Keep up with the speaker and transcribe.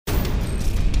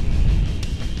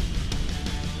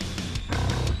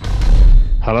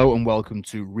Hello and welcome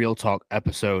to Real Talk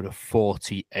episode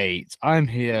 48. I'm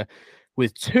here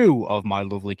with two of my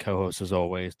lovely co-hosts as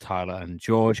always, Tyler and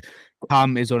George.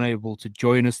 Cam is unable to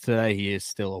join us today. He is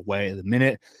still away at the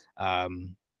minute.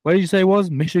 Where did you say it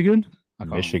was? Michigan? I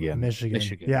can't remember.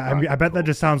 Michigan. Yeah, Right, I bet that cool.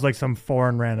 just sounds like some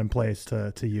foreign random place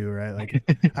to you, right? Like,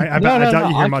 I No, doubt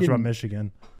you hear I much about can.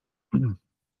 Michigan.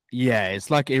 Yeah, it's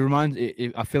like it reminds.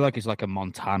 I feel like it's like a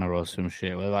Montana or some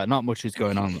shit where like not much is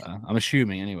going on there. I'm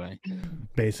assuming anyway.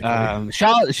 Basically.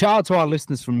 Shout out to our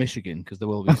listeners from Michigan because there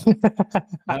will be some.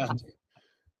 Uh,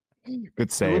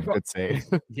 Good So we've save. got- Good save.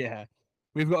 Yeah,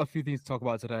 we've got a few things to talk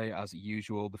about today, as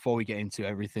usual. Before we get into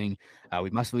everything, we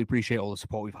massively appreciate all the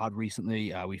support we've had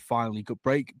recently. We finally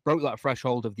broke that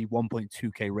threshold of the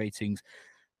 1.2K ratings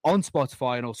on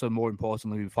Spotify, and also more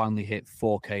importantly, we finally hit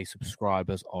 4K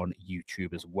subscribers on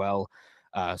YouTube as well.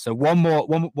 So one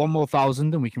more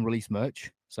thousand, and we can release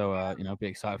merch. So be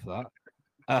excited for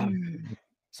that.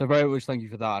 So very much thank you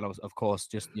for that, and of course,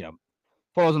 just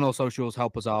follow us on all socials,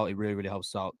 help us out. It really, really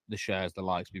helps us out. The shares, the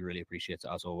likes, we really appreciate it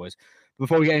as always.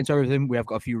 Before we get into everything, we have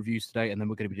got a few reviews today, and then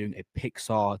we're going to be doing a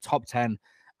Pixar top 10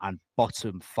 and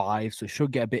bottom 5. So it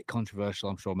should get a bit controversial.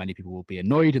 I'm sure many people will be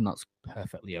annoyed, and that's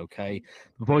perfectly okay.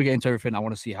 Before we get into everything, I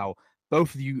want to see how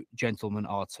both of you gentlemen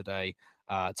are today.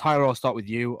 Tyler, I'll start with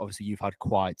you. Obviously, you've had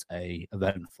quite a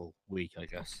eventful week, I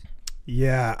guess.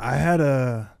 Yeah, I had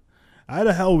a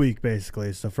hell week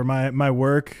basically. So for my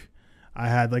work, I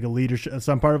had like a leadership,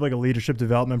 some part of like a leadership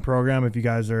development program. If you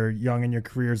guys are young in your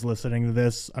careers listening to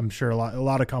this, I'm sure a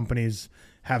lot of companies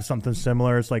have something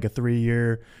similar. It's like a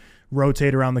 3-year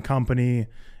rotate around the company,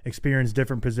 experience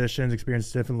different positions,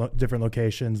 experience different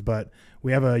locations. But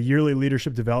we have a yearly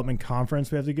leadership development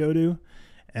conference we have to go to,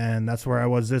 and that's where I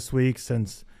was this week.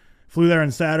 Since flew there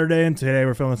on Saturday, and today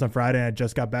we're filming this on Friday, and I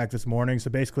just got back this morning. So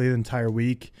basically the entire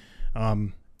week.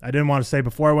 I didn't want to say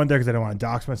before I went there because I didn't want to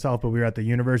dox myself, but we were at the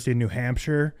University of New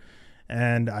Hampshire,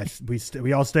 and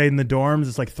we all stayed in the dorms.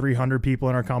 It's like 300 people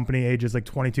in our company, ages like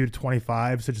 22 to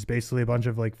 25. So just basically a bunch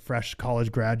of like fresh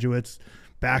college graduates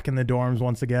back in the dorms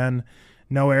once again.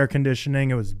 No air conditioning.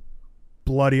 It was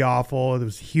bloody awful. It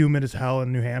was humid as hell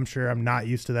in New Hampshire. I'm not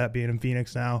used to that being in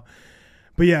Phoenix now.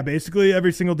 But yeah, basically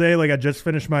every single day, like I just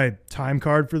finished my time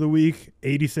card for the week,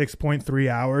 86.3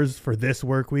 hours for this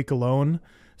work week alone.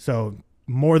 So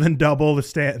more than double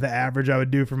the average I would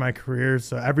do for my career.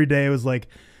 So every day it was like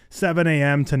 7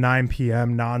 a.m. to 9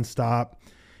 p.m. nonstop.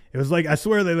 It was like, I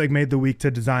swear they like made the week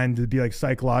to design to be like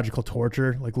psychological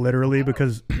torture, like literally,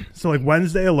 because so like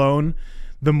Wednesday alone,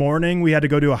 the morning we had to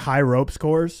go do a high ropes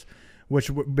course,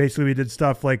 which basically we did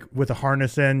stuff like with a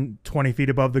harness in 20 feet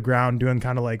above the ground, doing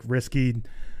kind of like risky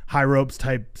high ropes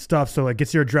type stuff. So like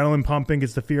gets your adrenaline pumping,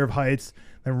 gets the fear of heights.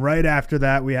 And right after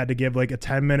that, we had to give like a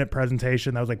 10-minute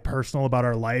presentation that was like personal about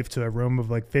our life to a room of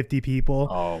like 50 people.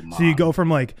 Oh, man. So you go from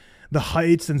like the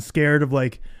heights and scared of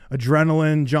like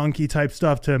adrenaline junkie type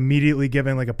stuff to immediately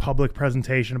giving like a public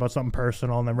presentation about something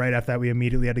personal. And then right after that, we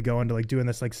immediately had to go into like doing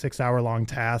this like 6-hour long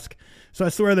task. So I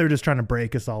swear they were just trying to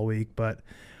break us all week. But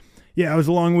yeah, it was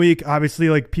a long week.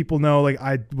 Obviously, like people know, like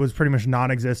I was pretty much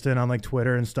non-existent on like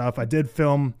Twitter and stuff. I did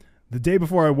film the day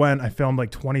before I went. I filmed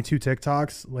like 22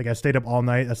 TikToks. Like I stayed up all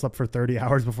night. I slept for 30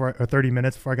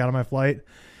 minutes before I got on my flight.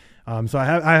 So I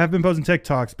have been posting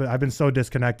TikToks, but I've been so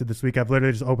disconnected this week. I've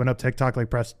literally just opened up TikTok, like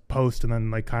pressed post, and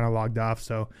then like kind of logged off.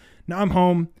 So now I'm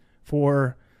home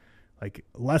for like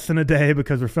less than a day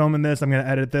because we're filming this. I'm going to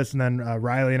edit this, and then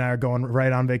Riley and I are going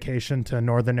right on vacation to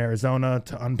northern Arizona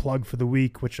to unplug for the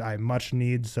week, which I much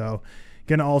need. So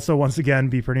going to also once again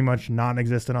be pretty much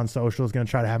non-existent on socials. Going to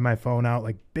try to have my phone out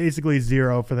like basically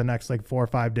zero for the next like 4 or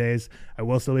 5 days. I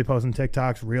will still be posting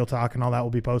TikToks, Real Talk, and all that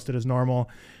will be posted as normal,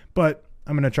 but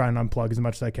I'm going to try and unplug as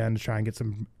much as I can to try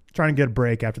and get a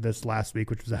break after this last week,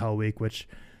 which was a hell week, which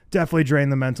definitely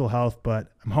drained the mental health.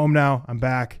 But I'm home now. I'm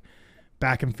back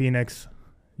in Phoenix,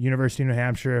 University of New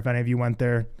Hampshire. If any of you went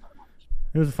there,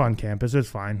 it was a fun campus. It was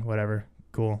fine, whatever,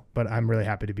 cool. But I'm really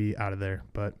happy to be out of there.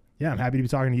 But yeah, I'm happy to be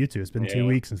talking to you two. It's been 2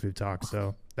 weeks since we've talked,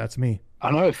 so that's me.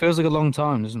 I know it feels like a long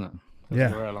time, doesn't it? Feels Yeah,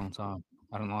 like a very long time.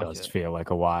 I don't like It does it. feel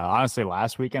like a while. Honestly,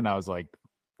 last weekend I was like,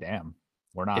 damn,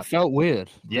 we're not. It felt weird.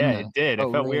 Yeah, it did. It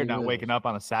felt really weird not waking up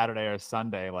on a Saturday or a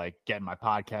Sunday, like getting my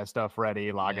podcast stuff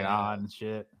ready, logging on and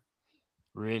shit.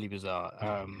 Really bizarre.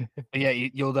 But yeah,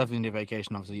 you'll definitely need a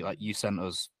vacation. Obviously, like you sent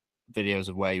us videos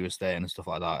of where you were staying and stuff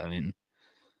like that. I mean,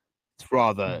 it's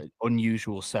rather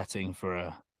unusual setting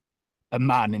for a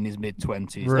man in his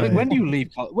mid-20s. Right. Like, when do you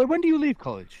leave? When do you leave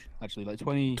college? Actually, like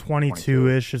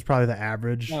 22-ish is probably the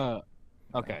average.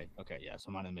 Okay, yeah. So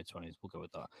man in mid-20s, we'll go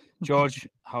with that. George,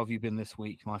 how have you been this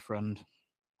week, my friend?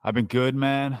 I've been good,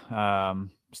 man.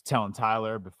 Was telling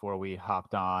Tyler before we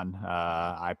hopped on.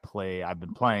 I've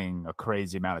been playing a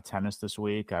crazy amount of tennis this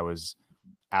week. I was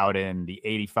out in the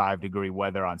 85-degree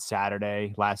weather on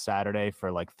last Saturday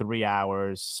for like 3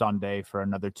 hours, Sunday for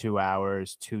another 2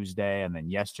 hours, Tuesday, and then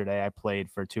yesterday I played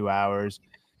for 2 hours.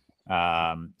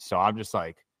 So I'm just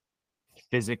like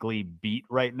physically beat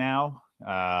right now.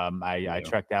 I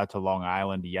trekked out to Long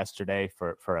Island yesterday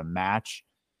for a match.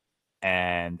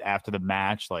 And after the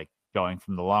match, like going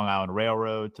from the Long Island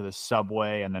Railroad to the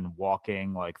subway and then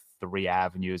walking like 3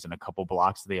 avenues and a couple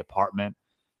blocks to the apartment,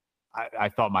 I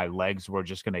thought my legs were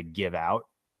just gonna give out.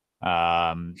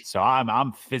 So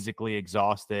I'm physically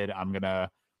exhausted. I'm gonna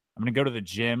go to the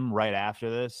gym right after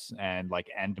this and like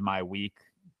end my week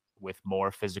with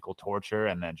more physical torture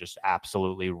and then just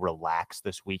absolutely relax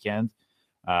this weekend.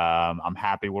 I'm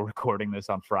happy we're recording this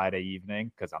on Friday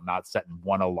evening because I'm not setting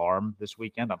one alarm this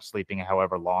weekend. I'm sleeping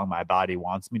however long my body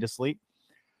wants me to sleep.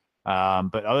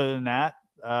 But other than that,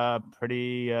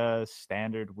 pretty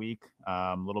standard week.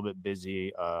 A little bit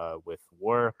busy with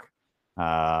work,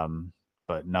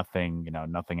 but nothing,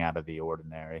 nothing out of the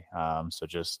ordinary. So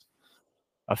just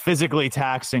a physically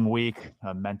taxing week,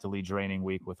 a mentally draining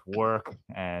week with work,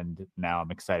 and now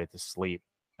I'm excited to sleep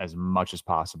as much as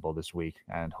possible this week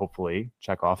and hopefully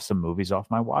check off some movies off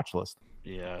my watch list.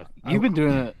 Yeah, you've been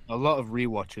doing a lot of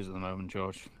rewatches at the moment,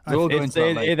 George.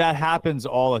 That happens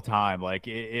all the time. Like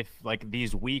if like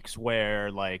these weeks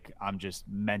where like I'm just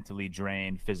mentally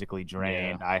drained, physically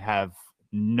drained, I have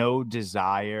no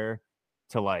desire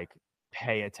to like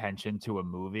pay attention to a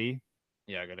movie.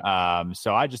 Yeah, I got it.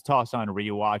 So I just toss on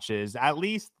rewatches. At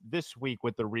least this week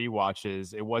with the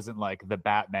rewatches, it wasn't like The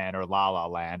Batman or La La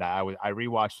Land. I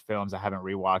rewatched films I haven't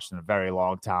rewatched in a very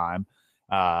long time,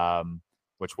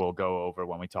 which we'll go over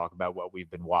when we talk about what we've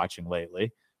been watching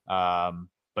lately.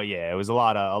 But yeah, it was a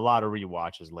lot of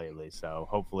rewatches lately. So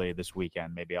hopefully this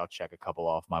weekend, maybe I'll check a couple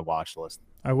off my watch list.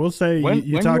 I will say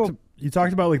you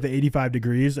talked about like the 85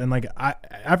 degrees and like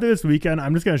after this weekend,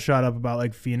 I'm just gonna shut up about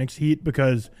like Phoenix heat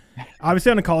because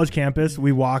obviously on a college campus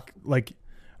we walk like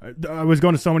I was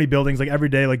going to so many buildings like every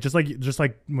day, like just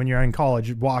like when you're in college,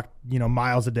 you walk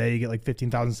miles a day, you get like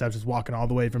 15,000 steps just walking all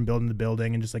the way from building to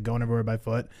building and just like going everywhere by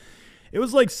foot. It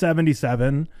was like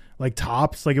 77, like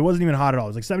tops. Like it wasn't even hot at all. It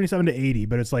was like 77 to 80,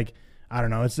 but it's like, I don't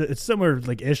know. It's similar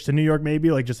like ish to New York,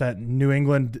 maybe like just that New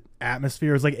England atmosphere.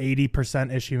 It was like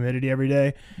 80% ish humidity every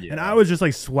day. Yeah. And I was just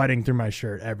like sweating through my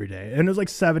shirt every day. And it was like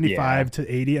 75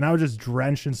 to 80. And I was just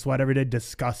drenched in sweat every day,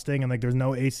 disgusting. And like there's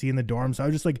no AC in the dorm. So I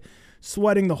was just like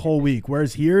sweating the whole week.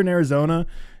 Whereas here in Arizona,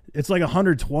 it's like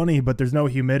 120, but there's no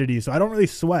humidity. So I don't really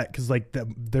sweat because like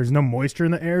there's no moisture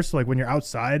in the air. So like when you're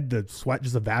outside, the sweat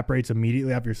just evaporates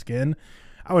immediately off your skin.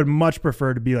 I would much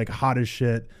prefer to be like hot as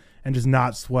shit and just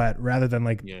not sweat rather than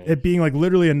like it being like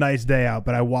literally a nice day out.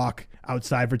 But I walk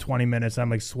outside for 20 minutes and I'm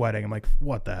like sweating. I'm like,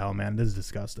 what the hell, man? This is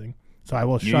disgusting. So I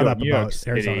will shut up about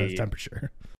Arizona's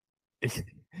temperature.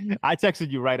 I texted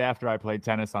you right after I played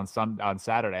tennis on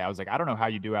Saturday. I was like, I don't know how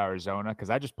you do Arizona because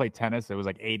I just played tennis. It was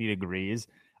like 80 degrees.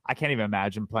 I can't even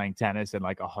imagine playing tennis in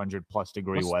like 100+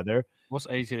 degree weather. What's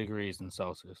 80 degrees in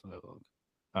Celsius?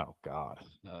 Oh God,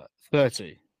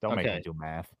 30. Don't make me do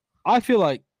math. I feel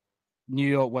like New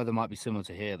York weather might be similar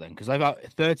to here then, because I've got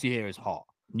 30 here is hot.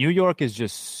 New York is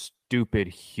just stupid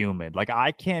humid. Like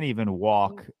I can't even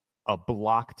walk a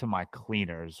block to my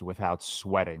cleaners without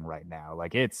sweating right now.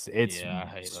 Like it's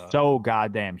so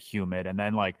goddamn humid. And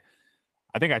then like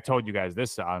I think I told you guys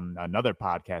this on another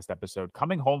podcast episode.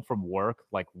 Coming home from work,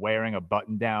 like wearing a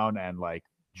button down and like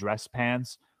dress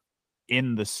pants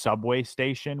in the subway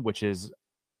station, which is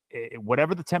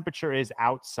whatever the temperature is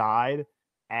outside,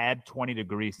 add 20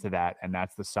 degrees to that, and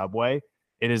that's the subway.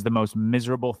 It is the most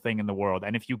miserable thing in the world.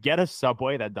 And if you get a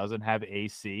subway that doesn't have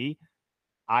AC,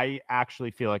 I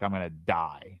actually feel like I'm going to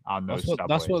die on those subways.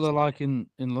 That's what they're like in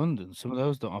London. Some of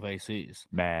those don't have ACs.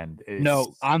 Man.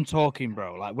 No, I'm talking,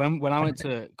 bro. Like when I went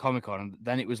to Comic-Con,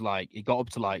 then it was like, it got up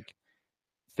to like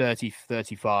 30,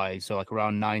 35, so like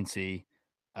around 90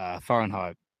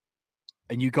 Fahrenheit.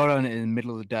 And you got on it in the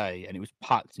middle of the day and it was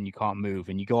packed and you can't move.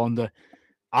 And you go on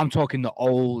I'm talking the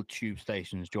old tube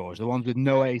stations, George, the ones with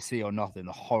no AC or nothing.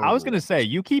 The horrible. I was going to say,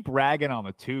 you keep ragging on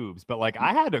the tubes, but like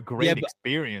I had a great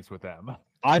experience with them.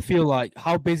 I feel like,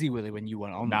 how busy were they when you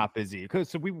went on? Not busy. Because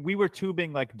so we were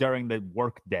tubing like during the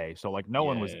work day. So like no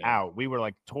one was out. We were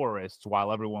like tourists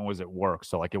while everyone was at work.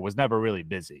 So like it was never really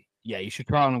busy. Yeah, you should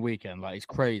try on a weekend. Like it's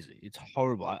crazy. It's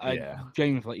horrible. I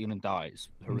genuinely feel like you're going to die. It's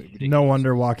ridiculous. No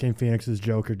wonder Joaquin Phoenix's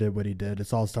Joker did what he did.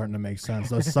 It's all starting to make sense.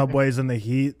 Those subways in the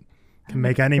heat, Can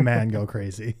make any man go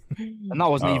crazy. And that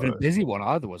wasn't even a busy one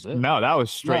either, was it? No, that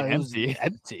was straight No, it was empty.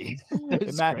 empty. It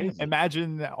was crazy.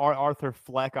 Imagine Arthur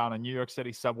Fleck on a New York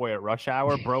City subway at rush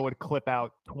hour. Bro would clip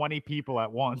out 20 people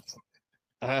at once.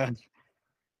 As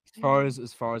far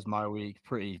as my week,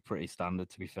 pretty standard,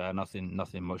 to be fair.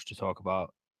 Nothing much to talk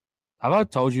about. Have I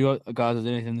told you guys I did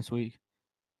anything this week?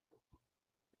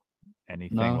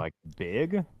 Anything like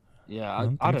big? Yeah,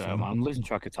 I don't know, man. I'm losing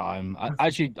track of time. I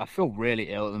feel really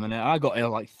ill at the minute. I got ill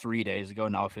like 3 days ago.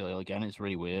 Now I feel ill again. It's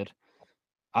really weird.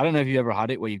 I don't know if you've ever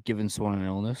had it where you've given someone an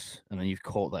illness and then you've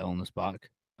caught that illness back.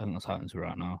 I think that's happening to me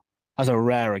right now. As a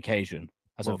rare occasion.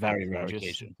 As a very rare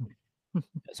occasion.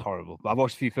 It's horrible. But I've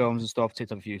watched a few films and stuff,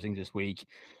 ticked up a few things this week.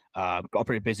 Got a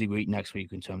pretty busy week next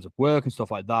week in terms of work and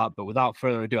stuff like that. But without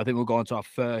further ado, I think we'll go on to our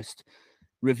first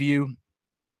review.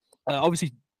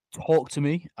 Obviously, Talk to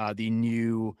Me, the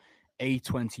new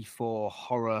A24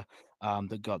 horror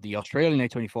that got the Australian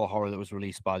A24 horror that was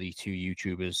released by the two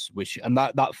YouTubers, and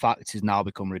that fact has now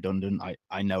become redundant.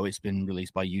 I know it's been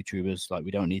released by YouTubers, like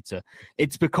we don't need to.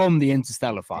 It's become the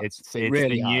Interstellar fact. It's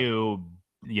really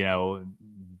you know,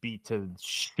 beat to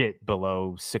shit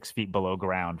below 6 feet below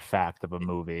ground fact of a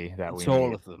movie that we all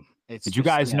need. of them. Did you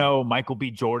guys know Michael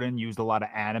B. Jordan used a lot of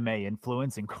anime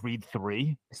influence in Creed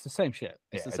 3? It's the same shit.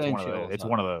 It's the same shit. It's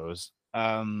one of those.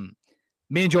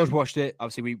 Me and George watched it.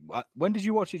 Obviously, when did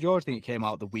you watch it, George? I think it came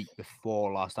out the week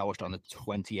before last. I watched it on the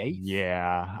 28th.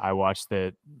 Yeah, I watched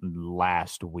it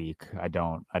last week. I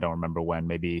don't remember when.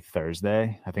 Maybe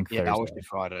Thursday. I think Thursday. I watched it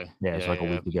Friday. Yeah, it's like a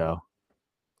week ago.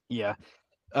 Yeah.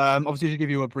 Obviously, to give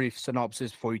you a brief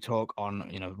synopsis before we talk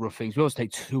on rough things, we always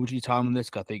take too much of your time on this.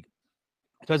 I think,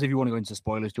 because if you want to go into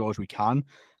spoilers, George, we can.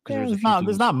 Because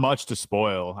there's not much to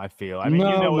spoil. I feel. I mean,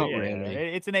 not really.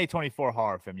 It's an A24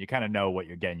 horror film. You kind of know what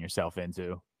you're getting yourself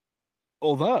into.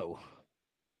 Although,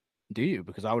 do you?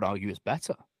 Because I would argue it's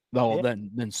better.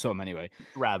 Than some anyway.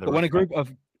 But when a group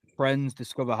of friends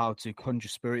discover how to conjure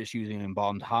spirits using an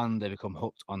embalmed hand, they become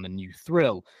hooked on the new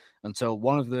thrill until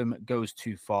one of them goes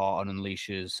too far and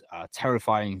unleashes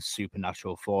terrifying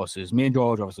supernatural forces. Me and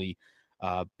George, obviously,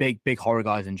 big horror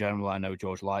guys in general. I know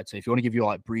George liked it. If you want to give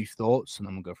your brief thoughts, and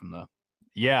then we'll go from there.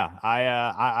 Yeah,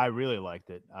 I really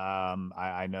liked it.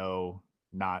 I know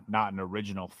not an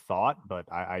original thought, but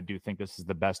I do think this is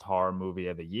the best horror movie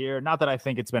of the year. Not that I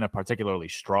think it's been a particularly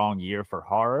strong year for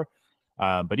horror,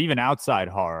 but even outside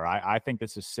horror, I think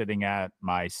this is sitting at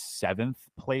my 7th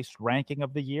place ranking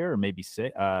of the year, or maybe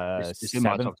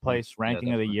 7th place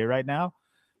ranking of the year right now.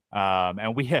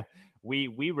 And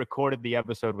we recorded the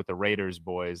episode with the Raiders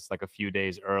boys like a few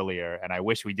days earlier, and I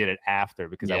wish we did it after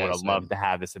because I would have loved to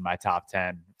have this in my top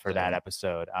 10 for that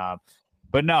episode.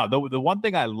 But no, the one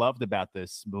thing I loved about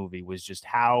this movie was just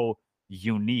how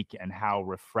unique and how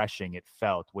refreshing it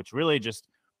felt, which really just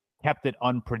kept it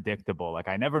unpredictable. Like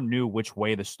I never knew which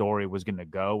way the story was going to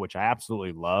go, which I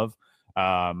absolutely love.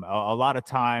 A lot of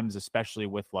times, especially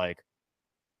with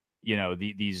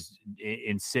these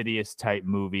Insidious type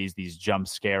movies, these jump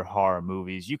scare horror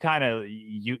movies, you kind of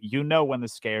you know when the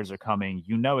scares are coming,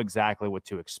 you know exactly what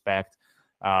to expect.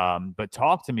 But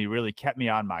Talk to Me really kept me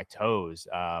on my toes,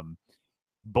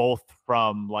 both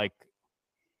from like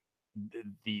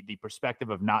the perspective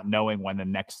of not knowing when the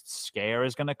next scare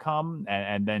is going to come,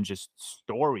 and then just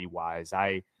story wise,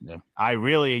 I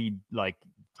really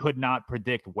could not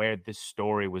predict where this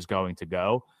story was going to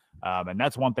go. And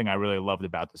that's one thing I really loved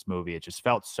about this movie. It just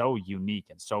felt so unique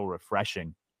and so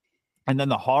refreshing. And then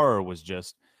the horror was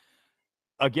just,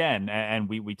 again, and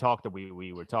we were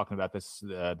talking about this,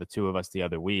 the two of us the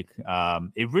other week.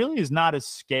 It really is not as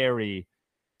scary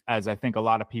as I think a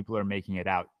lot of people are making it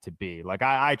out to be. Like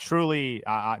I truly,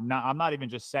 I'm not even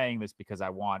just saying this because I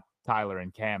want Tyler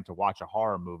and Cam to watch a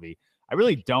horror movie. I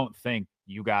really don't think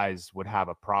you guys would have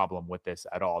a problem with this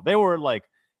at all. They were like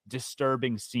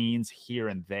disturbing scenes here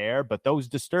and there, but those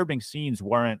disturbing scenes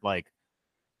weren't like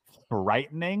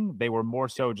frightening. They were more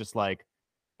so just like,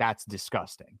 that's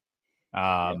disgusting.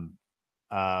 And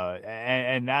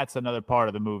that's another part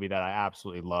of the movie that I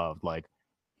absolutely loved. Like,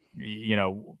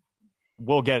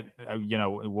 we'll get,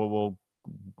 we'll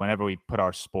whenever we put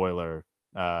our spoiler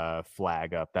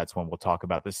flag up, that's when we'll talk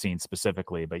about the scene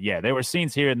specifically. But yeah, there were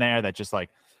scenes here and there that just like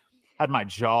had my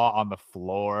jaw on the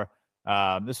floor.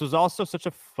 This was also such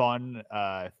a fun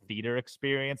theater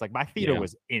experience. Like my theater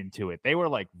was into it. They were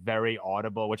like very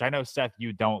audible, which I know, Seth,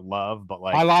 you don't love, but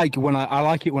like I like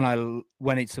it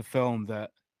when it's a film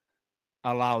that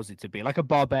allows it to be like a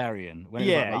Barbarian.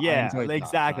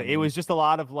 Exactly. It was just a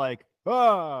lot of like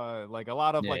a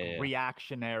lot of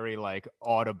reactionary like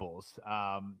audibles,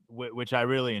 which I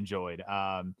really enjoyed.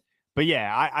 But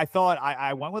yeah, I thought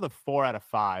I went with a 4 out of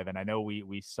 5, and I know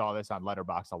we saw this on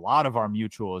Letterboxd. A lot of our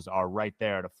mutuals are right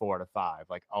there at a 4 out of 5,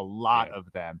 like a lot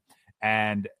of them.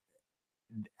 And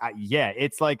yeah,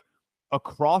 it's like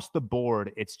across the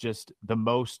board, it's just the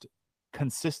most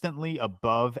consistently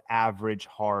above average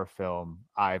horror film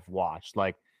I've watched.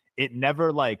 Like it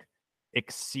never like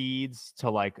exceeds to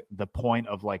like the point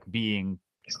of like being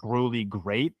truly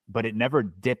great, but it never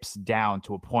dips down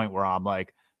to a point where I'm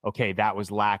like, okay, that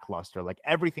was lackluster. Like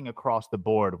everything across the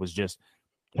board was just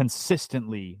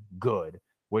consistently good,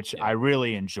 which I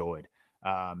really enjoyed.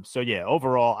 So yeah,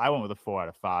 overall, I went with a 4 out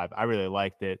of 5. I really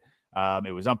liked it.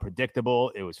 It was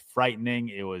unpredictable. It was frightening.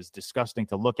 It was disgusting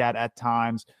to look at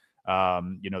times.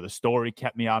 The story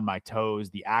kept me on my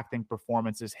toes. The acting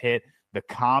performances hit. The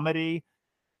comedy,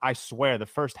 I swear, the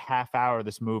first half hour of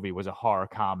this movie was a horror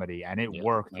comedy, and it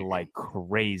worked like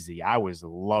crazy. I was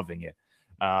loving it.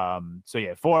 So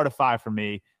yeah, 4 out of 5 for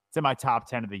me. It's in my top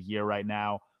 10 of the year right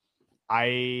now.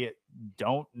 I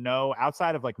don't know,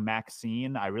 outside of like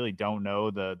Maxine, I really don't know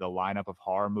the lineup of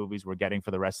horror movies we're getting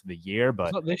for the rest of the year.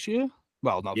 But not this year.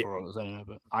 Well, not for us anyway.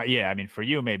 But yeah, I mean, for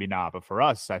you maybe not, but for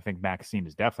us, I think Maxine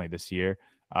is definitely this year.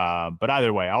 But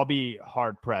either way, I'll be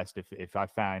hard pressed if I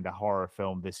find a horror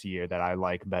film this year that I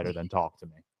like better than Talk to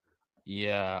Me.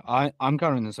 Yeah, I'm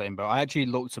kind of in the same boat. I actually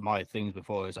looked at my things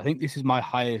before this. I think this is my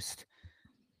highest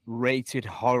rated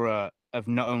horror of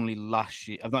not only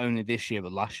this year,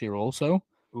 but last year also.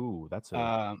 Ooh, that's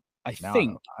I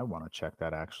think I want to check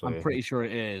that actually. I'm pretty sure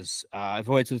it is. I've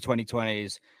waited to the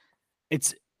 2020s.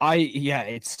 It's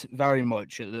very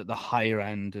much at the higher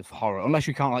end of horror, unless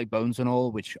you count like Bones and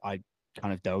All, which I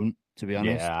kind of don't, to be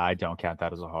honest. Yeah, I don't count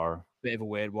that as a horror. Bit of a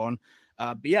weird one.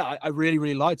 But yeah, I really,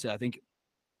 really liked it. I think,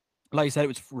 like you said, it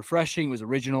was refreshing. It was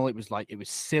original. It was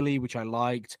silly, which I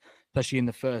liked, especially in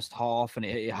the first half. And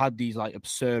it had these like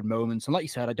absurd moments. And like you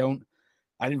said, I didn't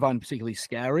find it particularly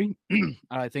scary. And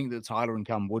I think that Tyler and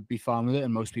Cam would be fine with it.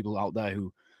 And most people out there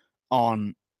who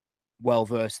aren't well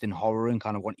versed in horror and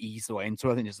kind of want to ease their way into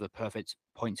it, I think this is the perfect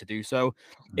point to do so.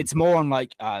 It's more on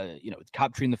like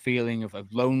capturing the feeling of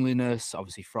loneliness,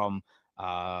 obviously from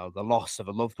the loss of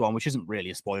a loved one, which isn't really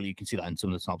a spoiler. You can see that in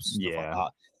some of the synopsis and stuff like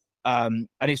that. And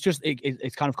it's just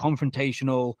it's kind of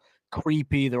confrontational,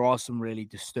 creepy. There are some really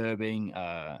disturbing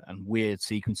and weird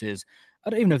sequences. I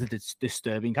don't even know if it's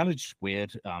disturbing, kind of just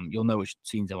weird. You'll know which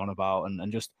scenes I'm on about,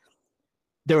 and just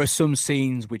there are some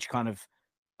scenes which kind of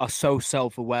are so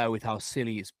self-aware with how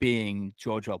silly it's being.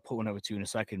 George, I'll put one over to you in a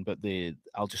second, but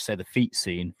I'll just say the feet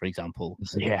scene, for example.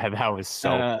 Yeah, that was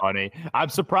so funny. I'm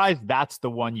surprised that's the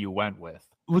one you went with.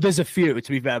 Well, there's a few,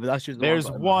 to be fair, but that's just there's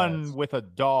one with a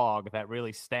dog that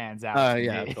really stands out. Oh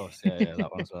yeah, of course, yeah,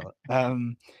 that one as well.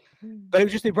 But it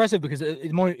was just impressive because it's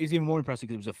even more impressive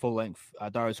because it was a full-length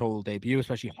Darius Hall debut,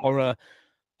 especially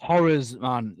horrors,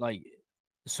 man. Like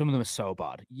some of them are so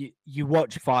bad. You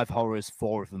watch 5 horrors,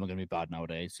 4 of them are going to be bad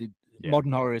nowadays.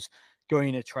 Modern horrors going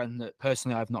in a trend that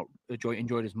personally I've not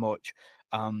enjoyed as much.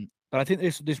 But I think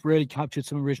this really captured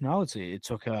some originality. It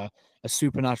took a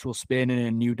supernatural spin in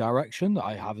a new direction that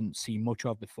I haven't seen much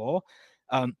of before.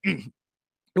 It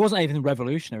wasn't anything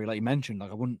revolutionary, like you mentioned.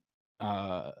 Like I wouldn't.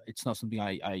 It's not something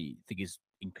I think is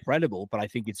incredible, but I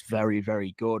think it's very,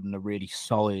 very good and a really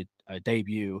solid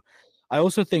debut. I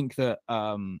also think that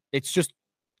it's just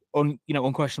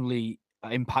unquestionably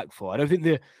impactful. I don't think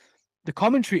the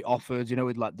commentary offered,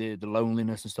 with like the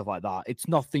loneliness and stuff like that, it's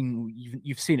nothing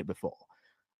you've seen it before.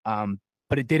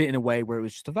 But it did it in a way where it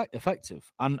was just effective.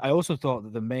 And I also thought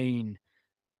that the main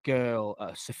girl,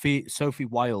 Sophie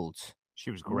Wilde,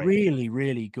 she was great. Really,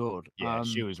 really good. Yeah,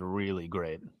 she was really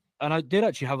great. And I did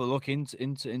actually have a look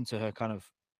into her kind of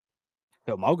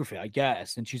filmography, I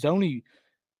guess. And she's only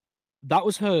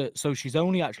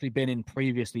actually been in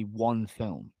previously 1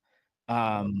 film.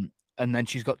 And then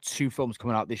she's got 2 films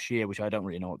coming out this year, which I don't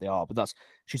really know what they are, but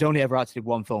she's only ever acted in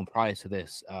 1 film prior to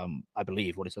this. I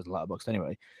believe what it says in Letterboxd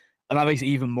anyway. And that makes it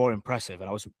even more impressive.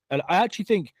 And I actually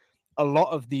think a lot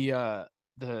of the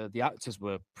actors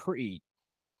were pretty,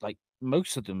 like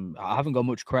most of them, I haven't got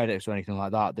much credits or anything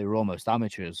like that. They were almost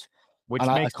amateurs. Which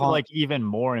makes it like even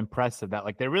more impressive that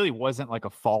like there really wasn't like a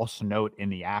false note in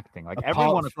the acting. Like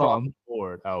everyone across the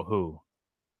board. Oh, who?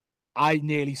 I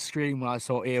nearly screamed when I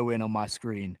saw Eowyn on my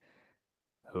screen.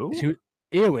 Who?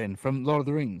 Eowyn from Lord of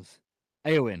the Rings.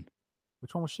 Eowyn.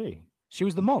 Which one was she? She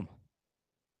was the mom.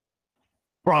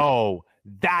 Bro,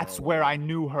 that's where I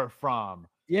knew her from.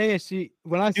 Yeah.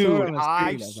 When I saw her on the screen,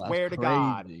 I swear to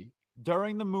God,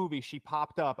 during the movie, she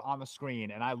popped up on the screen,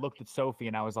 and I looked at Sophie,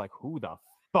 and I was like, "Who the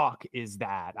fuck is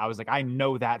that?" I was like, "I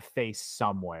know that face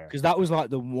somewhere." Because that was like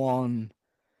the one,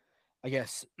 I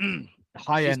guess.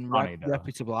 high-end funny, though.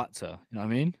 reputable actor. You know what I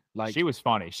mean? Like She was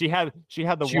funny. She had the she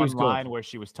one was good. line where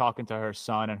she was talking to her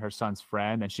son and her son's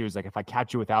friend, and she was like, "If I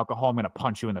catch you with alcohol, I'm gonna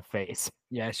punch you in the face."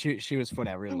 Yeah, she was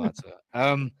funny. I really liked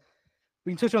her.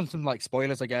 We can touch on some like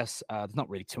spoilers, I guess. There's not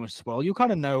really too much to spoil. You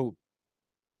kind of know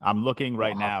I'm looking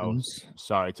right what now. happens.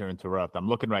 Sorry to interrupt. I'm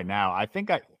looking right now. I think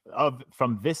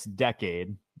from this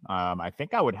decade, I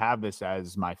think I would have this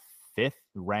as my 5th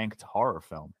ranked horror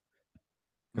film.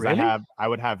 Because Really? I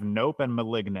would have Nope and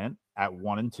Malignant at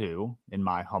 1 and 2, in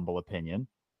my humble opinion.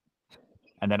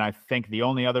 And then I think the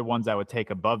only other ones I would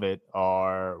take above it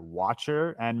are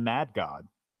Watcher and Mad God.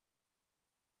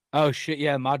 Oh shit!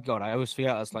 Yeah, Mad God. I always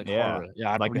forget that's like horror.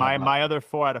 Yeah, like my other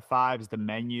 4 out of 5 is The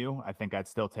Menu. I think I'd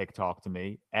still take Talk to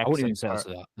Me. I wouldn't even say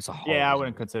that's a horror. Yeah, I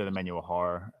wouldn't consider The Menu a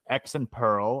horror. X and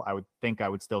Pearl. I would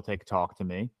still take Talk to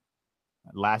Me.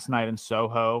 Last Night in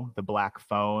Soho, The Black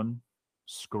Phone,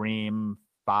 Scream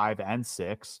 5 and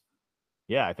 6.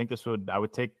 Yeah, I think I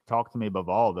would take Talk to Me above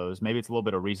all of those. Maybe it's a little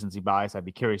bit of recency bias. I'd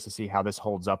be curious to see how this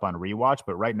holds up on rewatch,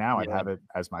 but right now I'd have it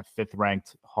as my 5th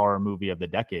ranked horror movie of the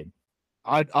decade.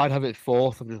 I'd have it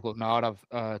 4th. I'm just looking now. I'd have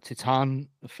Titan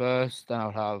first. Then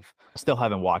I'd have. I still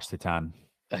haven't watched Titan.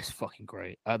 It's fucking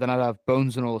great. Then I'd have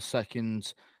Bones and All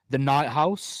second. The Night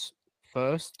House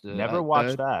first. Never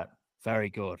watched that.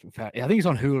 Very good. I think it's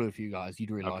on Hulu for you guys.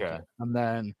 You'd really like it. And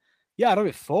then, I'd have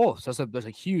it 4th. So that's a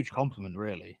huge compliment,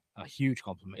 really. A huge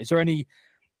compliment. Is there any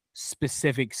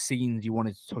specific scenes you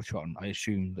wanted to touch on? I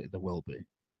assume that there will be.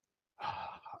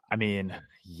 I mean,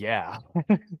 yeah.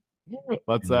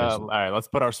 All right, let's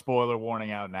put our spoiler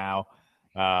warning out now.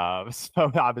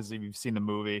 So obviously we've seen the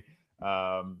movie.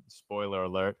 Spoiler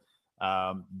alert.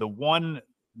 The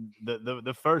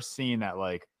first scene that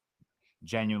like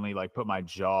genuinely like put my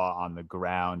jaw on the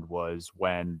ground was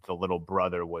when the little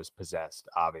brother was possessed,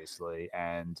 obviously,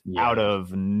 and out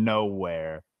of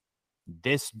nowhere,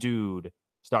 this dude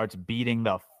starts beating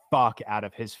the fuck out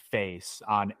of his face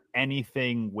on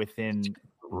anything within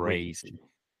crazy.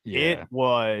 It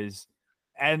was,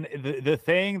 and the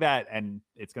thing that, and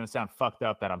it's going to sound fucked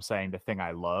up that I'm saying the thing I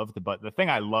loved, but the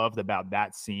thing I loved about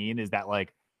that scene is that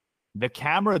like the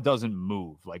camera doesn't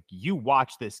move. Like you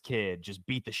watch this kid just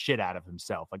beat the shit out of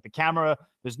himself. Like the camera,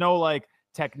 there's no like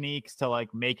techniques to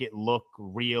like make it look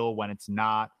real when it's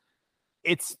not.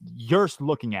 You're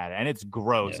looking at it and it's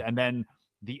gross. And then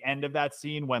the end of that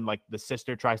scene when like the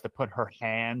sister tries to put her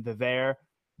hand there,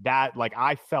 that like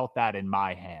I felt that in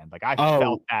my hand. Like I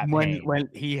felt that when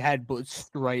he headbutts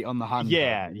straight on the hand.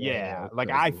 Yeah.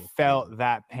 Like I felt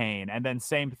that pain. And then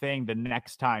same thing the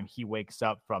next time he wakes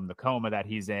up from the coma that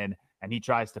he's in and he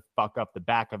tries to fuck up the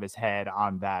back of his head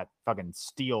on that fucking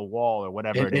steel wall or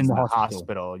whatever it is in the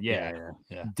hospital. Yeah.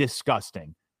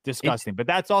 Disgusting. But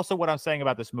that's also what I'm saying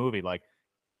about this movie. Like,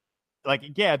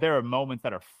 yeah, there are moments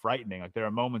that are frightening. Like there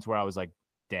are moments where I was like,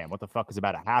 damn, what the fuck is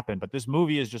about to happen? But this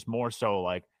movie is just more so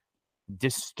like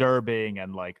disturbing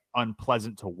and like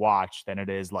unpleasant to watch than it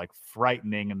is like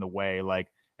frightening in the way like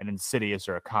an Insidious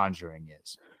or a Conjuring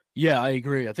is. Yeah, I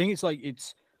agree. I think it's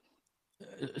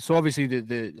so obviously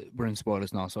we're in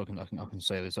spoilers now, so I can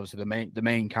say this. Obviously, the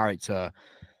main character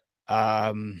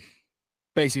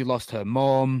basically lost her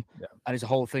mom, and it's a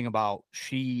whole thing about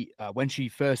she when she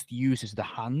first uses the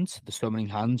summoning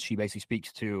hands, she basically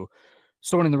speaks to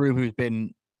someone in the room who's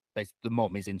been the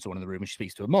mom is in someone in the room and she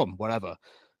speaks to her mom, whatever.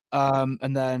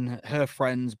 And then her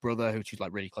friend's brother, who she's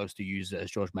like really close to, use it,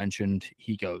 as George mentioned,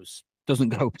 doesn't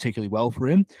go particularly well for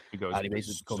him. He goes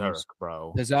becomes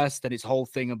possessed, and it's a whole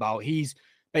thing about he's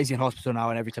basically in hospital now,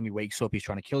 and every time he wakes up, he's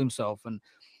trying to kill himself. And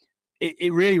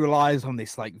it really relies on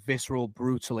this like visceral,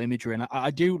 brutal imagery. And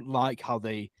I do like how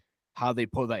they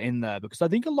put that in there, because I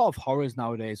think a lot of horrors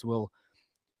nowadays will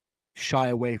shy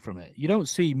away from it. You don't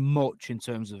see much in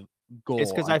terms of gore.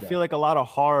 It's because I feel like a lot of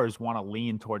horrors want to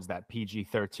lean towards that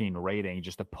PG-13 rating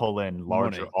just to pull in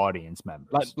larger audience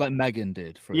members, like Megan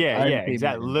did.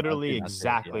 Exactly, literally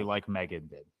exactly like Megan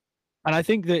did. And I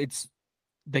think that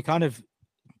they kind of,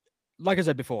 like I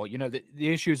said before, you know, the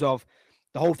issues of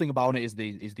the whole thing about it is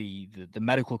the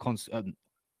medical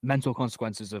mental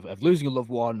consequences of losing a loved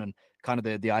one, and kind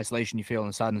of the isolation you feel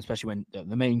and sadness, especially when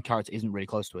the main character isn't really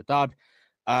close to her dad.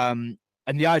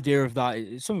 And the idea of that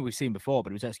is something we've seen before,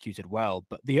 but it was executed well.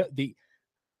 But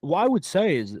what I would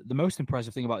say is the most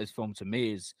impressive thing about this film to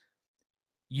me is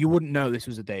you wouldn't know this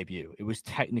was a debut. It was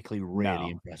technically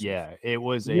really impressive. Yeah, it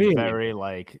was a very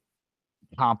like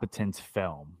competent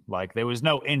film. Like there was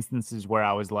no instances where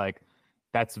I was like,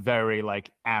 that's very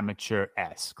like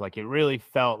amateur-esque. Like it really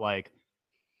felt like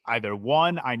either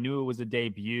one, I knew it was a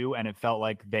debut and it felt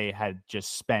like they had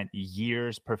just spent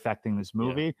years perfecting this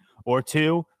movie, or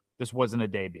two, This wasn't a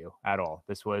debut at all.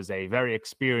 This was two very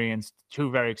experienced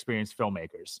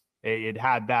filmmakers. It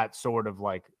had that sort of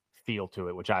like feel to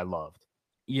it, which I loved.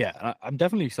 Yeah, I'm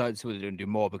definitely excited to see what they're going to do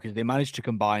more because they managed to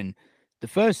combine the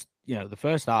first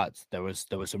act. There was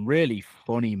some really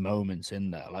funny moments in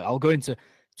there. Like I'll go into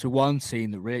one scene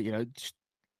that really,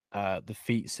 the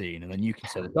feet scene, and then you can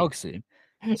say the dog scene.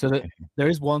 So that there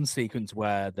is one sequence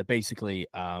where they're basically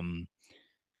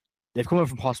they've come up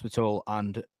from hospital,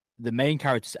 and the main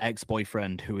character's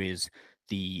ex-boyfriend, who is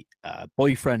the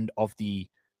boyfriend of the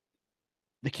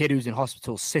kid who's in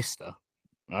hospital's sister,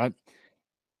 right?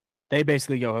 They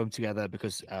basically go home together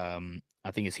because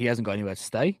I think he hasn't got anywhere to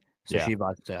stay, so she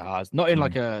invites him to her house. Not in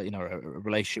like a a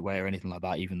relationship way or anything like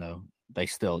that. Even though they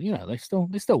still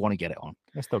want to get it on.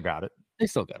 They still got it. They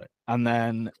still got it. And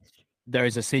then there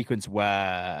is a sequence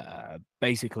where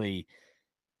basically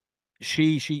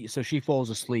she falls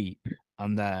asleep,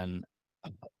 and then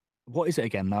what is it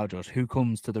again now, Josh? Who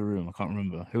comes to the room? I can't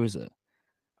remember. Who is it?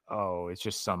 Oh, it's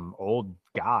just some old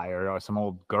guy or some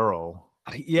old girl.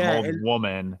 Yeah, some old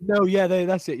woman. No, yeah,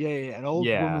 that's it. Yeah. An old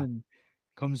woman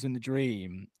comes in the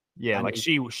dream. Yeah, like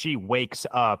she wakes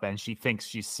up and she thinks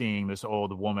she's seeing this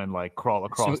old woman like crawl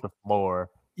across the floor.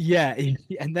 Yeah,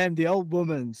 and then the old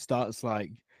woman starts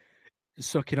like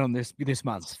sucking on this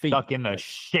man's feet, sucking the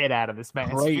shit out of this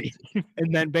man's feet,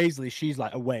 and then basically she's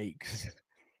like awake,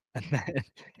 and then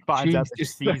finds out that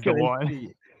she's the one,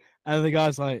 feet. And the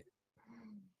guy's like,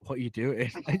 "What are you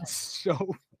doing?" It's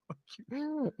so.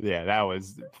 Yeah, that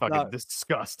was fucking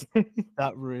disgusting.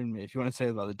 That ruined me. If you want to say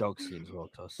about the dog scene as well,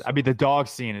 Tuss. I mean, the dog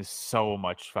scene is so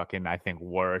much fucking, I think,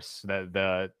 worse.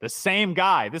 The same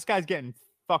guy. This guy's getting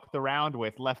fucked around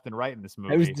with left and right in this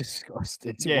movie. It was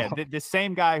disgusting. Yeah, the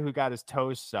same guy who got his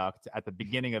toes sucked at the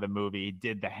beginning of the movie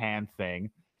did the hand thing,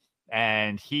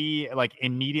 and he like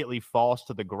immediately falls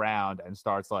to the ground and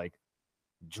starts like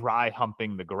dry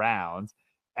humping the ground.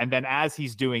 And then as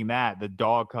he's doing that, the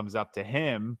dog comes up to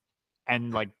him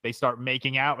and like they start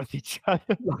making out with each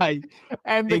other. Like,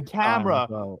 and the camera,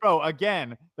 bro,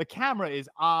 again, the camera is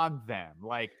on them,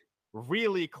 like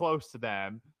really close to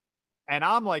them. And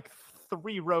I'm like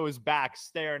 3 rows back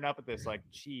staring up at this, like,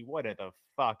 gee, what the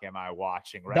fuck am I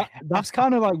watching right now? That's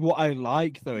kind of like what I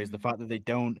like, though, is the fact that they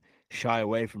don't shy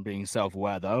away from being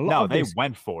self-aware. Though no, they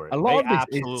went for it. A lot they of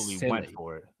this absolutely went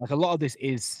for it. Like a lot of this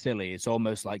is silly. It's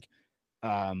almost like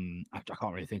I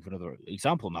can't really think of another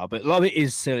example now, but a lot of it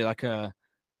is silly, like a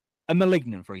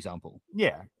Malignant, for example.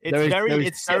 Yeah, it's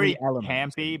very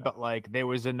campy, but like there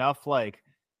was enough like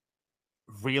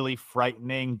really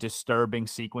frightening, disturbing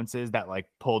sequences that like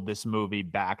pulled this movie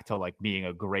back to like being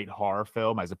a great horror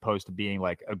film as opposed to being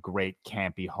like a great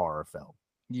campy horror film.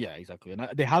 Yeah, exactly. And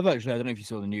they have actually, I don't know if you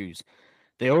saw the news,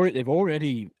 they've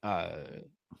already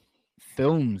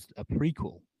filmed a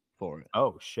prequel for it.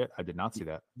 Oh shit, I did not see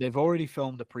that. They've already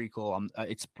filmed a prequel.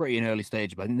 It's pretty an early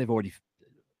stage, but I think they've already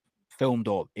filmed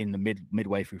up in the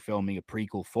midway through filming a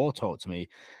prequel for Talk to Me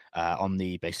on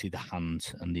the basically the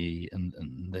hand and the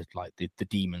like the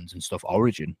demons and stuff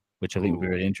origin, which I think would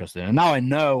be really interesting. And now I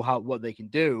know what they can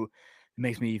do. It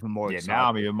makes me even more excited. Now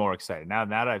I'm even more excited. Now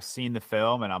that I've seen the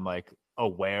film and I'm like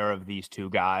aware of these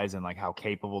two guys and like how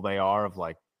capable they are of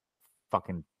like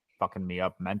fucking me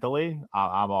up mentally,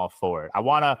 I'm all for it. I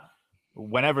want to,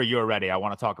 whenever you're ready, I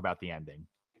want to talk about the ending.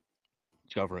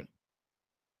 Go for it.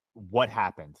 What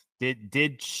happened?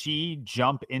 Did she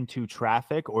jump into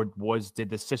traffic, or did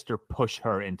the sister push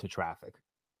her into traffic?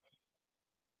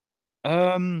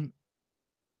 That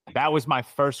was my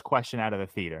first question out of the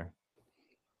theater.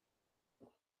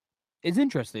 It's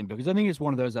interesting because I think it's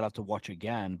one of those that I have to watch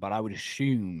again, but I would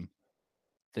assume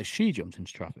that she jumped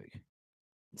into traffic.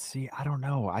 See, I don't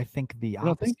know. I think the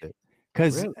opposite.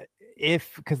 Because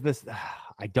this,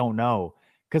 I don't know.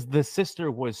 Because the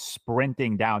sister was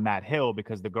sprinting down that hill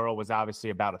because the girl was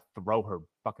obviously about to throw her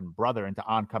fucking brother into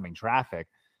oncoming traffic.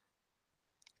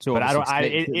 So, but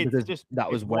it's just that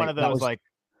was one of those like,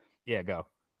 yeah, go.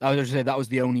 I was just saying that was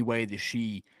the only way that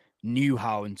she knew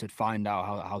how and to find out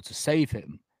how to save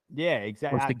him. Yeah,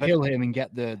 exactly. Was to kill him and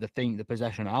get the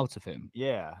possession out of him.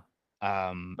 Yeah.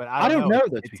 But I don't know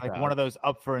that it's like one of those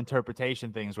up for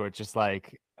interpretation things where it's just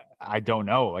like, I don't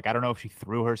know. Like, I don't know if she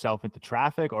threw herself into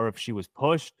traffic or if she was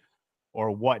pushed or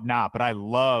whatnot. But I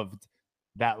loved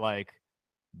that, like,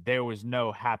 there was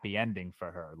no happy ending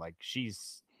for her. Like,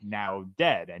 she's now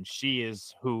dead and she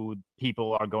is who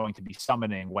people are going to be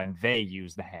summoning when they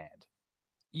use the hand.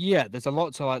 Yeah, there's a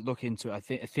lot to like look into. I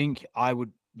think I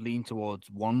would lean towards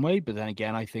one way, but then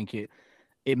again, I think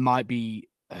it might be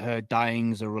her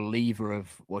dying's a reliever of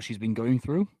what she's been going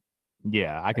through.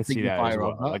 Yeah, I could see that as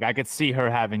well. Like I could see her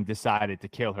having decided to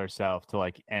kill herself to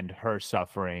like end her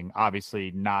suffering,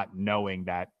 obviously not knowing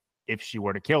that if she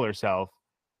were to kill herself,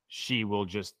 she will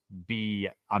just be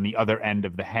on the other end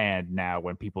of the hand now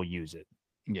when people use it.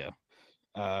 Yeah.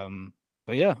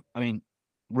 But yeah, I mean,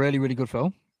 really, really good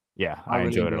film. Yeah, I really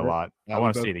enjoyed it a lot. I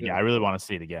want to see it again. I really want to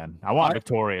see it again. I want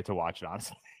Victoria to watch it,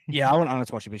 honestly. Yeah, I want Anna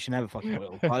to watch it, but she never fucking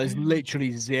will. There's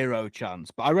literally zero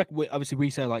chance. But obviously, we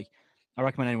say like, I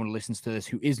recommend anyone who listens to this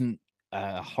who isn't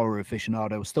a horror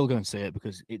aficionado still go and see it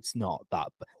because it's not that.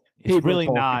 It's really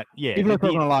not. Yeah, even if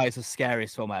I'm gonna lie, it's the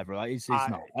scariest film ever. Like, it's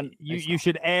not. You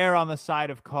should err on the side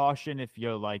of caution if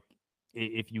you're like,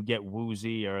 if you get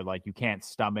woozy or like you can't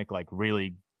stomach like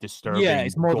really disturbing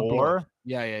it's more gore.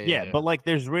 Yeah. But like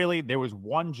there was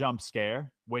one jump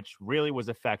scare which really was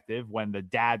effective when the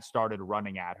dad started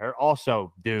running at her.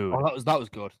 Also, dude, that was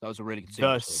good. That was a really good scene.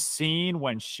 The scene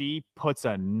when she puts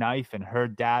a knife in her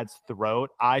dad's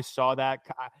throat, I saw that.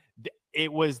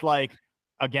 It was like,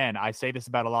 again, I say this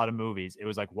about a lot of movies. It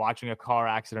was like watching a car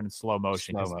accident in slow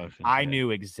motion. I knew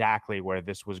exactly where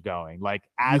this was going. Like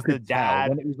as the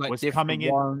dad was coming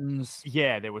in,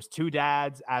 there was two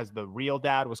dads. As the real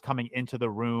dad was coming into the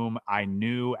room, I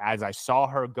knew as I saw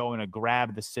her going to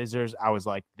grab the scissors, I was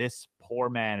like, this poor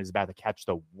man is about to catch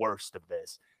the worst of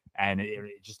this. And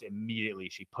it just immediately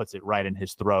she puts it right in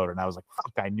his throat. And I was like,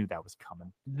 fuck, I knew that was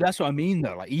coming. That's what I mean,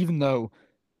 though. Like, even though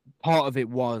part of it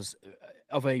was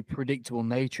of a predictable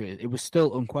nature, it was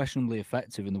still unquestionably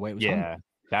effective in the way it was handled.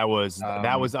 That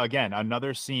was again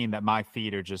another scene that my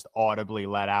theater just audibly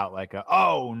let out like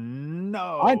oh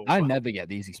no. I never get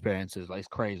these experiences. Like, it's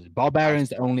crazy. Barbarian's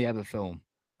the only ever film.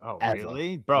 Oh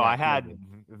really, bro? I had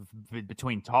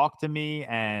between Talk to Me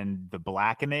and The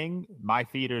Blackening, my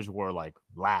theaters were like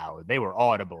loud. They were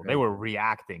audible. They were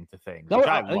reacting to things.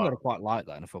 I think I quite like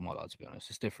that in a film like that. To be honest,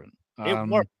 it's different.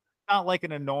 It not like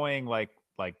an annoying like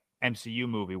MCU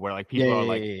movie where like people are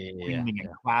like screaming and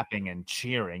clapping and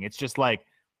cheering. It's just like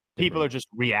people are just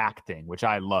reacting, which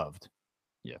I loved.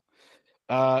 Yeah.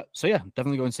 So yeah,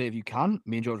 definitely go and see it if you can.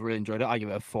 Me and George really enjoyed it. I give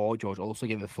it a 4. George also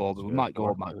gave it a 4, but we might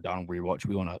go down and rewatch.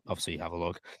 We want to obviously have a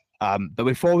look. But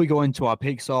before we go into our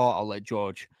Pixar, I'll let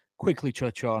George quickly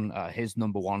touch on his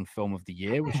number 1 film of the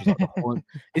year, which is like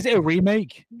is it a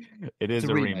remake? It is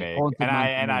a remake.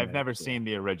 And I've never seen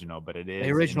the original, but it is.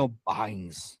 The original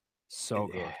binds so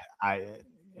good.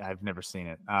 I've never seen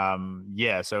it.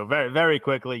 So very, very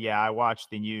quickly, I watched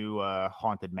the new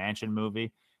Haunted Mansion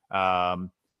movie.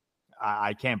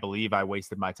 I can't believe I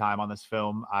wasted my time on this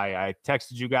film. I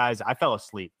texted you guys. I fell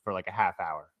asleep for like a half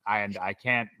hour. And I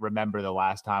can't remember the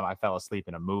last time I fell asleep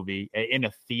in a movie. In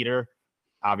a theater,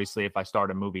 obviously, if I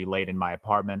start a movie late in my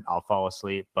apartment, I'll fall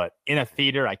asleep. But in a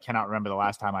theater, I cannot remember the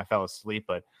last time I fell asleep.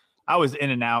 But I was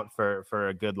in and out for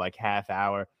a good like half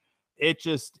hour.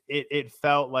 It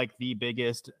felt like the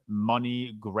biggest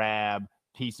money grab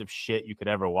piece of shit you could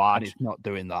ever watch. And it's not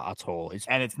doing that at all. It's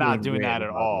not doing that at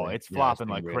all. It's flopping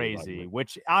like crazy,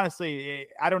 which honestly,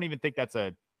 I don't even think that's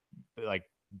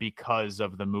because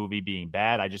of the movie being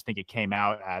bad. I just think it came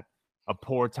out at a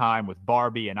poor time with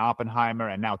Barbie and Oppenheimer,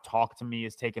 and now Talk to Me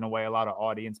is taking away a lot of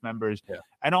audience members. Yeah.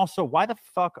 And also, why the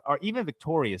fuck even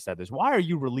Victoria said this? Why are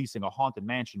you releasing a Haunted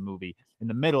Mansion movie in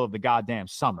the middle of the goddamn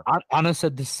summer? Anna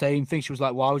said the same thing. She was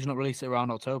like, why would you not release it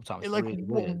around October time?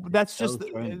 That's just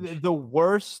the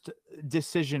worst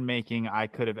decision making I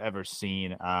could have ever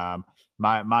seen.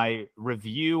 My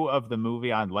review of the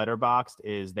movie on Letterboxd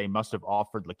is they must have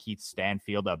offered Lakeith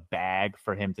Stanfield a bag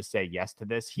for him to say yes to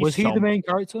this. Was he the main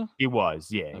character? He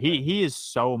was, yeah. Okay. He is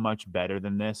so much better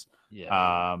than this.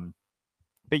 Yeah.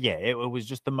 But yeah, it was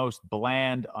just the most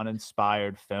bland,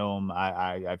 uninspired film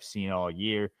I've seen all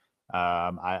year.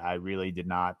 I really did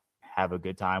not have a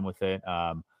good time with it.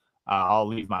 I'll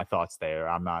leave my thoughts there.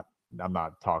 I'm not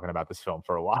talking about this film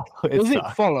for a while. Does it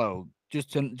follow?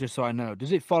 Just so I know,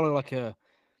 does it follow like a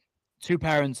 2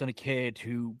 parents and a kid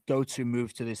who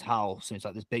move to this house, and it's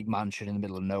like this big mansion in the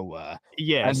middle of nowhere?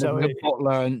 Yeah. And so the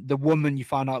butler and the woman, you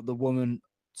find out the woman,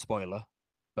 spoiler,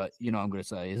 but you know what I'm going to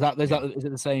say. Is it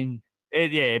the same?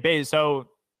 So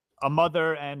a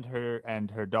mother and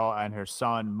her daughter and her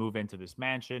son move into this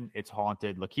mansion. It's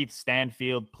haunted. Lakeith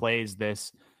Stanfield plays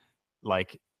this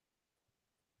like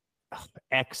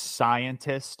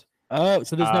ex-scientist. Oh,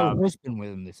 so there's no husband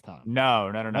with him this time?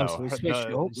 No. Oh,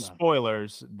 so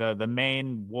spoilers. The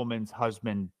main woman's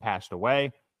husband passed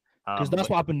away. Because that's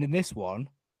what happened in this one,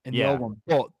 in the old one.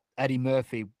 But Eddie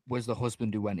Murphy was the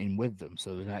husband who went in with them,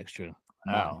 so there's an extra.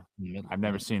 No, I've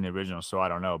never seen the original, so I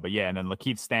don't know. But yeah, and then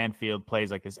Lakeith Stanfield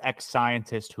plays like this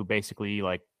ex-scientist who basically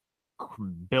like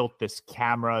built this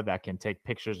camera that can take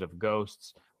pictures of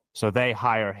ghosts. So they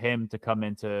hire him to come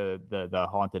into the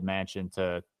haunted mansion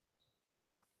to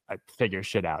figure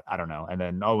shit out. I don't know. And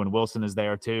then Owen Wilson is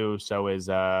there too. So is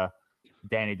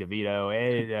Danny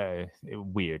DeVito.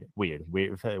 Weird.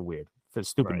 It's a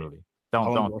stupid movie.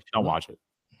 Don't watch it.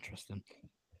 Interesting.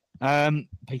 But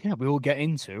yeah, we will get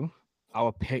into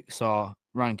our Pixar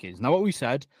rankings. Now, what we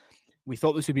said, we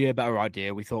thought this would be a better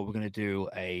idea. We thought we were going to do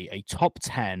a top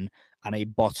 10 and a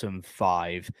bottom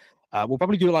 5. We'll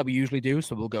probably do it like we usually do.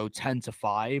 So we'll go 10 to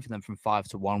 5, and then from 5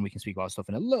 to 1, we can speak about stuff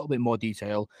in a little bit more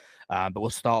detail. But we'll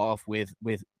start off with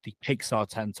the Pixar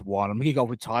 10 to 1. I'm going to go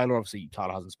with Tyler. Obviously,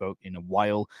 Tyler hasn't spoke in a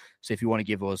while. So if you want to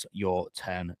give us your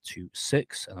 10 to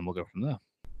 6, and then we'll go from there.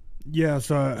 Yeah,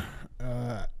 so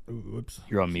whoops.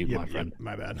 You're on mute, my friend.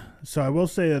 My bad. So I will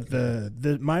say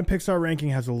that my Pixar ranking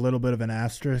has a little bit of an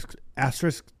asterisk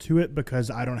to it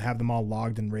because I don't have them all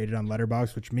logged and rated on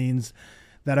Letterboxd, which means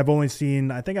that I've only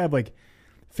seen, I think I have like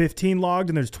 15 logged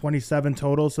and there's 27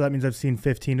 total. So that means I've seen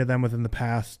 15 of them within the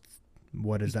past,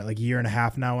 what is that, like year and a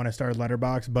half now when I started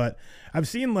Letterboxd. But I've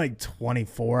seen like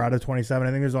 24 out of 27.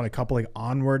 I think there's only a couple like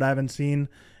Onward I haven't seen.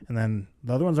 And then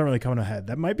the other ones aren't really coming ahead.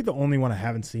 That might be the only one I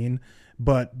haven't seen.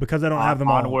 But because I don't have them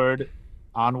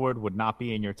Onward would not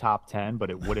be in your top 10, but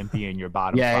it wouldn't be in your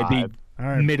bottom 5. It'd be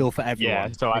middle for everyone. Yeah,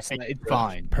 so I think it's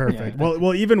fine. Perfect. Yeah.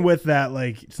 Well, even with that,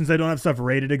 like since I don't have stuff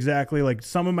rated exactly, like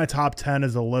some of my top 10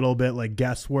 is a little bit like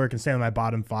guesswork, and same with my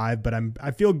bottom 5. But I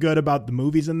feel good about the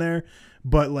movies in there.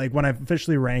 But like when I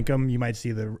officially rank them, you might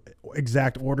see the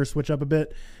exact order switch up a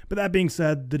bit. But that being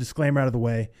said, the disclaimer out of the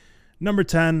way. Number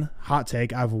 10, hot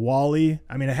take. I have WALL-E.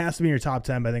 I mean, it has to be in your top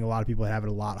 10, but I think a lot of people have it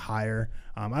a lot higher.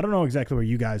 I don't know exactly where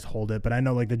you guys hold it, but I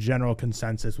know like the general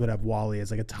consensus would have WALL-E as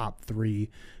like a top 3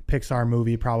 Pixar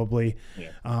movie probably.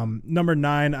 Yeah. Number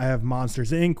 9, I have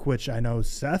Monsters Inc., which I know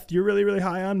Seth, you're really, really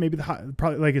high on. Maybe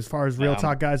probably like as far as Real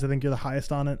Talk guys, I think you're the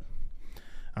highest on it.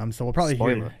 So we'll probably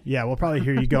we'll probably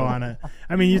hear you go on it.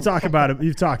 I mean, you've talked about it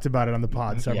on the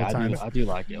pod several times. I do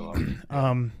like it a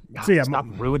lot. So yeah, stop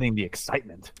ruining the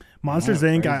excitement. Monsters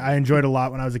Inc. I enjoyed a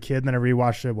lot when I was a kid, and then I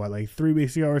rewatched it like 3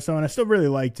 weeks ago or so, and I still really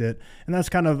liked it. And that's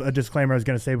kind of a disclaimer I was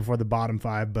going to say before the bottom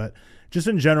 5, but just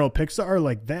in general, Pixar,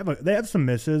 like they have some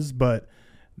misses, but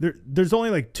there's only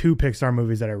like 2 Pixar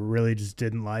movies that I really just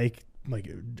didn't like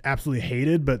absolutely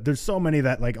hated, but there's so many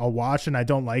that like I'll watch and I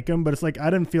don't like them, but it's like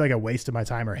I didn't feel like I wasted my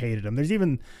time or hated them. There's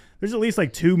at least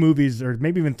like 2 movies or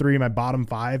maybe even 3 of my bottom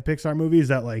 5 Pixar movies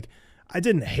that like I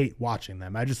didn't hate watching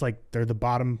them. I just like they're in the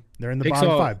bottom 5.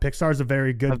 Pixar's a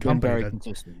very good company. Very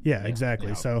consistent. Yeah, exactly.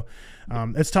 Yeah. So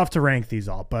it's tough to rank these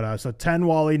all, but so 10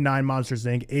 WALL-E, 9 Monsters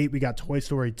Inc., 8 we got Toy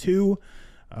Story 2,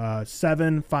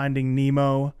 7 Finding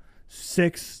Nemo,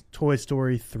 6 Toy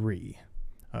Story 3.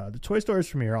 The Toy Stories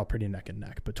for me are all pretty neck and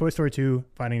neck, but Toy Story 2,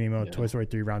 Finding Nemo, Toy Story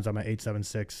 3 rounds out my 8, 7,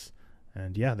 6.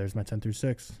 And yeah, there's my 10 through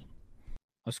 6.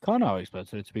 That's kind of how I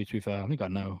expected it to be fair. I think I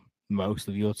know most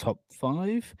of your top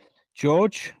 5.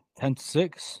 George, 10 to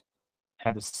 6.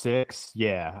 10 to 6,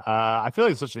 yeah. I feel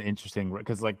like it's such an interesting,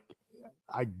 because like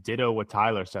I ditto what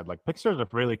Tyler said. Like Pixar's a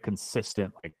really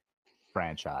consistent like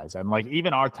franchise, and like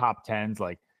even our top 10s,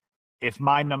 like if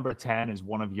my number 10 is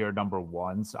one of your number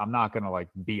 1s, I'm not going to like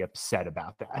be upset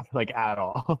about that, like at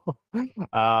all.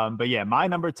 But yeah, my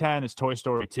number 10 is Toy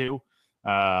Story 2.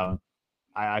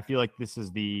 I feel like this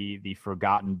is the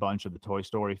forgotten bunch of the Toy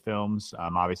Story films.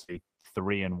 Obviously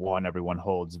 3 and 1, everyone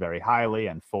holds very highly,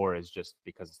 and 4 is just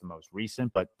because it's the most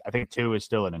recent, but I think 2 is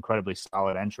still an incredibly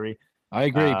solid entry. I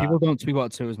agree. People don't speak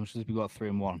about 2 as much as people about 3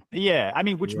 and 1. Yeah. I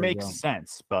mean, which makes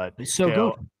sense, but it's so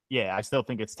good. Yeah. I still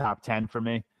think it's top 10 for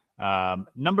me.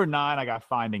 Number 9, I got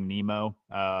Finding Nemo.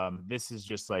 This is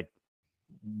just like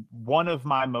one of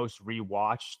my most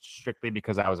rewatched strictly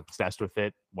because I was obsessed with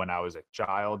it when I was a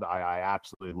child. I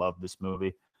absolutely love this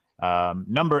movie.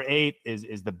 Number 8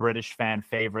 is the British fan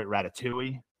favorite,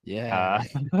 Ratatouille. Yeah.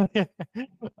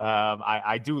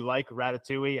 I do like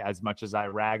Ratatouille as much as I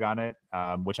rag on it,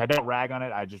 which I don't rag on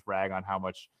it. I just rag on how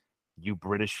much you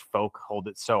British folk hold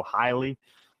it so highly.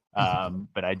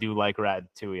 But I do like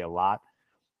Ratatouille a lot.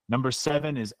 Number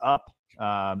 7 is Up,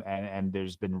 and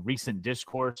there's been recent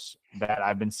discourse that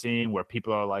I've been seeing where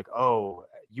people are like, oh,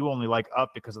 you only like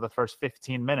Up because of the first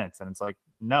 15 minutes. And it's like,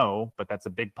 no, but that's a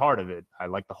big part of it. I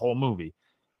like the whole movie.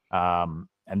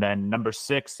 And then number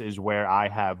 6 is where I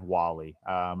have WALL-E.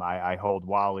 I hold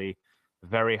WALL-E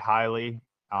very highly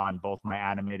on both my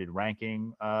animated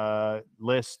ranking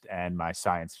list and my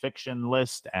science fiction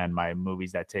list and my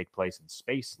movies that take place in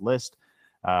space list.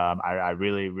 I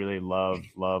really, really love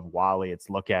WALL-E. Its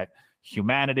look at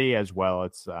humanity as well.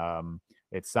 Its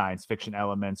science fiction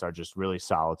elements are just really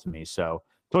solid to me. So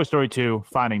Toy Story 2,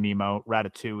 Finding Nemo,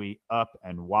 Ratatouille, Up,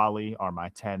 and WALL-E are my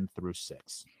 10 through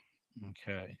 6.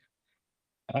 Okay.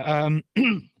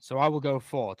 So I will go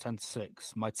for 10 to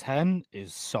 6. My 10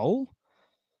 is Soul.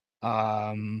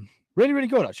 Really, really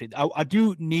good actually. I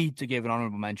do need to give an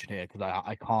honorable mention here because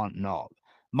I can't not.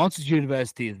 Monsters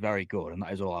University is very good, and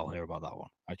that is all I'll hear about that one.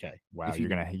 Okay. Wow, you're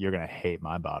gonna hate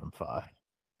my bottom five.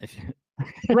 If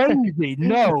crazy,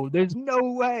 no, there's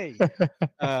no way.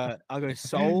 I'll go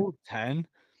Soul 10.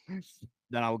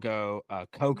 Then I'll go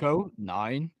Coco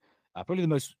 9. Probably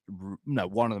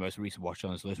one of the most recent watched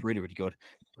on this list. Really, really good.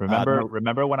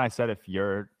 Remember when I said if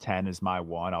your 10 is my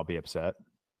 1, I'll be upset?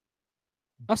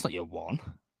 That's not your 1.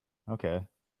 Okay.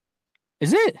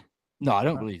 Is it? No, I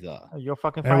don't believe that. You'll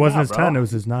fucking It find wasn't out, his bro. 10, it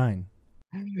was his 9.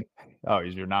 Oh,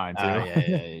 he's your 9 too.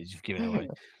 Yeah, you've given it away.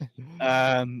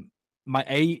 My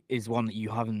 8 is one that you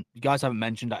guys haven't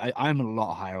mentioned. I'm a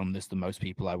lot higher on this than most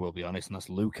people, I will be honest, and that's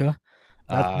Luca.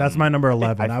 That's my number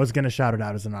 11. I was going to shout it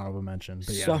out as an honourable mention.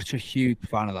 But yeah. Such a huge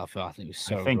fan of that film. I think it was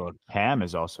so good. Cam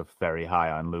is also very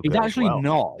high on Luca. He's actually as well.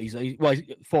 not. He's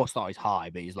 4-star. He's high,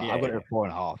 but he's like I've got it at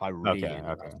 4.5. I really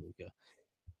love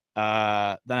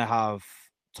Luca. Then I have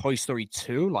Toy Story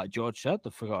 2, like George said,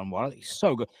 The Forgotten Wild. He's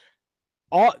so good.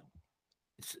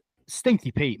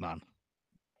 Stinky Pete, man.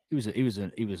 He was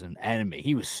an enemy.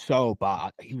 He was so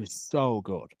bad. He was so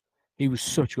good. He was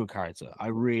such a good character. I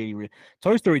really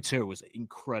Toy Story 2 was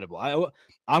incredible.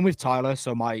 I'm with Tyler,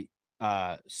 so my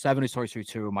 7 is Toy Story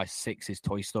 2 and my 6 is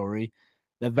Toy Story.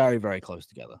 They're very, very close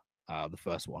together. The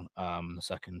first one, the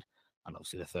second, and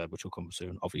obviously the third, which will come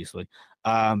soon, obviously.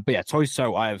 But yeah,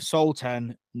 So I have Soul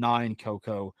 10, 9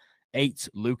 Coco, 8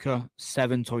 Luca,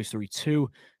 7 Toy Story 2,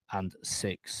 and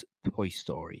 6 Toy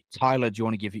Story. Tyler, do you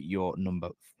want to give it your number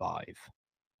 5?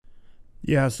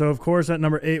 Yeah, so of course at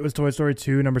number 8 was Toy Story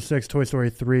 2, number 6 Toy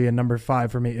Story 3, and number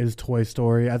 5 for me is Toy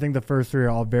Story. I think the first 3 are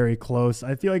all very close.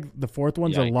 I feel like the fourth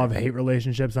one's a love-hate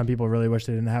relationship. Some people really wish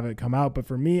they didn't have it come out, but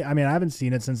for me, I mean, I haven't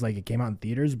seen it since like it came out in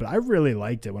theaters, but I really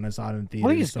liked it when I saw it in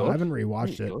theaters, so I haven't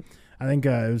rewatched it. I think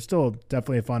it was still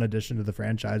definitely a fun addition to the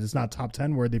franchise. It's not top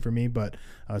 10 worthy for me, but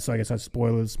so I guess that's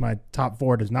spoilers. My top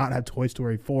 4 does not have Toy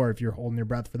Story 4 if you're holding your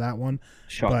breath for that one.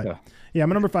 Shocker. But yeah,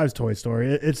 my number 5 is Toy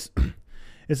Story.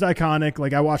 It's iconic.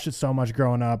 Like I watched it so much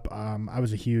growing up. I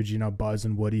was a huge, Buzz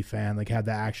and Woody fan. Like had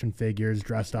the action figures,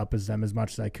 dressed up as them as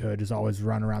much as I could. Just always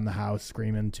run around the house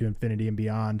screaming to infinity and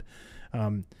beyond. I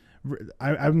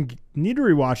need to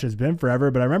rewatch it. It's been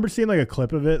forever, but I remember seeing like a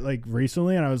clip of it like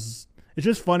recently, and it's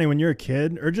just funny when you're a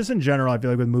kid, or just in general. I feel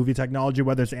like with movie technology,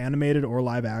 whether it's animated or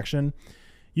live action,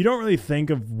 you don't really think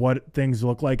of what things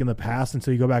look like in the past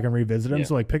until you go back and revisit them. Yeah.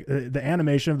 So like the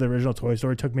animation of the original Toy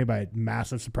Story took me by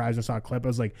massive surprise. I saw a clip. I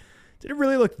was like, did it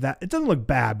really look that? It doesn't look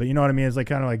bad, but you know what I mean? It's like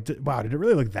kind of like, wow, did it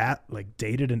really look that like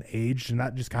dated and aged? And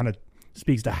that just kind of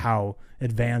speaks to how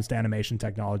advanced animation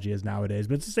technology is nowadays.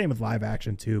 But it's the same with live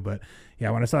action too. But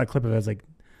yeah, when I saw a clip of it, I was like,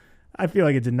 I feel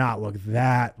like it did not look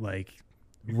that like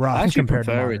rough compared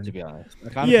to modern. It, to be honest.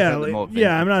 I'm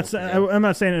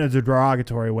not saying it in a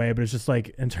derogatory way, but it's just like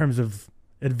in terms of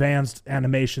advanced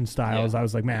animation styles, I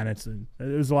was like, man, it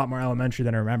was a lot more elementary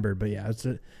than I remembered. But yeah,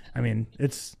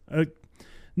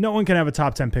 no one can have a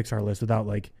top 10 Pixar list without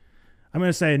I'm going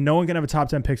to say no one can have a top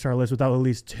 10 Pixar list without at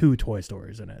least 2 Toy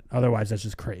Stories in it. Otherwise, that's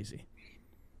just crazy.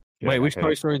 Wait, which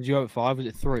Toy Story did you have at 5? Was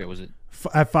it 3 or was it?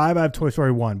 At 5, I have Toy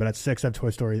Story 1, but at 6, I have Toy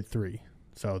Story 3.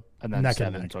 So and then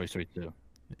 7, Toy Story 2.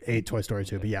 8 Toy Story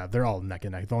 2, but yeah, they're all neck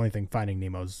and neck. The only thing Finding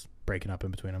Nemo's breaking up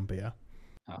in between them, but yeah.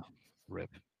 Oh, rip.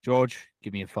 George,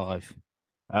 give me a 5.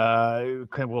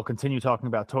 We'll continue talking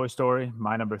about Toy Story.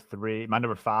 My number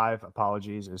 5,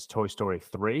 is Toy Story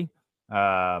 3.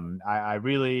 I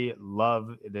really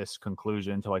love this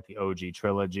conclusion to like the OG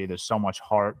trilogy. There's so much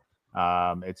heart.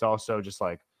 It's also just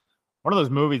like one of those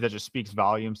movies that just speaks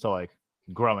volumes to like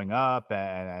growing up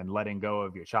and letting go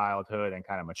of your childhood and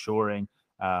kind of maturing.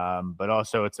 But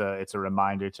also it's a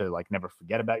reminder to like never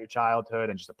forget about your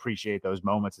childhood and just appreciate those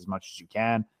moments as much as you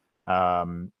can.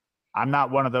 I'm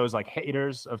not one of those like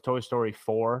haters of Toy Story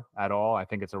 4 at all. I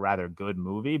think it's a rather good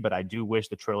movie, but I do wish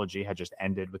the trilogy had just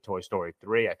ended with Toy Story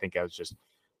 3. I think it was just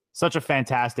such a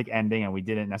fantastic ending and we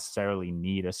didn't necessarily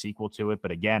need a sequel to it.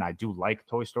 But again, I do like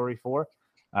Toy Story 4.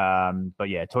 But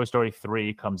yeah, Toy Story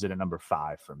 3 comes in at number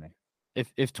 5 for me.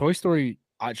 If Toy Story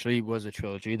actually was a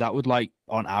trilogy, that would like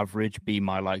on average be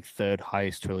my like 3rd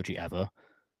highest trilogy ever.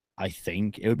 I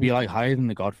think it would be like higher than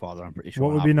The Godfather. I'm pretty sure.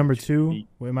 What would be number 2?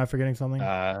 Wait, am I forgetting something?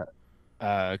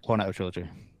 Cornetto trilogy.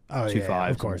 Oh, 2, yeah,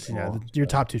 5, of course. Yeah, your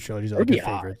top 2 trilogies are like your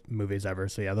favorite movies ever.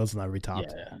 So yeah, those will never be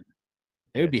topped. Yeah,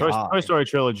 it would be Toy Story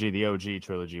trilogy. The OG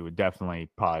trilogy would definitely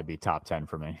probably be top 10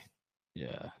 for me.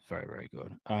 Yeah, very, very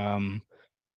good.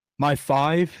 My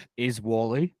 5 is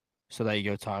Wall-E. So there you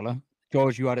go, Tyler.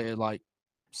 George, you had it at like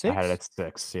 6? I had it at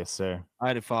 6. Yes, sir. I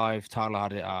had it 5. Tyler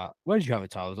had it at, where did you have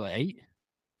it, Tyler? Was it 8?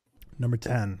 Number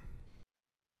 10.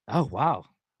 Oh, wow.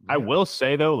 I Really? will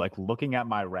say though, like looking at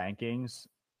my rankings,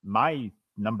 my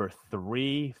number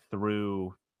 3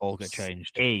 through All get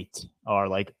changed. 8 are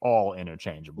like all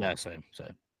interchangeable. Yeah, same.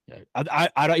 Yeah,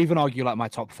 I don't even argue like my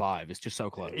top 5. It's just so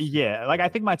close. Yeah, like I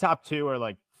think my top 2 are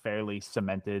like fairly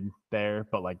cemented there,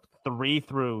 but like 3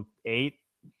 through 8,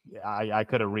 I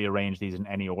could have rearranged these in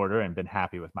any order and been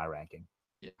happy with my ranking.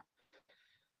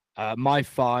 Yeah. My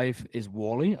 5 is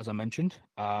Wall-E, as I mentioned.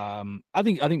 I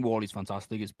think Wall-E's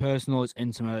fantastic. It's personal, it's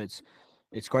intimate,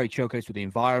 it's great showcase with the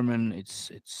environment.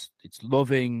 It's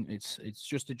loving. It's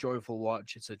just a joyful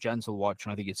watch. It's a gentle watch,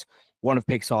 and I think it's one of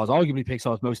arguably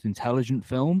Pixar's most intelligent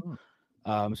film,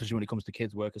 especially when it comes to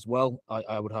kids' work as well.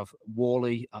 I would have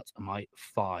Wall-E at my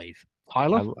 5.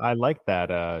 Tyler, I like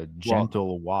that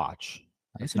gentle watch.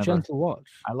 It's a gentle watch.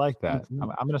 I like that.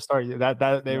 I'm gonna start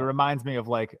that. It reminds me of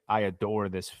like I adore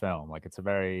this film. Like it's a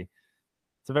very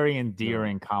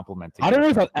endearing compliment. I don't know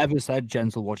if I've ever said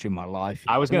gentle watch in my life.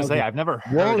 I was gonna say I've never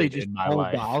heard Wall-E it just in my pulled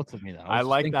life. that out of me. Then I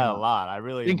like that a lot. I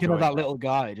really thinking of that that little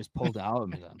guy. It just pulled it out of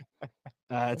me.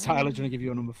 Then Tyler, do you want to give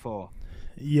you a number 4?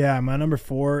 Yeah, my number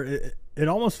 4. It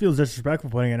almost feels disrespectful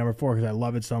putting it at number 4 because I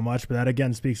love it so much. But that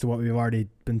again speaks to what we've already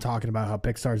been talking about, how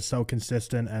Pixar is so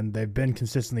consistent and they've been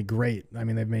consistently great. I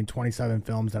mean, they've made 27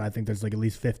 films, and I think there's like at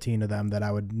least 15 of them that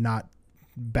I would not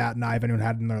bat an eye if anyone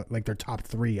had in their top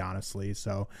 3, honestly.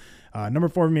 So number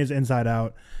 4 for me is Inside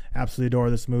Out. Absolutely adore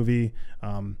this movie.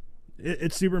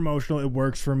 It's super emotional. It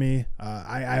works for me.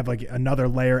 I have like another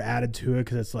layer added to it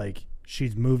because it's like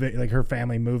she's moving, like her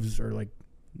family moves, or like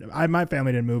my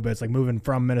family didn't move, but it's like moving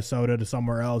from Minnesota to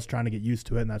somewhere else, trying to get used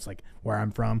to it, and that's like where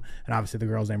I'm from. And obviously the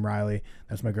girl's name Riley.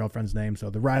 That's my girlfriend's name. So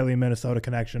the Riley Minnesota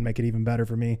connection make it even better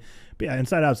for me. But yeah,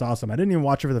 Inside Out's awesome. I didn't even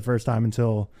watch it for the first time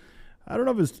until I don't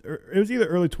know if it was either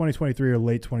early 2023 or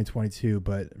late 2022,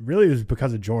 but really it was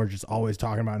because of George just always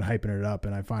talking about and hyping it up,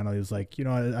 and I finally was like,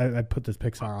 I put this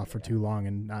Pixar off for too long,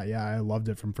 and I loved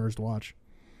it from first watch.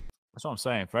 That's what I'm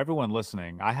saying. For everyone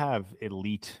listening, I have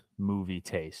elite movie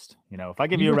taste. If I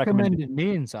give you a recommendation,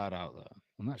 me Inside Out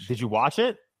though. Did you watch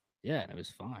it? Yeah, it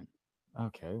was fine.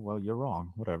 Okay, well you're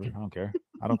wrong. Whatever. I don't care.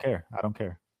 I don't care. I don't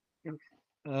care.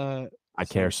 I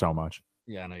care so much.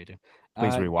 Yeah, I know you do.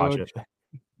 Please rewatch George, it.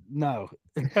 No.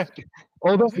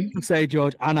 Although you can say,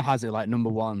 George, Anna has it like number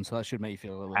 1, so that should make you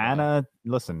feel a little Anna,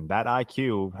 listen, that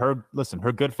IQ, her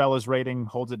Goodfellas rating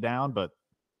holds it down, but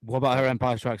what about her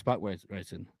Empire Strikes Back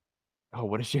rating? Oh,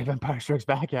 what does she have Empire Strikes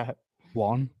Back at?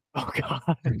 1. Oh God.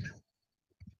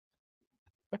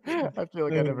 I feel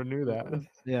like I never knew that.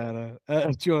 Yeah,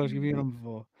 no. George, give me a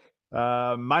number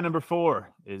 4. My number 4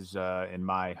 is, in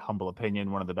my humble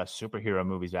opinion, one of the best superhero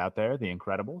movies out there, The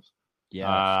Incredibles.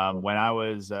 Yeah. When I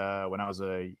was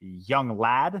a young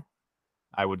lad,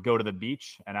 I would go to the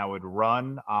beach and I would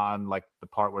run on like the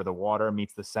part where the water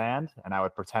meets the sand, and I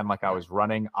would pretend like I was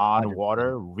running on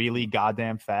water really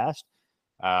goddamn fast,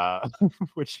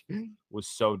 which was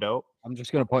so dope. I'm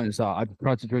just going to point this out. I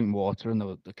tried to drink water and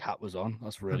the cat was on.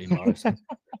 That's really nice.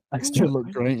 That still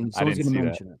looked great. And I didn't see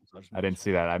that. It, so I didn't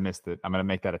see that. I missed it. I'm going to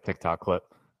make that a TikTok clip.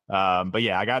 But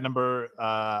yeah, I got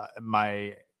I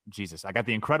got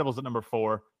The Incredibles at number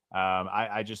 4.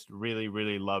 I just really,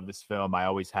 really love this film. I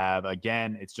always have.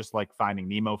 Again, it's just like Finding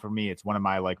Nemo for me. It's one of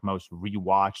my like most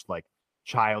rewatched like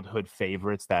childhood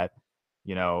favorites that,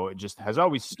 just has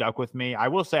always stuck with me. I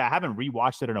will say I haven't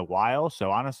rewatched it in a while. So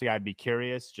honestly, I'd be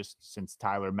curious, just since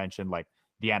Tyler mentioned like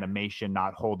the animation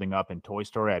not holding up in Toy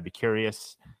Story, I'd be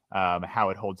curious how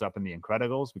it holds up in The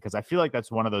Incredibles, because I feel like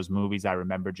that's one of those movies I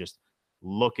remember just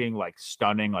looking like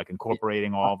stunning, like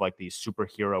incorporating all of like these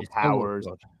superhero powers.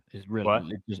 It's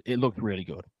really, it looked really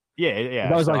good. Yeah.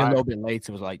 That was like a little bit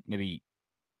later. It was like maybe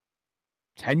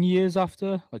 10 years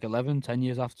after, like 10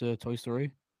 years after Toy Story.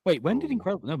 Wait, when did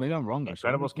Incredibles? No, maybe I'm wrong.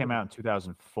 Incredibles came out in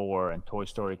 2004 and Toy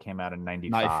Story came out in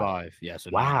 95. 95, yeah. So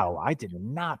wow, I did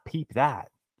not peep that.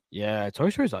 Yeah,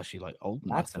 Toy Story is actually like old.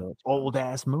 That's an old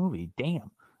ass movie. Damn.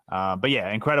 But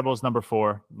yeah, Incredibles number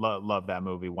 4. Love that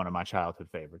movie. One of my childhood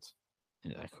favorites.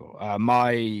 Yeah, cool.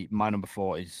 My number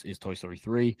 4 is Toy Story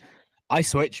 3. I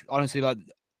switch, honestly, like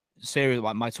seriously,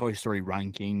 like my Toy Story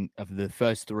ranking of the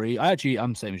first 3.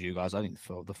 I'm same as you guys. I think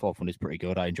the 4th one is pretty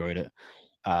good. I enjoyed it.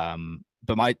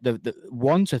 But the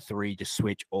 1 to 3 just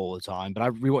switch all the time. But I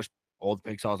rewatched all the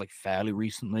Pixar's like fairly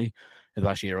recently, in the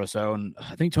last year or so, and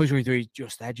I think Toy Story 3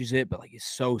 just edges it, but like it's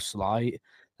so slight.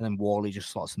 And then Wall-E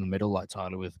just slots in the middle, like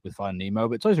Tyler with Finding Nemo.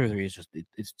 But Toy Story 3 is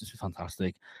it's just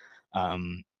fantastic.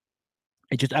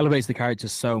 It just elevates the character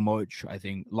so much. I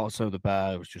think Lotso the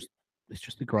bear it's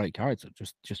just a great character,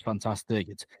 just fantastic.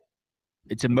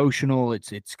 it's emotional.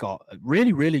 It's got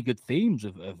really, really good themes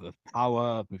of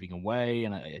power, moving away,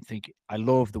 and I think I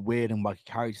love the weird and wacky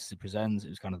characters it presents. It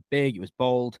was kind of big, it was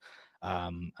bold,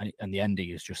 and the ending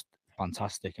is just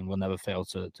fantastic and will never fail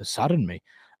to sadden me.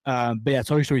 But yeah,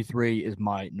 Toy Story 3 is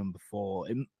my number 4.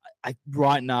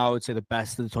 Right now, I would say the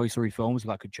best of the Toy Story films.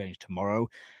 That could change tomorrow,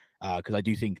 because I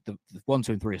do think the 1,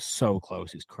 2, and 3 are so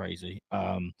close. It's crazy.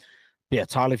 But yeah,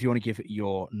 Tyler, if you want to give it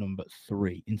your number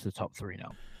 3 into the top 3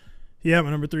 now. Yeah,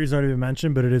 my number 3 has already been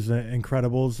mentioned, but it is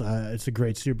Incredibles. It's a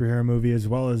great superhero movie, as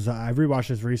well as I rewatched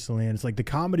this recently, and it's like the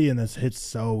comedy in this hits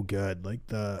so good. Like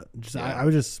I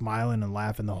was just smiling and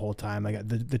laughing the whole time. Like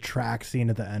the track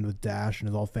scene at the end with Dash and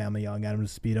his whole family yelling at him to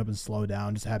speed up and slow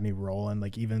down just had me rolling.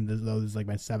 Like even though this is like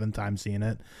my 7th time seeing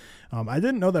it, I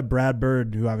didn't know that Brad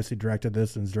Bird, who obviously directed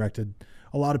this and has directed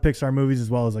a lot of Pixar movies as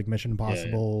well as like Mission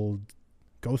Impossible. Yeah.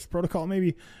 Ghost Protocol,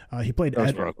 maybe. He played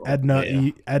Edna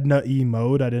E.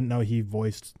 Mode. I didn't know he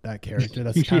voiced that character.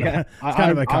 That's kind of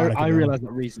iconic. I realized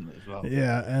that recently as well.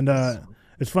 Yeah, and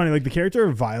it's funny. Like the character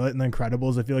of Violet in The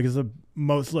Incredibles, I feel like is the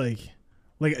most like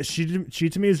she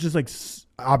to me is just like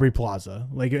Aubrey Plaza.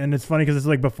 Like, and it's funny because it's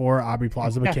like before Aubrey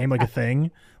Plaza became like a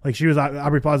thing. Like she was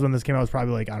Aubrey Plaza when this came out was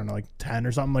probably like I don't know like 10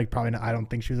 or something. Like probably not, I don't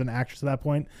think she was an actress at that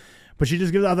point, but she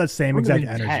just gives out that same exact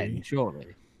energy. 10, surely.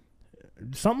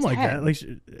 Something like that, like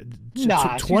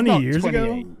 20 years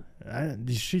ago.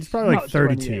 She's probably like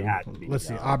 32. Let's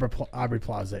see, Aubrey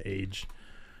Plaza age.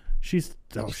 She's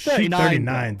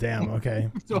 39. Damn. Okay,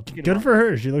 good for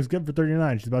her. She looks good for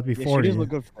 39. She's about to be 40. She does look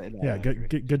good for 39. Yeah,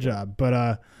 good job. But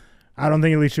I don't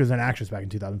think at least she was an actress back in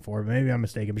 2004. But maybe I'm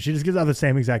mistaken. But she just gives out the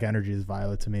same exact energy as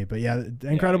Violet to me. But yeah, The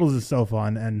Incredibles is so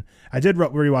fun, and I did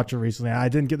rewatch it recently. I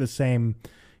didn't get the same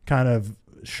kind of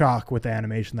shock with the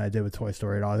animation that I did with Toy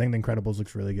Story at all. I think The Incredibles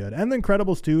looks really good. And The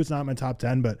Incredibles 2 is not my top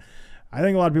 10, but I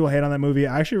think a lot of people hate on that movie.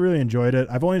 I actually really enjoyed it.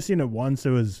 I've only seen it once. It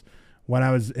was when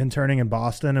I was interning in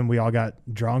Boston and we all got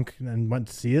drunk and went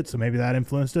to see it, so maybe that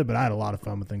influenced it, but I had a lot of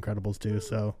fun with The Incredibles 2,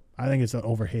 so I think it's an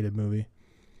overhated movie.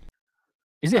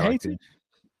 Is it hated?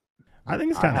 I think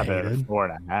it's kind of hated. I have it at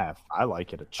 4.5. I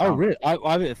like it a chunk. Oh, really? I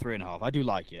have it at 3.5. I do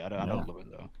like it. I don't love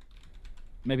it, though.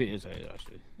 Maybe it is hated,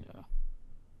 actually. Yeah.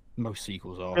 Most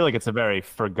sequels are. I feel like it's a very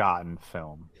forgotten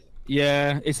film.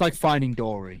 Yeah, it's like Finding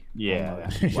Dory. Yeah.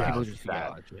 Wow.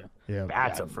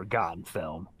 That's a forgotten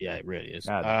film. Yeah, it really is.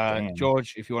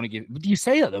 George, if you want to give... You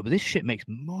say that, though, but this shit makes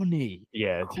money.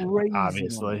 Yeah,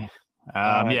 obviously.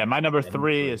 My number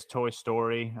 3 is Toy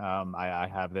Story. I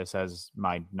have this as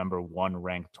my number 1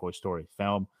 ranked Toy Story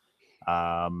film.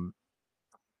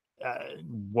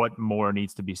 What more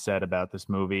needs to be said about this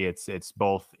movie? It's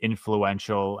both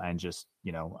influential and just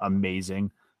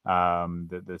amazing.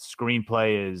 The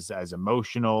screenplay is as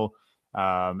emotional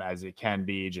as it can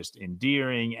be, just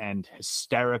endearing and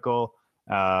hysterical.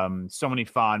 So many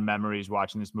fond memories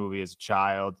watching this movie as a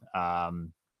child.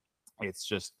 It's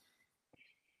just,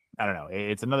 I don't know.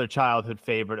 It's another childhood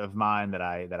favorite of mine that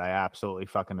I absolutely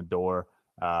fucking adore.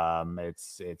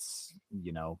 It's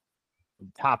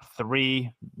top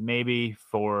 3 maybe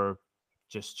for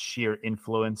just sheer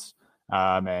influence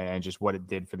and just what it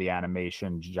did for the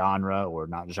animation genre, or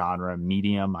not genre,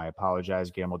 medium. I apologize,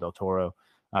 Guillermo del Toro.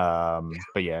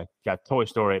 But yeah, got Toy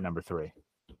Story at number 3.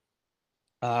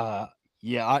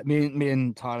 Me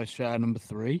and Tyler share number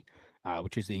 3,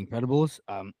 which is The Incredibles.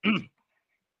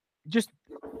 Just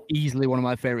easily one of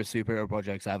my favorite superhero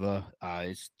projects ever.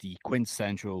 It's the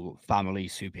quintessential family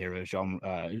superhero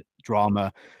genre,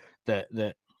 drama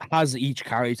that has each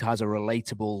character has a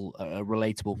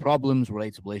relatable problems,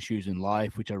 relatable issues in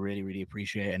life, which I really, really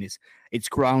appreciate. And it's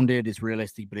grounded, it's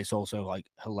realistic, but it's also like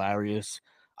hilarious.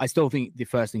 I still think the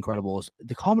first Incredibles,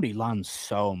 the comedy lands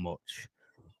so much.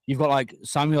 You've got like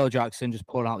Samuel L. Jackson just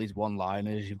pulling out these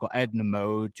one-liners. You've got Edna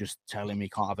Mode just telling me he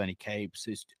can't have any capes.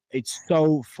 It's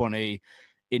so funny.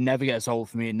 It never gets old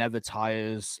for me. It never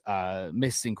tires.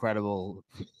 Miss Incredible.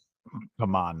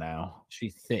 Come on now.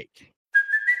 She's thick.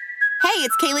 Hey,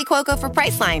 it's Kaylee Cuoco for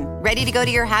Priceline. Ready to go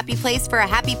to your happy place for a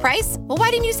happy price? Well,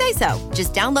 why didn't you say so?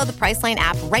 Just download the Priceline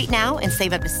app right now and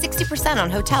save up to 60%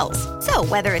 on hotels. So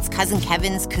whether it's Cousin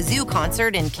Kevin's Kazoo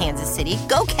Concert in Kansas City,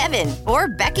 go Kevin, or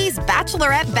Becky's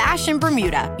Bachelorette Bash in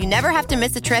Bermuda, you never have to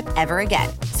miss a trip ever again.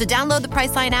 So download the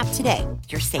Priceline app today.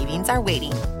 Your savings are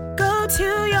waiting. Go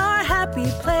to your happy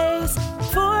place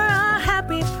for a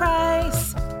happy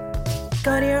price.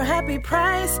 Go to your happy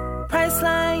price,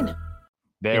 Priceline.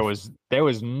 There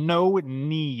was no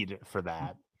need for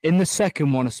that. In the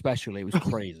second one especially, it was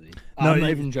crazy. I'm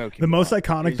not even joking. The most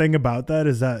iconic thing about that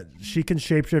is that she can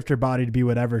shapeshift her body to be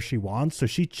whatever she wants, so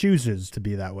she chooses to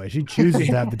be that way. She chooses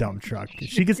to have the dump truck.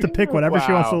 She gets to pick whatever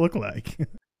she wants to look like.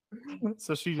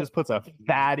 So she just puts a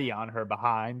fatty on her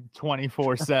behind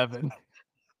 24/7.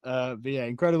 But yeah,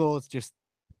 Incredibles. Just,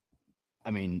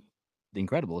 I mean, The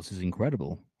Incredibles is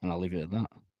incredible, and I'll leave it at that.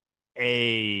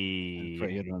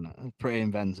 Pretty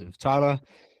inventive. Tyler,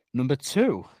 number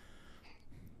 2.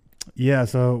 Yeah,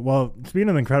 so well, speaking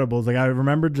of Incredibles, like I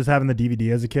remember just having the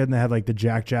DVD as a kid, and they had like the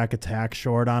Jack Attack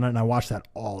short on it, and I watched that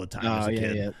all the time as a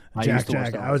kid. Yeah.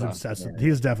 Jack, I was obsessed with. He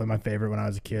was definitely my favorite when I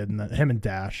was a kid, and him and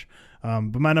Dash.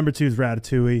 But my number 2 is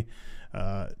Ratatouille.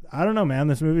 I don't know, man.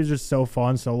 This movie is just so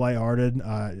fun, so lighthearted.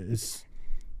 It's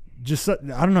just I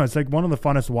don't know. It's like one of the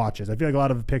funnest watches. I feel like a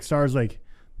lot of Pixar's like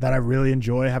that I really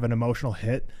enjoy have an emotional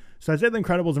hit. So I'd say The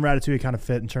Incredibles and Ratatouille kind of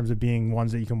fit in terms of being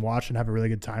ones that you can watch and have a really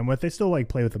good time with. They still like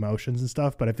play with emotions and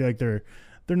stuff, but I feel like they're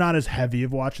not as heavy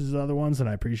of watches as other ones, and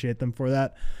I appreciate them for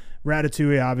that.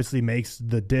 Ratatouille obviously makes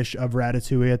the dish of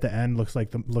Ratatouille at the end look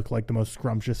like the most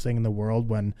scrumptious thing in the world.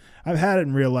 When I've had it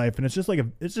in real life, and it's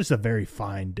just a very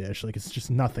fine dish. Like it's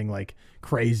just nothing like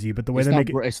crazy, but the way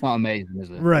it's not amazing, is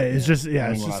it? Right. It's just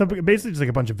basically just like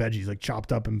a bunch of veggies like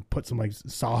chopped up and put some like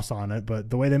sauce on it.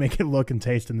 But the way they make it look and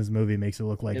taste in this movie makes it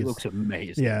look like it looks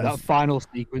amazing. Yeah, that final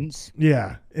sequence.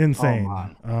 Yeah, insane.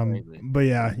 Oh, but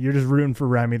yeah, you're just rooting for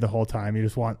Remy the whole time. You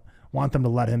just want them to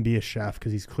let him be a chef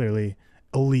because he's clearly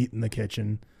elite in the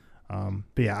kitchen. But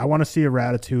yeah, I want to see a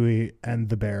Ratatouille and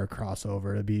the bear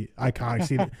crossover. It'd be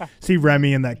iconic. See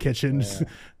Remy in that kitchen just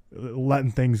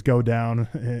letting things go down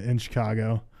in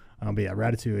Chicago. But yeah,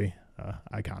 Ratatouille,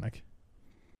 iconic.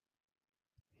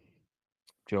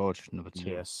 George, number 2.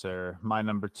 Yes, sir. My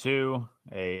number 2,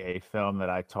 a film that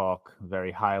I talk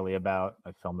very highly about,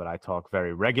 a film that I talk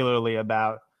very regularly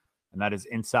about, and that is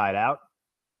Inside Out.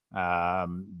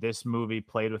 This movie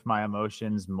played with my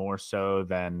emotions more so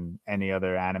than any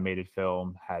other animated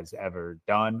film has ever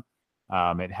done.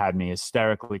 It had me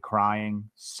hysterically crying.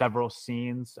 Several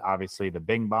scenes, obviously the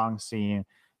Bing Bong scene,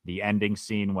 the ending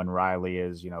scene when Riley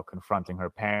is, confronting her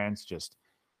parents, just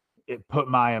it put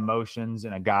my emotions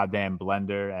in a goddamn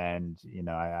blender. And,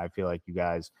 I feel like you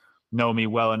guys know me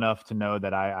well enough to know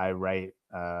that I rate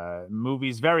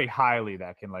movies very highly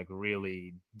that can like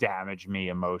really damage me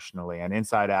emotionally, and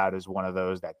Inside Out is one of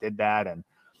those that did that. And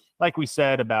like we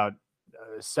said about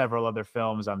several other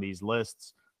films on these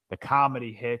lists, the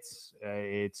comedy hits.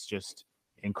 It's just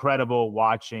incredible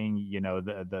watching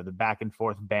the back and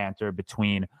forth banter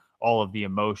between all of the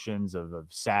emotions of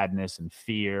sadness and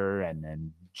fear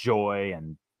and joy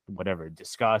and whatever,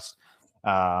 disgust.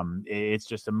 It's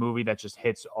just a movie that just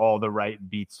hits all the right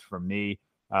beats for me.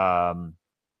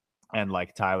 And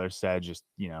like Tyler said, just,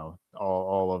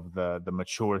 all of the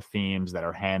mature themes that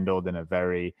are handled in a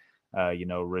very,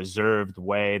 reserved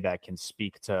way that can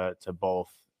speak to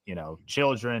both,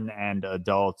 children and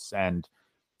adults and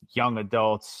young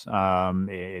adults.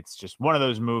 It's just one of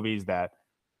those movies that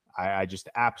I just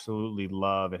absolutely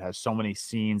love. It has so many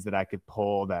scenes that I could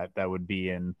pull that would be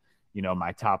in,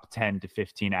 my top 10 to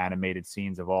 15 animated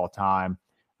scenes of all time.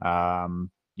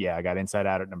 Yeah, I got Inside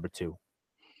Out at number 2.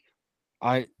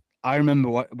 I remember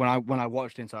when I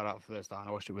watched Inside Out for the first time,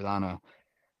 I watched it with Anna.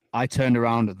 I turned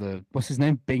around at what's his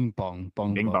name? Bing Bong.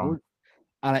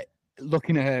 And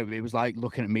looking at her, it was like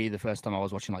looking at me the first time I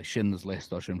was watching like Schindler's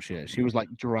List or some shit. She was like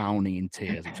drowning in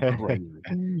tears. It's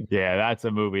crazy. Yeah, that's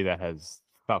a movie that has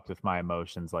fucked with my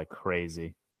emotions like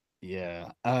crazy. Yeah.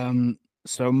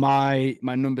 So my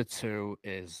number 2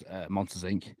 is Monsters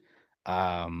Inc.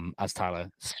 As Tyler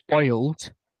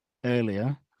spoiled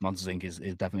earlier, Monsters Inc. is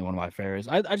definitely one of my favorites.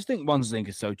 I just think Monsters Inc.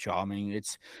 is so charming.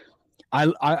 It's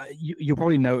you'll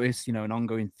probably notice, an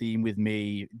ongoing theme with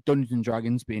me, Dungeons and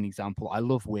Dragons being an example. I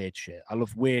love weird shit. I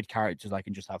love weird characters I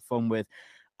can just have fun with.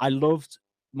 I loved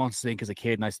Monsters Inc. as a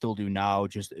kid, and I still do now.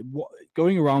 Just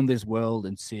going around this world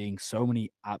and seeing so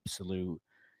many absolute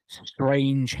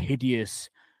strange, hideous,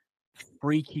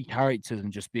 freaky characters,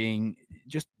 and just being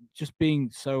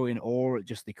so in awe at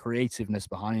just the creativeness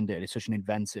behind it. It's such an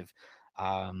inventive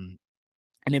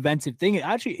thing. It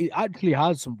actually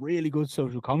has some really good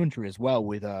social commentary as well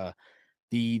with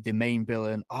the main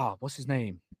villain. What's his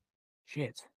name?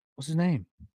 Shit. What's his name?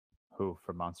 Who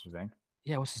from Monsters Inc.?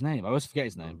 Yeah, what's his name? I always forget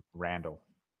his name. Randall.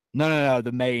 No,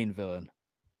 the main villain.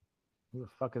 Who the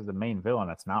fuck is the main villain?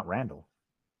 That's not Randall.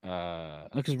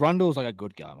 Because Randall's like a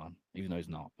good guy, man, even though he's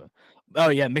not. But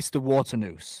Mr.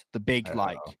 Waternoose, the big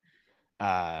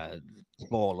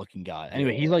claw-looking guy.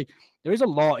 Anyway, he's like, there is a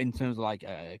lot in terms of like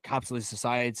capitalist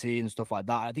society and stuff like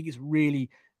that. I think it's really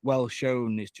well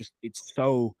shown. It's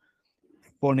so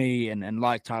funny, and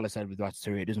like Tyler said with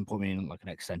Ratatouille, it doesn't put me in like an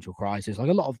existential crisis like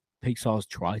a lot of Pixar's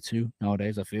try to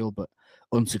nowadays, I feel, but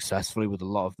unsuccessfully with a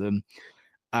lot of them.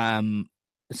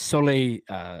 Sully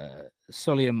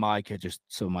and Mike are just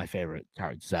some of my favorite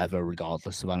characters ever,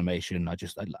 regardless of animation. I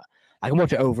can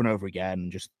watch it over and over again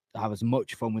and just have as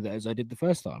much fun with it as I did the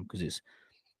first time because it's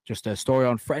just a story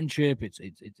on friendship.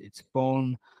 It's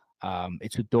fun.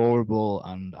 It's adorable,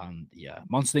 and yeah,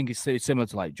 Monster Inc. is similar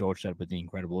to like George said with The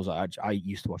Incredibles. I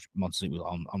used to watch Monster Inc.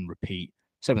 on repeat.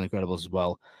 Same with The Incredibles as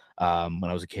well. When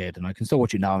I was a kid, and I can still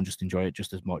watch it now and just enjoy it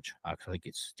just as much. I think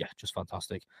it's just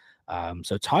fantastic.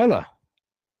 So Tyler,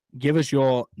 give us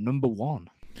your number one.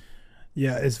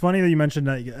 Yeah, it's funny that you mentioned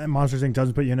that Monsters Inc.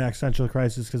 doesn't put you in an existential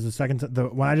crisis because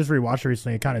when I just rewatched it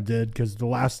recently, it kind of did because the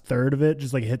last third of it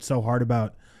just like hit so hard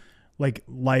about like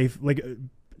life, like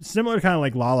similar to kind of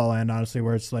like La La Land, honestly,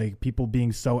 where it's like people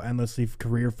being so endlessly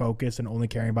career focused and only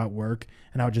caring about work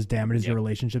and how it just damages your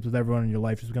relationships with everyone and your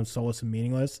life just becomes soulless and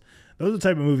meaningless. Those are the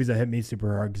type of movies that hit me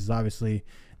super hard because obviously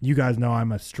you guys know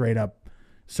I'm a straight up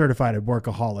certified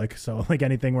workaholic. So like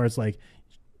anything where it's like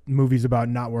movies about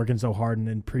not working so hard and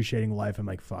appreciating life, I'm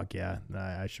like, fuck yeah,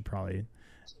 I should probably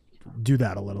do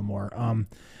that a little more.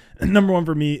 Number one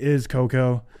for me is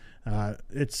Coco.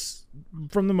 It's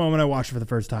from the moment I watched it for the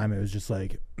first time, it was just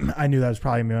like I knew that was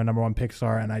probably my number one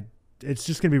Pixar, and it's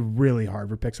just gonna be really hard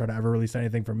for Pixar to ever release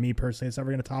anything from me personally it's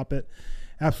ever gonna top it.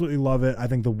 Absolutely love it. I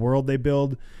think the world they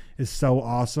build is so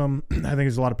awesome. I think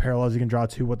there's a lot of parallels you can draw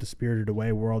to what the Spirited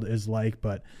Away world is like,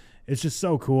 but it's just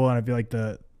so cool, and I feel like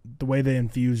the way they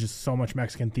infuse just so much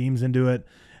Mexican themes into it,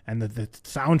 and the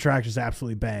soundtrack just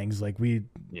absolutely bangs. Like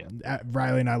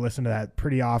Riley and I listen to that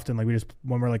pretty often. Like we just,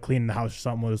 when we're like cleaning the house or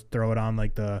something, we'll just throw it on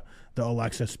like the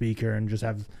Alexa speaker and just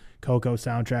have Coco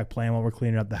soundtrack playing while we're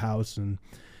cleaning up the house. And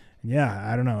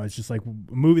yeah, I don't know. It's just like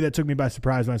a movie that took me by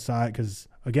surprise when I saw it. Cause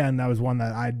again, that was one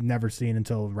that I'd never seen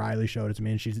until Riley showed it to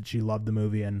me, and she loved the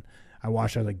movie, and I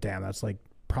watched it. I was like, damn, that's like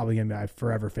probably gonna be my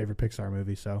forever favorite Pixar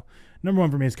movie. So number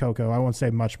one for me is Coco. I won't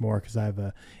say much more because I have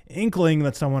a inkling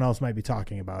that someone else might be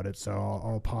talking about it, so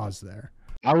I'll pause there.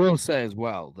 I will say as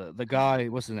well that the guy,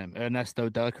 what's his name, Ernesto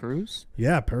de la Cruz.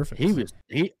 Yeah, perfect.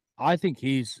 I think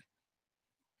he's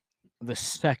the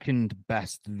second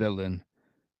best villain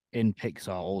in Pixar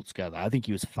altogether. I think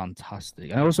he was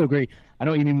fantastic. I also agree. I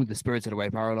know what you mean with the Spirited Away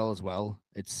parallel as well.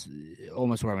 It's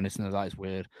almost reminiscent of that. It's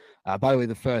weird. By the way,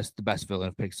 the best villain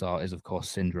of Pixar is, of course,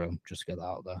 Syndrome. Just to get that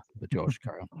out there. But George,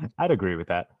 carry on. I'd agree with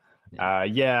that.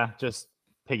 Yeah, just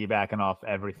piggybacking off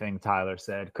everything Tyler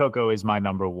said. Coco is my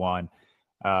number one.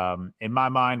 In my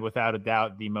mind, without a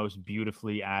doubt, the most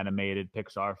beautifully animated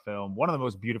Pixar film. One of the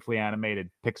most beautifully animated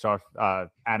Pixar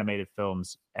animated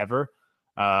films ever.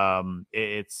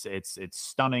 It's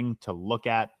stunning to look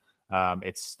at.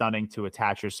 It's stunning to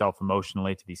attach yourself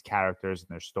emotionally to these characters and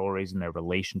their stories and their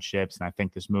relationships. And I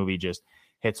think this movie just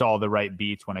hits all the right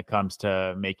beats when it comes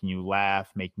to making you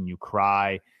laugh, making you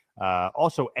cry,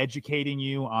 also educating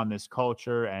you on this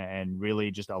culture and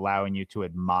really just allowing you to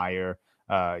admire,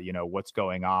 what's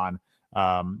going on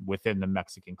within the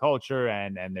Mexican culture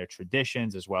and their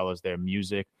traditions as well as their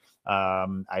music.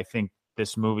 I think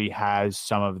this movie has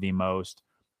some of the most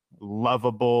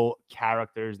lovable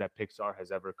characters that Pixar has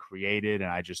ever created.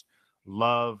 And I just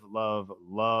love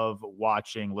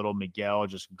watching little Miguel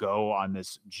just go on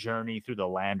this journey through the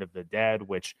land of the dead,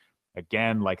 which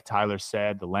again, like Tyler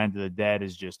said, the land of the dead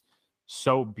is just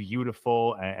so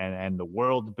beautiful and the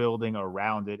world building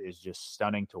around it is just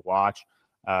stunning to watch.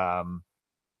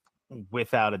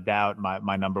 Without a doubt,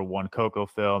 my number one Coco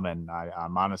film. And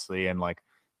I'm honestly in like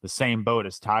the same boat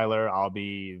as Tyler. I'll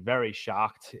be very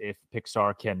shocked if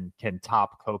Pixar can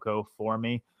top Coco for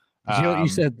me. You know what you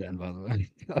said then, by the way?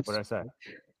 What did I say?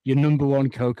 Your number one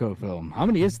Coco film. How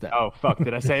many is that? Oh, fuck.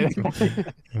 Did I say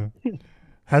that?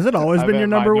 Has it always been your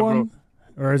number one?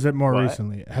 Or is it more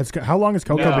recently? How long has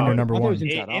Coco been your number one?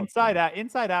 Inside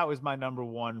Out was my number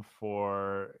one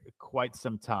for quite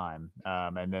some time.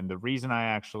 And then the reason I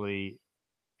actually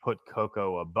put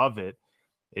Coco above it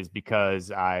is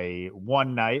because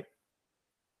one night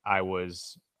I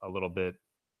was a little bit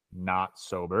not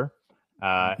sober.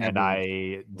 And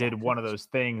I did one of those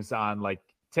things on like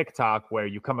TikTok where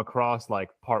you come across like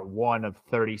part 1 of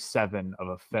 37 of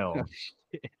a film.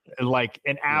 Like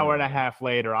an hour and a half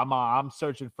later, I'm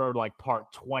searching for like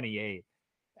part 28.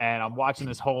 And I'm watching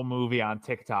this whole movie on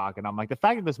TikTok. And I'm like, the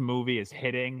fact that this movie is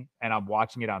hitting and I'm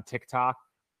watching it on TikTok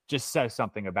just says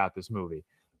something about this movie.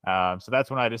 So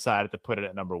that's when I decided to put it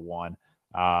at number one.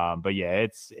 But yeah,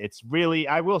 it's really,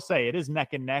 I will say it is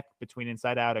neck and neck between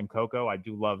Inside Out and Coco. I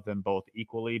do love them both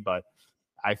equally, but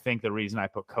I think the reason I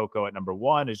put Coco at number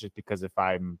one is just because if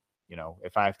I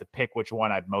have to pick which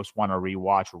one I'd most want to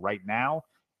rewatch right now,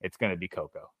 it's going to be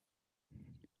Coco.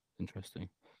 Interesting.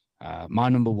 My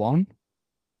number one.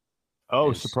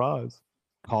 Oh, surprise.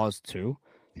 Cars 2.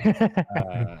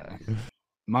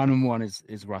 My number one is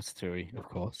Ratatouille, of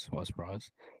course. What a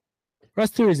surprise.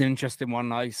 Ratatouille is an interesting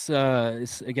one.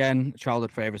 It's again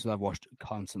childhood favorites that I've watched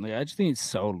constantly. I just think it's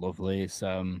so lovely. It's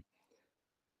a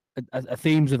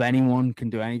themes of anyone can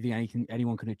do anything,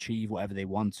 anyone can achieve whatever they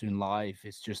want to in life.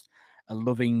 It's just a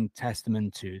loving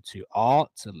testament to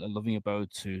art, a loving abode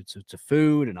to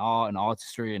food and art and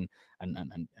artistry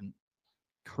and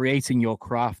creating your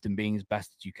craft and being as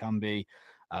best as you can be.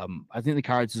 I think the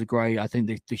characters are great. I think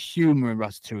the humor in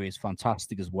Ratatouille is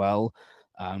fantastic as well.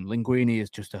 Linguini is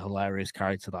just a hilarious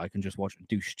character that I can just watch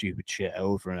do stupid shit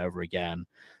over and over again.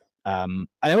 I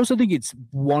also think it's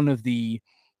one of the,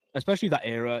 especially that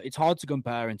era, it's hard to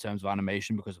compare in terms of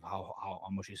animation because of how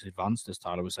much it's advanced, as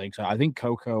Tyler was saying. So I think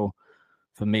Coco,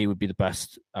 for me, would be the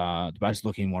best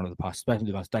looking one of the past, especially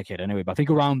the past decade anyway. But I think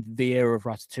around the era of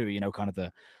Ratatouille, kind of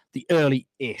the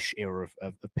early-ish era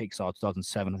of Pixar,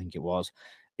 2007, I think it was,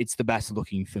 it's the best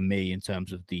looking for me in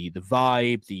terms of the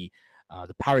vibe, the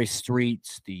Paris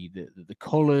streets, the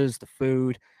colors, the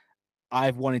food.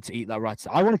 I've wanted to eat that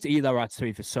ratatouille. I wanted to eat that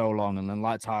ratatouille for so long, and then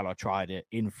like Tyler, I tried it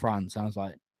in France. And I was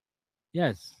like,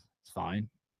 yes, it's fine.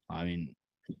 I mean,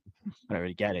 I don't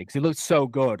really get it because it looked so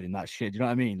good in that shit. Do you know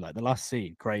what I mean? Like the last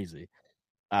scene, crazy.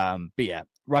 But yeah,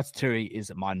 Ratatouille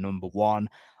is my number one.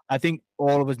 I think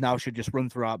all of us now should just run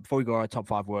through before we go our top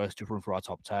 5 worst, just run through our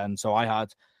top 10. So I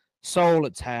had Soul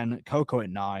at 10, Coco at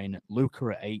 9, Luca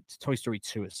at 8, Toy Story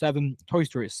 2 at 7, Toy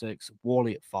Story at 6,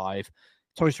 Wall-E at 5,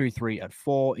 Toy Story 3 at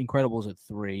 4, Incredibles at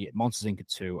 3, Monsters Inc. at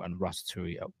 2, and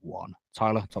Ratatouille at 1.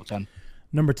 Tyler, top 10.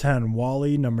 Number 10,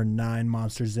 Wall-E. Number 9,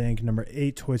 Monsters, Inc. Number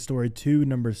 8, Toy Story 2.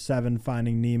 Number 7,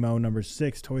 Finding Nemo. Number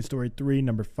 6, Toy Story 3.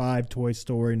 Number 5, Toy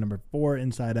Story. Number 4,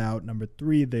 Inside Out. Number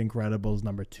 3, The Incredibles.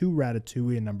 Number 2,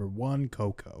 Ratatouille. And number 1,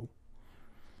 Coco.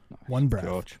 Nice. One breath.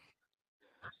 George.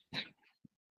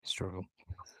 Struggle.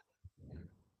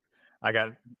 I got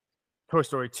Toy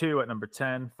Story 2 at number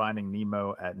 10, Finding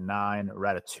Nemo at 9,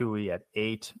 Ratatouille at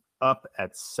 8, Up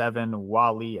at 7,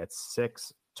 Wall-E at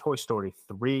 6, Toy Story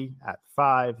 3 at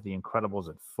 5, The Incredibles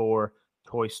at 4,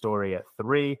 Toy Story at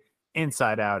 3,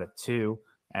 Inside Out at 2,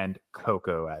 and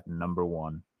Coco at number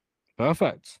 1.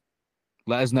 Perfect.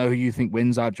 Let us know who you think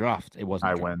wins our draft. It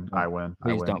wasn't. I win.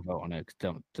 Please don't vote on it.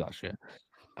 Don't do that shit.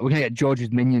 We're gonna get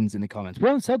George's minions in the comments. We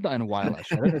haven't said that in a while.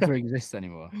 Actually, I don't know if it exists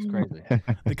anymore. It's crazy.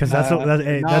 Because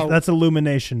that's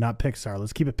Illumination, not Pixar.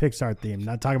 Let's keep it Pixar themed.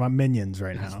 Not talking about minions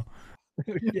right now.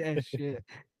 Yeah, shit.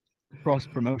 Cross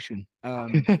promotion.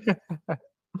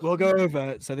 We'll go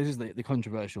over. So this is the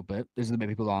controversial bit. This is the bit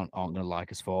people aren't going to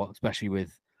like us for, especially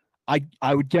with, I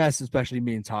would guess, especially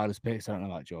me and Tyler's picks. I don't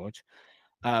know about George.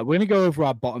 We're going to go over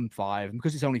our bottom 5. And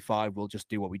because it's only 5, we'll just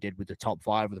do what we did with the top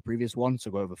 5 of the previous one. So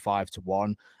go over 5 to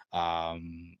 1.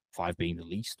 5 being the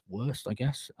least worst, I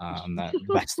guess. And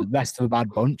the best of a bad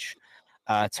bunch.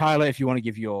 Tyler, if you want to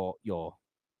give your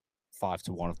 5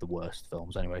 to 1 of the worst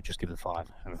films, anyway, just give it 5.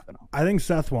 I think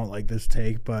Seth won't like this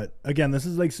take, but again, this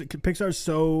is like Pixar's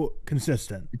so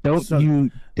consistent. Don't you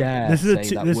dare say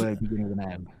that word beginning with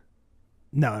an M.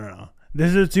 No.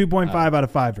 This is a 2.5 out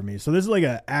of 5 for me. So this is like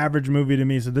an average movie to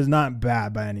me. So this is not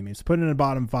bad by any means. Putting it in the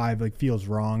bottom 5 like feels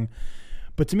wrong.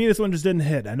 But to me, this one just didn't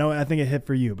hit. I think it hit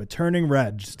for you, but Turning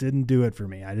Red just didn't do it for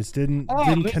me. I just didn't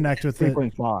connect with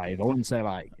 3.5. I wouldn't say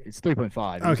like it's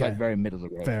 3.5. It's okay, like very middle of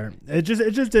the road. Fair. It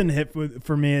just didn't hit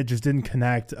for me. It just didn't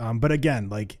connect. But again,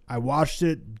 like I watched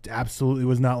it. Absolutely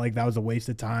was not like that was a waste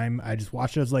of time. I just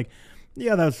watched it as like,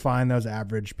 yeah, that was fine. That was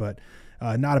average, but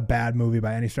not a bad movie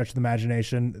by any stretch of the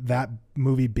imagination. That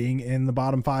movie being in the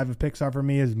bottom 5 of Pixar for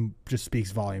me just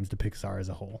speaks volumes to Pixar as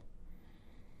a whole.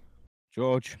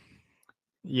 George.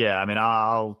 Yeah, I mean,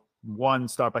 I'll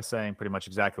start by saying pretty much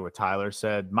exactly what Tyler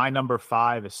said. My number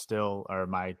 5 is still, or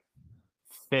my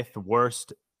 5th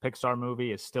worst Pixar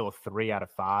movie is still a 3 out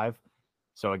of 5.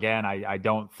 So again, I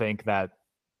don't think that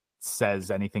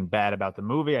says anything bad about the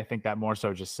movie. I think that more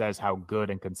so just says how good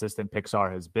and consistent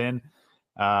Pixar has been.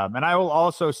 And I will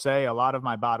also say a lot of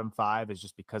my bottom 5 is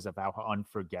just because of how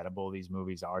unforgettable these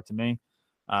movies are to me.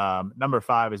 Number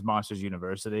 5 is Monsters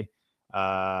University.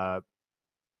 I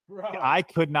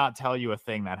could not tell you a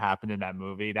thing that happened in that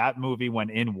movie. That movie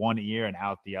went in one ear and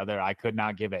out the other. I could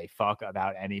not give a fuck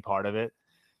about any part of it.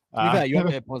 You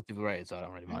have a positive rate, so I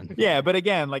don't really mind. Yeah, but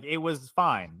again, like it was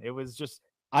fine. It was just.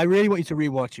 I really want you to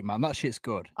rewatch it, man. That shit's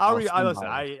good.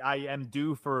 I am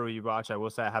due for a rewatch. I will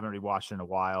say I haven't rewatched in a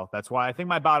while. That's why I think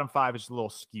my bottom 5 is a little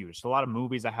skewed. Just a lot of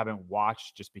movies I haven't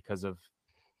watched just because of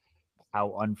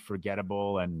how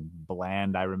unforgettable and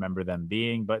bland I remember them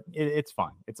being. But it's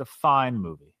fine. It's a fine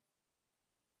movie.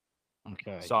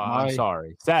 Okay. So I'm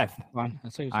sorry, Seth.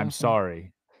 I'm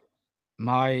sorry.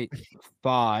 My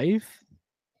 5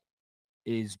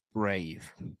 is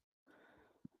Brave.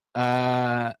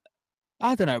 I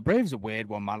don't know. Brave's a weird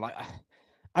one, man. Like,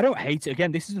 I don't hate it.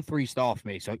 Again, this is a 3-star for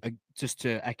me. So just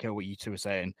to echo what you two were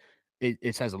saying,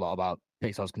 it says a lot about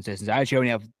Pixar's consistency. I actually only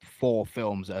have 4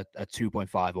 films at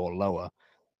 2.5 or lower.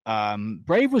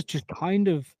 Brave was just kind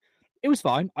of, it was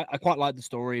fine. I quite liked the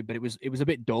story, but it was a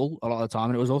bit dull a lot of the time,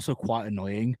 and it was also quite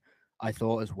annoying, I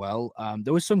thought, as well.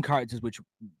 There was some characters which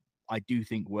I do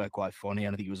think were quite funny,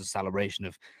 and I think it was a celebration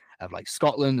of like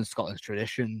Scotland and Scotland's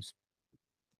traditions.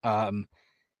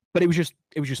 But it was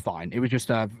just fine. It was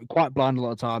just quite bland a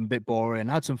lot of time, a bit boring.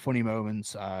 Had some funny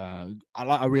moments. I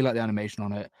really like the animation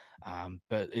on it.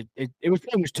 But it was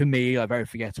pretty much, to me, very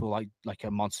forgettable, like a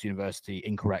Monster University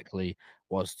incorrectly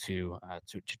was to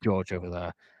George over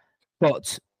there.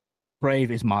 But Brave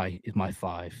is my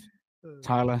 5.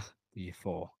 Tyler, the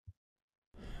 4.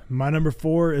 My number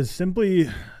 4 is simply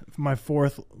my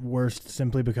 4th worst,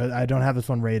 simply because I don't have this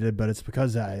one rated, but it's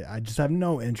because I just have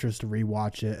no interest to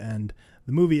rewatch it. And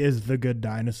the movie is The Good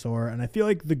Dinosaur, and I feel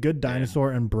like The Good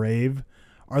Dinosaur and Brave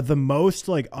are the most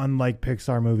like unlike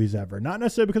Pixar movies ever. Not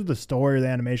necessarily because of the story or the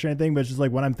animation or anything, but it's just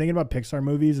like when I'm thinking about Pixar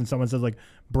movies and someone says like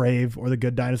Brave or The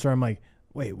Good Dinosaur, I'm like,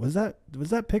 wait, was that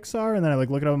Pixar? And then I like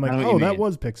look it up, I'm like, oh, that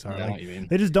was Pixar. Yeah, like,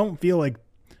 they just don't feel like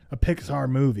a Pixar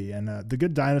movie. And The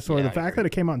Good Dinosaur, the fact that it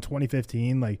came out in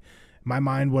 2015, like my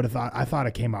mind would have thought, I thought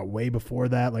it came out way before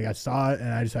that. Like I saw it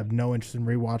and I just have no interest in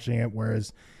rewatching it.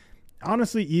 Whereas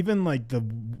honestly, even like the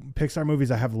Pixar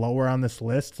movies I have lower on this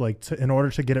list, like in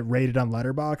order to get it rated on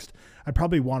Letterboxd, I'd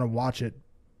probably want to watch it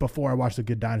before I watch The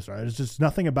Good Dinosaur. There's just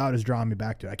nothing about it is drawing me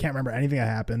back to it. I can't remember anything that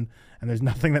happened, and there's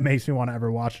nothing that makes me want to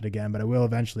ever watch it again, but I will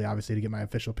eventually, obviously, to get my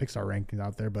official Pixar rankings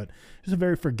out there. But it's a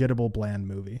very forgettable, bland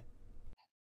movie.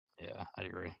 Yeah, I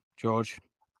agree. George?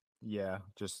 Yeah,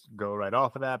 just go right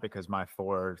off of that because my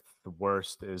 4th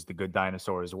worst is The Good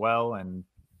Dinosaur as well, and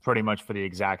pretty much for the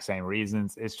exact same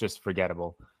reasons. It's just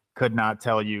forgettable. Could not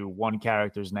tell you one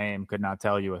character's name, could not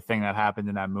tell you a thing that happened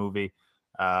in that movie.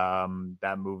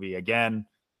 That movie, again,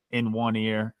 in one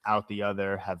ear, out the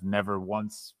other, have never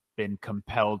once been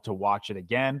compelled to watch it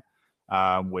again,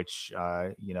 which,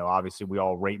 obviously we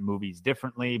all rate movies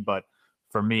differently, but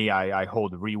for me, I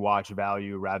hold rewatch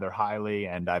value rather highly,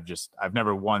 and I've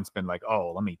never once been like,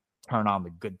 oh, let me turn on The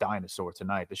Good Dinosaur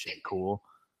tonight. This shit cool.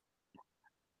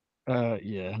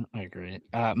 Yeah, I agree.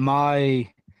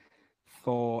 My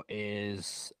 4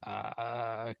 is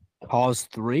Cars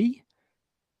 3.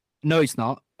 No, it's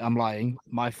not. I'm lying.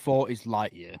 My 4 is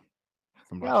Lightyear.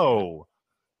 No.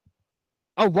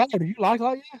 Oh, wow. Do you like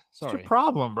Lightyear? Sorry. What's your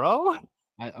problem, bro?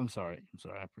 I'm sorry.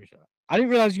 I appreciate it. I didn't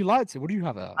realize you liked it. What do you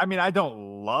have it at? I mean, I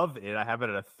don't love it. I have it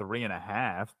at a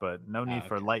 3.5, but no need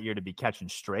for Lightyear to be catching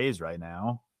strays right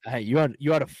now. Hey, you had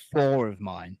a 4 of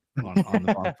mine on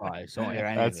the bottom 5. So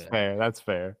That's fair. That's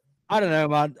fair. I don't know,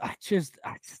 man. I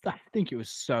think it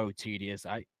was so tedious.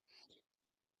 I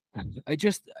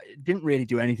just didn't really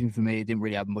do anything for me. It didn't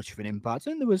really have much of an impact.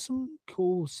 And there was some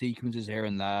cool sequences here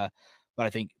and there, but I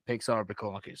think Pixar have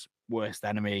become like its worst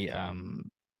enemy,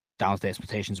 down to the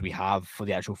expectations we have for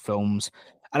the actual films.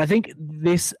 And I think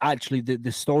this actually, the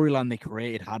storyline they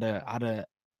created had a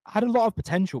lot of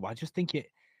potential, but I just think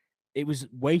it was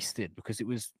wasted because it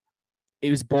was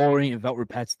boring. It felt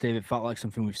repetitive. It felt like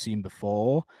something we've seen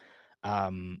before.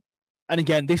 And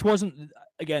again, this wasn't.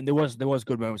 Again, there was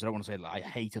good moments. I don't want to say like I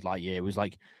hated Lightyear. It was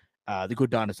like The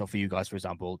Good Dinosaur for you guys, for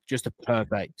example, just a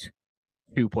perfect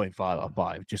 2.5 out of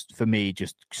 5. Just for me,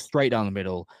 just straight down the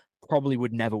middle. Probably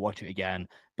would never watch it again,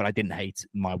 but I didn't hate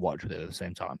my watch with it at the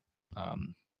same time.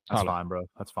 That's fine, bro.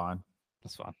 That's fine.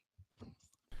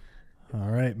 All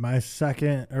right, my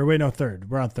third.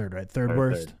 We're on third, right? Third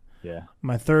worst. Third. Yeah.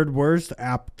 My third worst,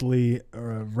 aptly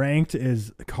ranked,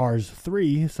 is Cars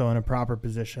 3. So in a proper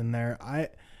position there. I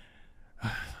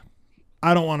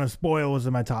don't want to spoil what's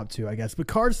in my top 2, I guess, but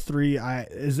Cars 3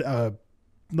 is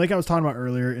like I was talking about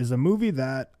earlier, is a movie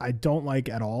that I don't like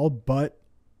at all, but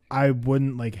I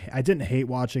didn't hate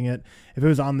watching it. If it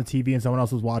was on the TV and someone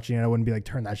else was watching it, I wouldn't be like,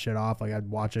 turn that shit off. Like I'd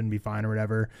watch it and be fine or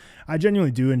whatever. I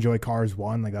genuinely do enjoy Cars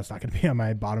 1. Like that's not going to be on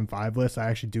my bottom 5 list. I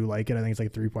actually do like it. I think it's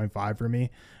like 3.5 for me.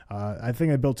 I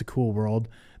think I built a cool world.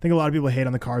 I think a lot of people hate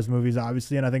on the Cars movies,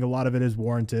 obviously, and I think a lot of it is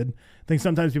warranted. I think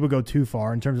sometimes people go too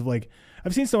far in terms of like,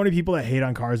 I've seen so many people that hate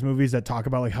on Cars movies that talk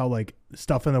about like how like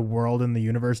stuff in the world and the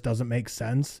universe doesn't make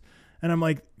sense. And I'm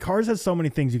like, Cars has so many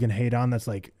things you can hate on that's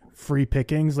like free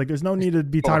pickings. Like there's no need to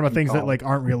be talking about things that like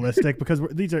aren't realistic because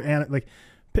these are like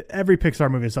every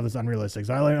Pixar movie is stuff that's unrealistic.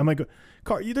 So I'm like,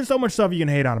 there's so much stuff you can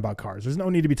hate on about Cars. There's no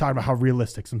need to be talking about how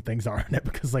realistic some things are in it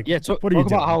because like, what are you doing?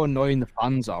 About how annoying the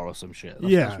fans are or some shit.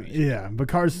 Yeah. But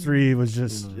Cars 3 was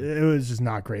just, it was just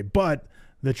not great. But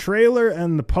the trailer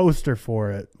and the poster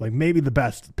for it, like maybe the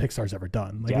best Pixar's ever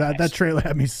done. Like that trailer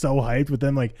had me so hyped. But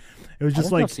then like it was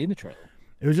just like I've seen the trailer.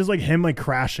 It was just like him like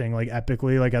crashing like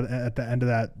epically like at the end of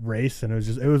that race, and it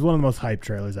was one of the most hyped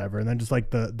trailers ever. And then just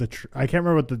like I can't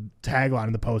remember what the tagline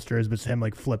of the poster is, but it's him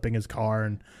like flipping his car,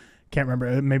 and can't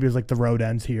remember, maybe it was like the road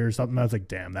ends here or something. I was like,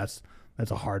 damn, that's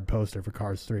a hard poster for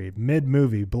Cars 3.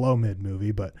 Below mid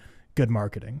movie, but good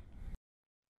marketing.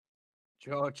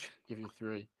 George, give you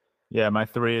 3. Yeah, my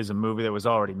 3 is a movie that was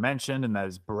already mentioned, and that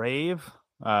is Brave.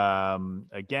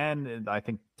 Again, I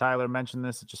think Tyler mentioned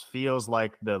this. It just feels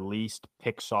like the least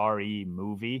Pixar-y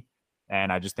movie,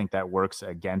 and I just think that works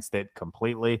against it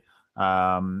completely.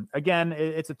 Again,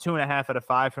 it's a 2.5 out of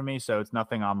 5 for me, so it's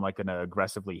nothing I'm like gonna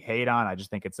aggressively hate on. I just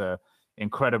think it's a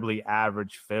incredibly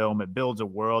average film. It builds a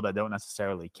world I don't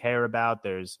necessarily care about.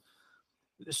 There's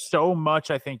so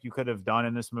much I think you could have done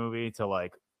in this movie to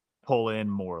like pull in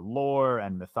more lore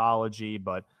and mythology,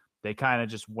 but they kind of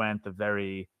just went the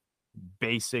very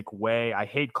basic way. I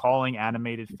hate calling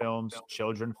animated films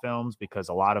children films because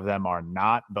a lot of them are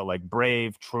not, but like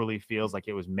Brave truly feels like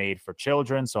it was made for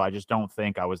children, so I just don't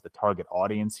think I was the target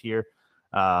audience here.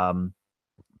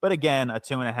 But again, a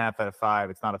 2.5 out of 5.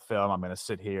 It's not a film I'm going to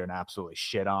sit here and absolutely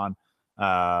shit on.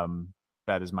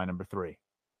 That is my number 3.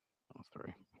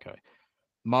 3. Okay.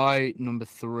 My number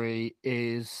 3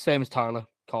 is same as Tyler,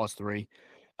 Cars 3.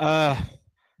 I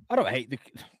don't hate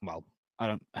I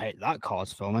don't hate that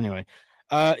Cars film anyway.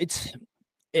 It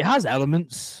has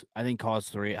elements. I think Cars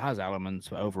 3, it has elements,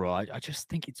 but overall, I just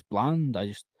think it's bland.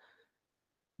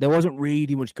 There wasn't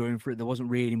really much going for it. There wasn't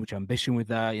really much ambition with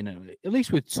that. You know, at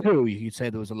least with 2, you could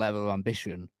say there was a level of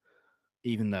ambition,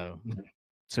 even though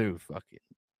 2, fuck it.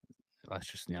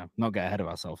 Let's just, not get ahead of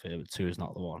ourselves here, but 2 is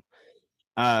not the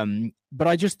one. But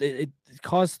I just,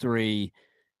 Cars 3,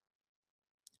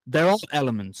 there are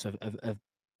elements of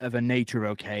a nature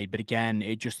okay, but again,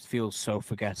 it just feels so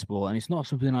forgettable, and it's not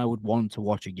something I would want to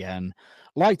watch again.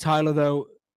 Like Tyler, though,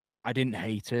 I didn't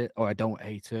hate it, or I don't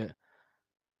hate it.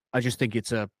 I just think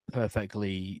it's a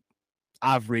perfectly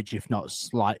average, if not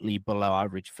slightly below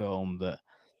average film that,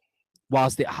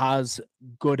 whilst it has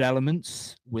good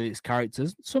elements with its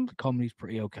characters, some of the comedy's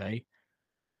pretty okay.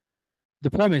 The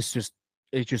premise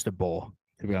it's just a bore,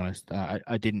 to be honest.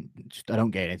 I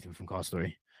don't get anything from Cars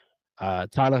 3.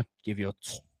 Tyler, give your...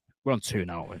 We're on 2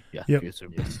 now, aren't we? Yeah. Yep.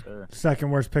 Yes, sir. Second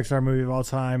worst Pixar movie of all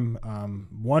time.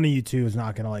 One of you two is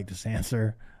not going to like this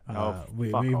answer.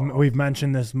 We've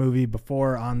mentioned this movie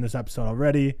before on this episode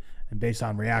already, and based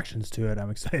on reactions to it, I'm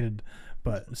excited.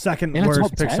 But second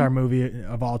worst Pixar movie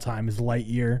of all time is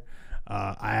Lightyear.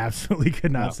 I absolutely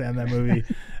could not stand that movie.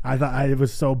 I thought I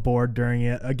was so bored during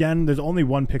it. Again, there's only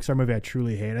one Pixar movie I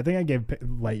truly hate. I think I gave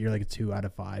Lightyear like a 2 out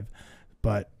of 5.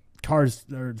 But Cars,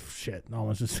 or shit,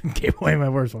 almost just gave away my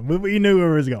worst one. We knew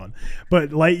where it was going. But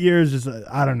Lightyear is just,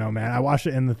 I don't know, man. I watched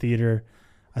it in the theater.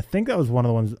 I think that was one of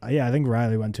the ones, I think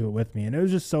Riley went to it with me, and it was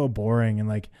just so boring. And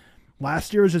like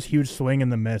last year was just huge swing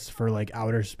and the miss for like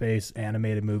outer space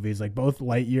animated movies. Like both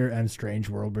Lightyear and Strange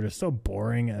World were just so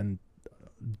boring and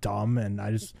dumb. And I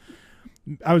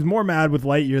was more mad with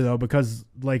Lightyear though, because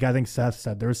like I think Seth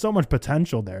said, there was so much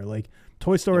potential there. Like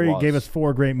Toy Story gave us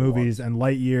 4 great movies, and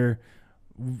Lightyear,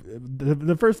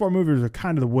 the first 4 movies were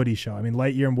kind of the Woody show. I mean,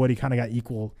 Lightyear and Woody kind of got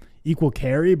equal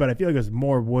carry, but I feel like it was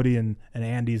more Woody and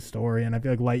Andy's story, and I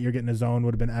feel like Lightyear getting his own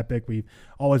would have been epic. We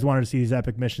always wanted to see these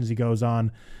epic missions he goes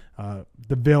on.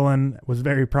 The villain was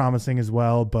very promising as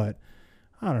well, but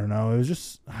I don't know. It was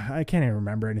just, I can't even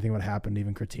remember anything what happened to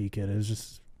even critique it. It was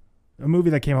just a movie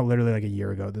that came out literally like a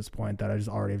year ago at this point that I just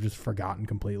already have just forgotten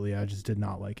completely. I just did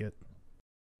not like it.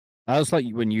 I was like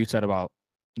when you said about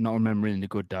not remembering the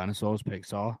good dinosaurs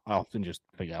Pixar, I often just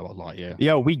forget about Lightyear.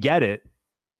 Yo, we get it.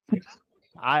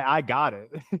 I got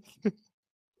it.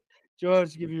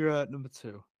 George, give your number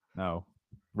 2. No,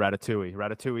 Ratatouille.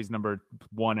 Ratatouille's number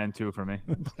 1 and 2 for me.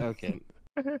 Okay.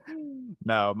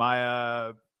 No,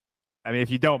 my I mean,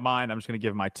 if you don't mind, I'm just going to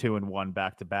give my 2 and 1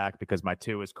 back to back, because my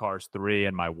 2 is Cars 3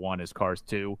 and my 1 is Cars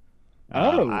 2.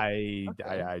 I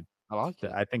like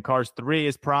it. I think Cars 3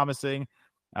 is promising.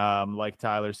 Like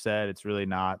Tyler said, it's really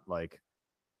not like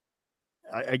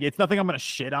it's nothing I'm going to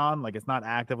shit on. Like, it's not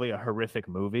actively a horrific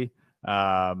movie.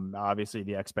 Obviously,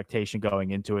 the expectation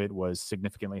going into it was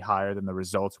significantly higher than the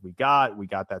results we got. We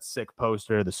got that sick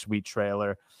poster, the sweet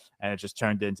trailer, and it just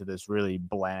turned into this really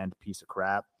bland piece of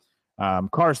crap.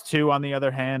 Cars 2, on the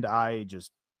other hand, I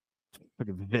just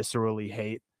viscerally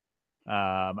hate.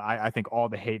 I think all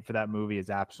the hate for that movie is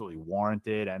absolutely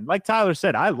warranted. And like Tyler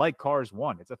said, I like Cars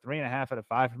 1. It's a 3.5 out of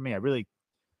 5 for me. I really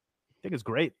think it's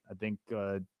great. I think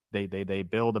they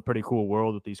build a pretty cool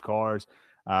world with these cars.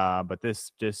 But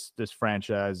this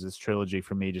franchise, this trilogy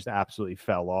for me just absolutely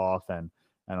fell off, and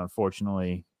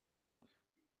unfortunately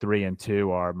 3 and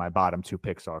 2 are my bottom 2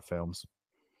 Pixar films.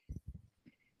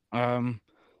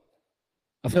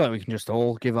 I feel like we can just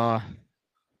all give our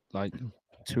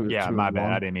two. Yeah, two my and bad.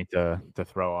 one. I didn't mean to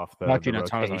throw off the Actually, no,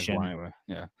 Tyler's on his rotation. one anyway.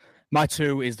 Yeah, my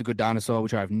 2 is The Good Dinosaur,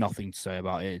 which I have nothing to say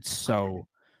about. It's so.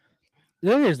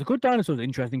 The thing is, The Good Dinosaur is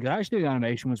interesting because actually the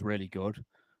animation was really good,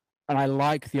 and I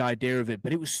like the idea of it,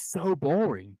 but it was so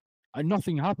boring, and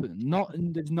nothing happened.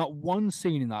 There's not one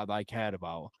scene in that I cared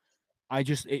about. I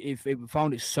just it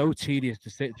found it so tedious to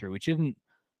sit through, which isn't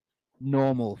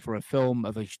normal for a film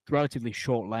of a relatively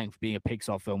short length, being a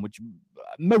Pixar film, which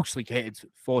mostly catered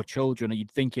for children. And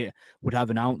you'd think it would have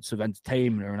an ounce of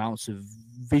entertainment or an ounce of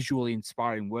visually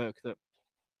inspiring work that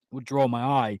would draw my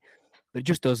eye, but it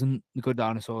just doesn't. The Good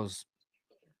Dinosaurs,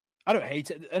 I don't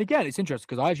hate it. And again, it's interesting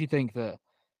because I actually think that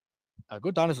A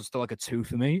Good Dinosaur is still like a 2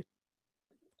 for me.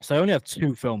 So I only have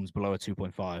 2 films below a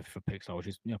 2.5 for Pixar, which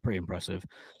is pretty impressive.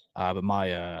 But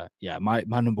my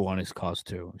number 1 is Cars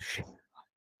 2.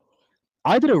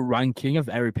 I did a ranking of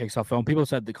every Pixar film. People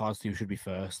said the Cars 2 should be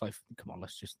first. Like, come on,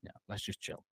 let's just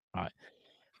chill. All right.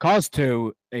 Cars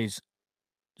 2 is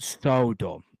so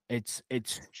dumb. It's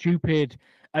stupid,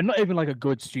 and not even like a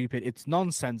good stupid. It's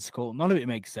nonsensical. None of it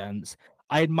makes sense.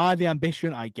 I admire the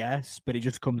ambition, I guess, but it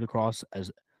just comes across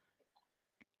as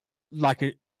like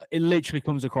it literally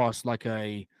comes across like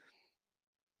a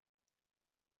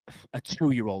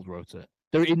 2-year-old wrote it.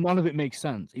 None of it makes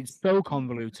sense. It's so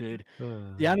convoluted.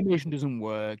 The animation doesn't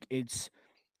work.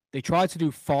 They tried to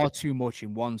do far too much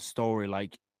in one story.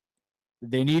 Like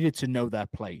they needed to know their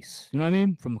place. You know what I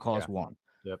mean? From Cars 1.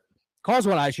 Yep. Cars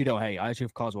 1 I actually don't hate. I actually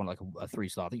have Cars 1 like a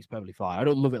 3-star. I think it's perfectly fine. I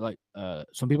don't love it like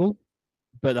some people,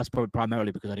 but that's probably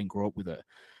primarily because I didn't grow up with it.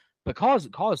 But Cars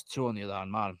 2 on the other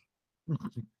hand, man,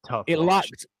 Tough. It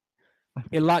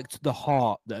lacked the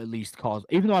heart that at least Cars.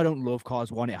 Even though I don't love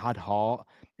Cars 1, it had heart.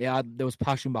 There was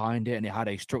passion behind it, and it had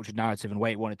a structured narrative and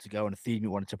way it wanted to go, and a theme it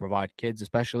wanted to provide kids,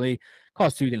 especially.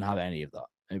 Cars 2 didn't have any of that.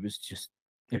 It was just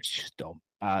dumb.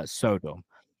 So dumb.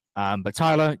 But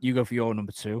Tyler, you go for your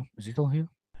number 2. Is he still here?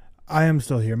 I am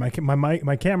still here. My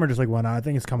camera just like went on. I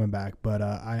think it's coming back, but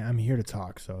I'm here to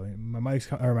talk. So my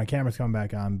camera's coming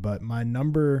back on. But my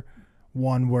number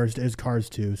 1 worst is Cars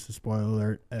 2. So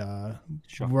spoiler alert.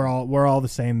 Sure. We're all the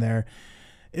same there.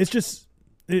 It's just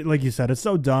like you said, it's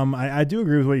so dumb. I do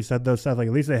agree with what you said though, Seth. Like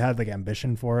at least they had like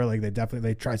ambition for it. Like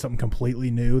they tried something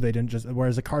completely new. They didn't just,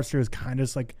 whereas the Cars 2 is kind of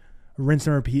just like rinse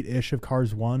and repeat ish of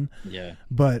Cars 1. Yeah.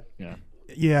 But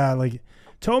yeah, like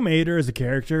Tow Mater as a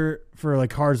character for like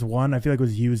Cars 1, I feel like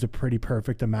was used a pretty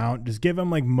perfect amount. Just give him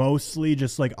like mostly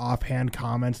just like offhand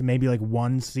comments and maybe like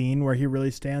one scene where he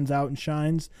really stands out and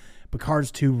shines. But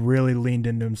Cars 2 really leaned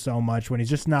into him so much when he's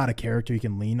just not a character you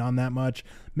can lean on that much,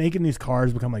 making these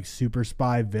cars become like super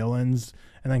spy villains.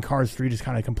 And then Cars 3 just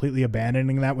kind of completely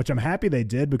abandoning that, which I'm happy they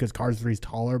did because Cars 3 is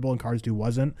tolerable and Cars 2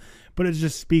 wasn't. But it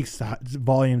just speaks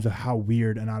volumes of how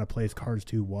weird and out of place Cars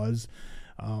 2 was.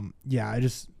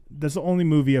 That's the only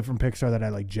movie from Pixar that I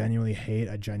like genuinely hate.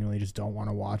 I genuinely just don't want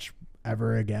to watch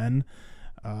ever again.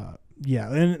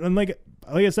 And like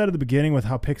I said at the beginning with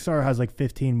how Pixar has like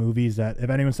 15 movies that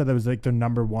if anyone said that was like their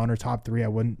number 1 or top 3, I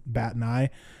wouldn't bat an eye.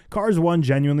 Cars 1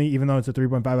 genuinely, even though it's a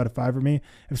 3.5 out of 5 for me,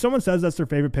 if someone says that's their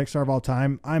favorite Pixar of all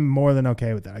time, I'm more than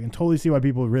okay with that. I can totally see why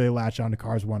people really latch on to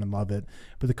Cars 1 and love it.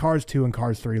 But the Cars 2 and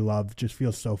Cars 3 love just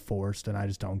feels so forced, and I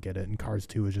just don't get it. And Cars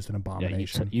 2 is just an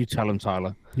abomination. You tell them,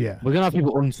 Tyler. Yeah. We're going to have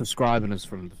people unsubscribing us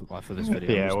for this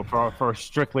video. Yeah, well, for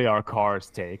strictly our Cars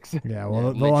takes. Yeah,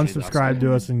 well, they'll unsubscribe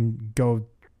to us and go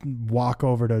walk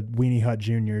over to Weenie Hut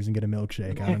Juniors and get a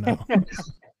milkshake. I don't know.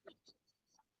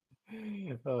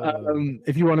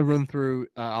 If you want to run through,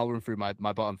 I'll run through my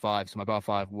bottom 5. So my bottom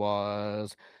 5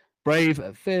 was Brave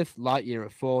at 5th, Lightyear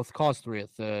at 4th, Cars 3 at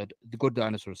 3rd, The Good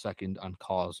Dinosaur at 2nd, and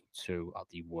Cars 2 at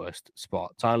the worst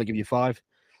spot. Tyler, give you 5.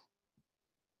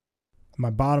 My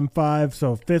bottom 5.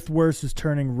 So 5th worst is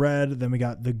Turning Red. Then we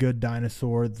got The Good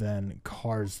Dinosaur. Then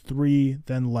Cars 3.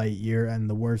 Then Lightyear. And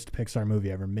the worst Pixar movie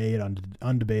ever made,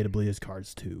 undebatably, is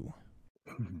Cars 2.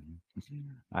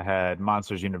 I had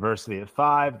Monsters University at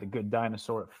 5, The Good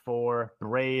Dinosaur at 4,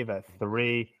 Brave at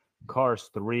 3, Cars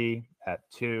 3 at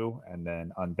 2, and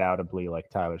then undoubtedly, like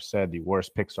Tyler said, the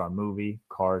worst Pixar movie,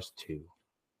 Cars 2.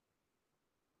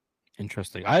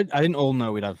 Interesting. I didn't all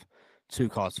know we'd have 2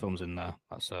 Cars films in there.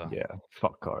 That's yeah,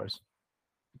 fuck Cars.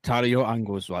 Tyler, your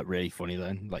angle was like really funny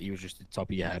then. Like you were just at the top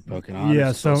of your head poking out.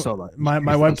 Yeah, my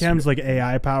webcam's like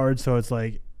AI powered, so it's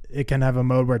like it can have a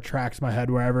mode where it tracks my head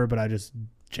wherever, but I just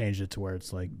changed it to where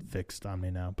it's like fixed on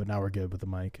me now. But now we're good with the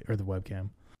mic or the webcam.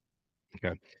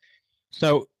 Okay.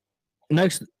 So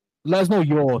next, let us know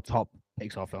your top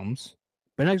Pixar films.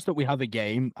 But next up, we have a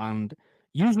game, and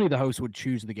usually the host would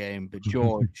choose the game, but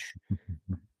George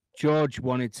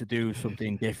wanted to do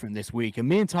something different this week, and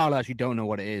me and Tyler actually don't know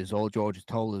what it is. All George has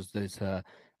told us that it's a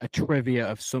trivia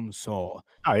of some sort.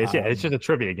 Oh, it's just a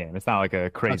trivia game. It's not like a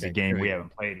crazy game we trivia.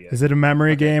 haven't played yet. Is it a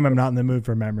memory game? I'm not in the mood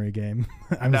for a memory game.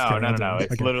 I'm just kidding. No.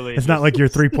 It's literally. It's not like your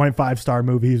 3.5 star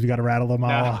movies. We got to rattle them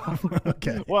all off.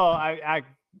 Okay. Well,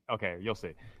 okay, you'll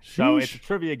see. So it's a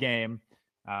trivia game.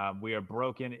 We are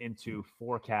broken into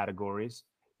 4 categories.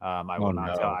 I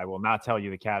will not tell you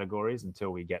the categories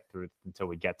until we get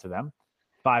to them.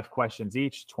 5 questions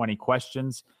each, 20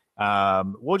 questions.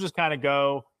 We'll just kind of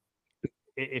go.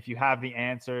 If you have the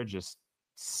answer, just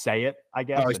say it, I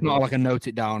guess. Oh, it's not like a note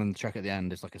it down and check at the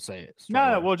end. It's like a say it.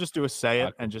 No, we'll just do a say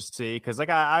it and just see. Because like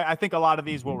I think a lot of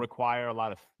these will require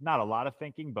not a lot of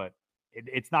thinking, but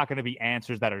it's not going to be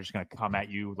answers that are just going to come at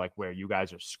you like where you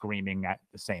guys are screaming at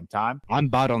the same time. I'm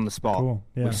bad on the spot. Cool.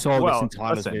 Yeah. We saw this in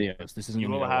Tyler's videos. This isn't. You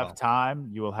will have time.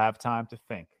 You will have time to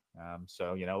think.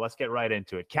 So let's get right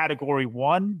into it. Category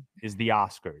 1 is the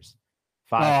Oscars.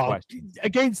 5 questions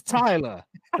against Tyler.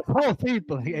 Poor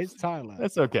people against Tyler.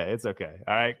 It's okay. It's okay.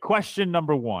 All right. Question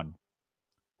number 1.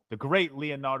 The great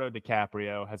Leonardo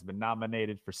DiCaprio has been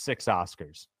nominated for 6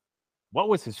 Oscars. What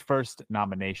was his first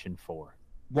nomination for?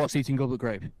 What's Eating Goblet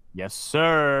Grape? Yes,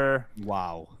 sir.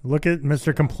 Wow. Look at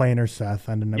Mr. Complainer, Seth.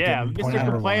 Mr.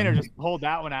 Complainer just pulled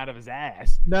that one out of his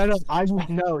ass. No, I just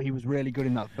know he was really good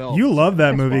in that film. You love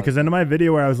that movie because in my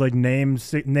video where I was like, name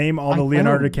all the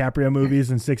Leonardo DiCaprio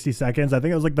movies in 60 seconds, I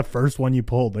think it was like the first one you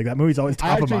pulled. Like that movie's always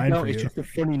top of mind for you. It's just a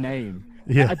funny name.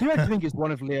 Yeah. I do actually think it's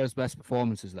one of Leo's best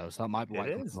performances, though, so that might be why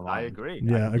it is. I agree.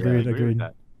 Yeah, agreed.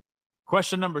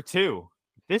 Question number 2.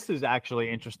 This is actually,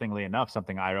 interestingly enough,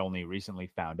 something I only recently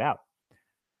found out.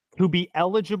 To be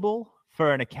eligible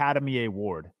for an Academy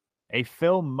Award, a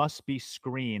film must be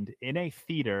screened in a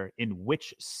theater in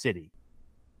which city?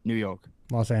 New York.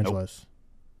 Los Angeles. Nope.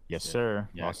 Yes, sir.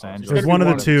 Yeah, Los It Angeles. was one of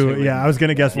the two. Yeah, I was going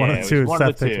to guess one of the two. One of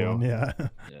Seth the picked two. one. Yeah.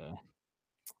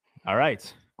 All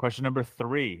right. Question number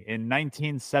 3. In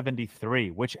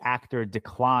 1973, which actor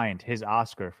declined his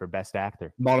Oscar for Best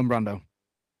Actor? Marlon Brando.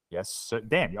 Yes, sir.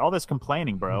 Damn, all this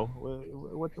complaining, bro.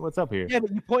 What's up here? Yeah,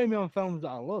 but you're putting me on films that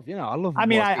I love. I love. I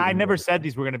mean, I never said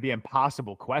these were going to be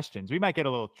impossible questions. We might get a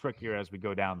little trickier as we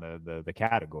go down the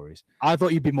categories. I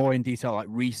thought you'd be more in detail, like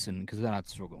recent, because then I'd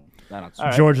struggle. Right,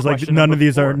 George is like, none of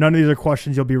these 4. are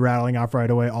questions you'll be rattling off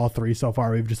right away. All 3 so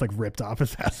far, we've just like ripped off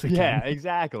as fast as we can. Yeah,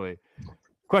 exactly.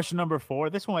 Question number 4.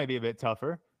 This one might be a bit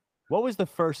tougher. What was the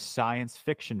first science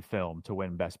fiction film to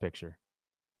win Best Picture?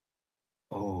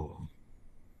 Oh.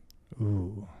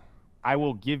 Ooh. I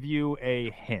will give you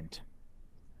a hint.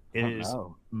 It is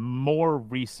more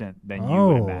recent than you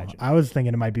would imagine. I was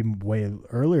thinking it might be way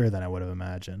earlier than I would have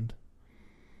imagined.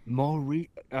 Wow,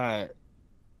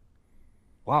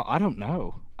 I don't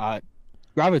know.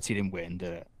 Gravity didn't win,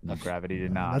 did it? No, Gravity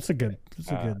did not. That's a good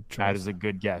choice. That is a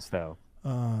good guess, though.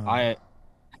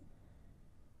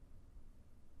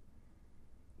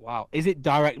 Wow, is it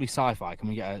directly sci-fi? Can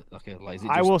we get is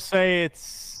it I will say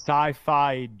it's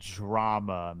sci-fi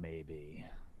drama, maybe.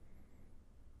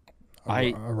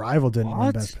 Arrival didn't win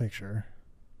Best Picture.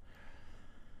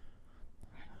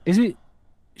 Is it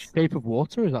Shape of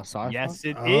Water? Is that sci-fi? Yes,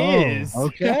 it is.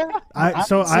 Okay.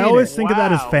 I always think of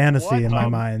that as fantasy in my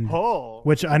mind, pull.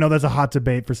 which I know that's a hot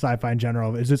debate for sci-fi in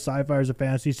general. Is it sci-fi or is it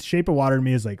fantasy? Shape of Water to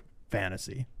me is like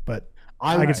fantasy, but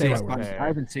I can see why it works. I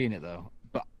haven't seen it though.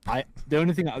 But the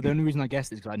only reason I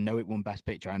guessed is because I know it won Best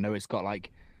Picture. I know it's got like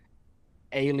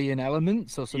alien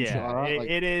elements or something like that.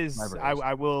 It is.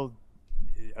 I will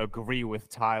agree with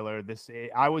Tyler.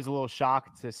 I was a little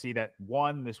shocked to see that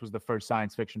 1, this was the first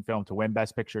science fiction film to win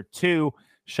Best Picture. 2,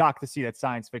 shocked to see that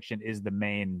science fiction is the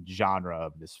main genre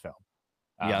of this film.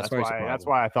 That's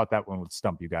why I thought that one would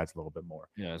stump you guys a little bit more.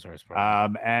 Yeah, that's very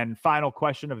surprising. And final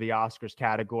question of the Oscars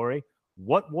category.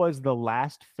 What was the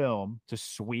last film to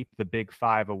sweep the Big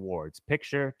 5 awards?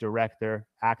 Picture, director,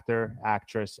 actor,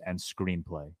 actress, and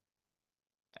screenplay.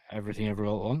 Everything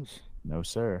Everywhere All at Once? No,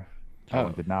 sir. That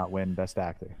one did not win Best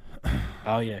Actor.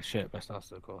 Oh, yeah, shit. Best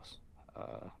Actor, of course.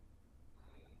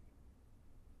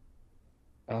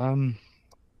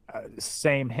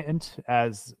 Same hint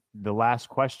as the last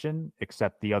question,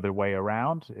 except the other way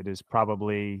around. It is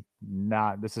probably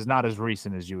not. This is not as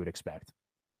recent as you would expect.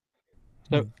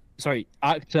 So, sorry,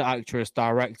 actor, actress,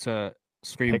 director,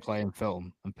 screenplay, and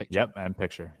film, and picture. Yep, and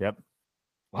picture. Yep.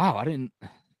 Wow, I didn't.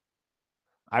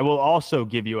 I will also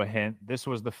give you a hint. This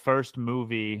was the first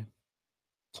movie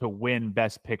to win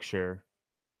Best Picture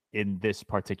in this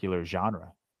particular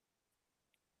genre?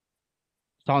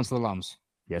 Silence of the Lambs.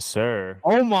 Yes, sir.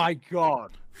 Oh my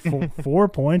god! 4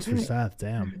 points for Seth.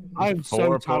 Damn. I'm so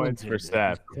 4 talented. points for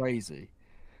Seth. It's crazy.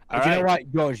 All Do you know right.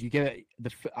 what, George? You get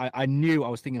it. I knew I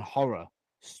was thinking horror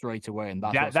straight away, and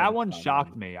That one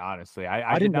shocked me, honestly.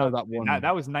 I didn't did know not, that one.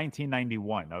 That was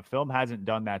 1991. A film hasn't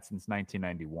done that since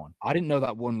 1991. I didn't know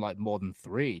that one like more than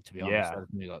 3. To be honest, Yeah. I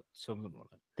just knew that some of them were.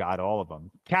 Got all of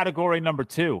them. Category number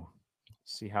 2.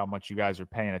 See how much you guys are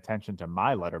paying attention to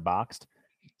my letterboxed.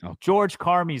 Oh. George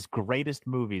Carmy's greatest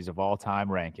movies of all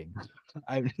time ranking.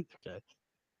 Okay.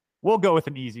 We'll go with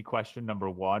an easy question. Number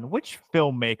 1. Which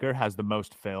filmmaker has the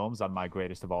most films on my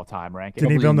greatest of all time ranking?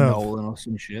 Denis Probably Villeneuve. Nolan or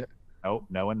some shit. Nope.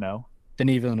 No and no.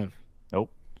 Denis Villeneuve.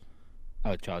 Nope.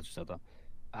 Oh, Charles said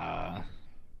that.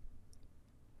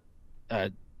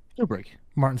 Kubrick.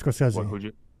 Martin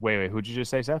Scorsese. Who'd you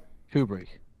just say, Seth? Kubrick.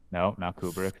 No, not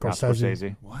Kubrick. Not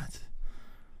Scorsese. Scorsese. What?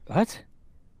 What?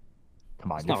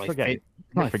 Come on, It's you're not like forgetting, Fin- it's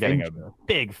you're not like forgetting a Fincher.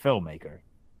 big filmmaker.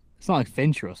 It's not like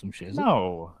Fincher or some shit, is it?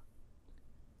 No.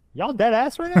 Y'all dead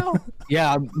ass right now?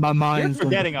 Yeah, my You're mind's going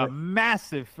forgetting a to-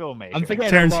 massive filmmaker. I'm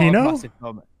forgetting a lot of Tarantino? massive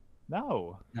film-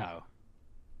 No. No.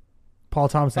 Paul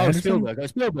Thomas Oh, Anderson? Spielberg. Oh,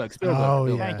 Spielberg. Oh,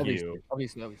 Spielberg. yeah. Thank Obviously, you.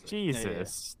 Obviously.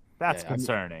 Jesus. Yeah, That's yeah.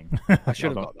 concerning. I should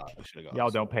have Y'all got that. I should have got Y'all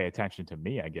that. don't pay attention to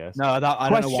me, I guess. No, that, I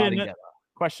don't know why I didn't get that.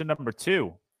 Question number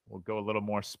 2. We'll go a little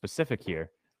more specific here.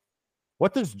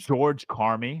 What does George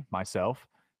Carmy, myself,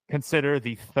 consider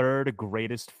the 3rd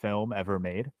greatest film ever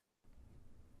made?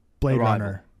 Blade Arrival.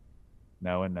 Runner.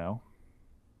 No and no.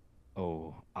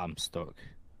 Oh, I'm stuck.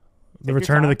 The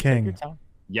Return of the King.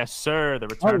 Yes, sir. The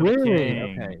Return of the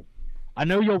King. Okay. I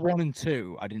know you're 1 and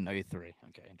 2. I didn't know you're 3.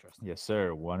 Okay, interesting. Yes,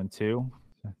 sir. 1 and 2.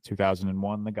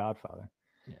 2001, The Godfather.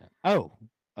 Yeah. Oh,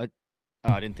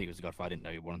 I didn't think it was a Godfather. I didn't know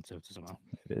you 1 and 2 somehow.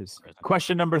 It is.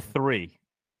 Question number 3.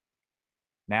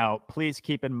 Now, please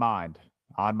keep in mind,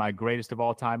 on my greatest of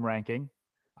all time ranking,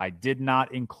 I did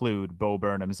not include Bo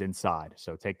Burnham's Inside.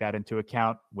 So take that into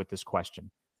account with this question.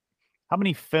 How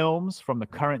many films from the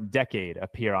current decade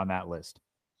appear on that list?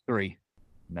 3,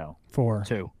 No. 4.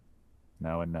 2,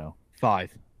 No and no.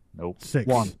 5. Nope. 6.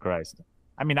 1. Christ.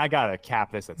 I mean, I got to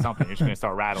cap this at something. You're just going to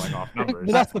start rattling off numbers.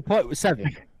 Well, that's the point. With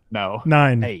 7, No.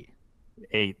 9. 8.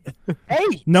 8.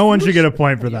 8. No one should get a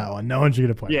point for that one. No one should get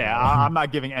a point. Yeah, for that one. I'm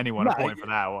not giving anyone a No, point for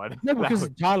that one. No, That because was-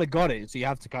 Tyler got it, so you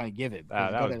have to kind of give it. because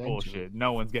he that got was it eventually. bullshit.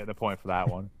 No one's getting a point for that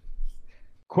one.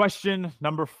 Question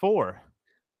number 4.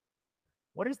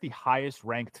 What is the highest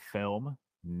ranked film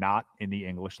not in the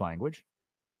English language?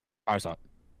 Parasite.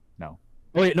 No.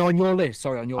 Oh, wait, no, on your list.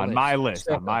 Sorry, on your On list. my list.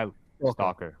 On my Stalker.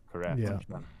 Stalker. Correct. Yeah.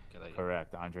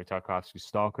 Correct. Andrei Tarkovsky's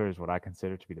Stalker is what I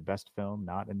consider to be the best film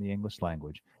not in the English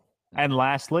language. And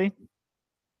lastly,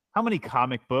 how many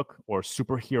comic book or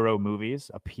superhero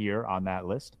movies appear on that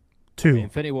list? 2.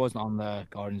 Infinity War's on the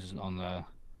Guardians isn't on the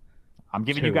I'm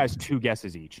giving you 2. guys 2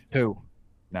 guesses each. 2,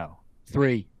 No.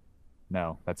 3.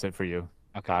 No. That's it for you.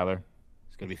 Okay. Tyler.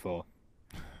 It's gonna be 4.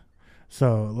 So,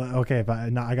 okay, if I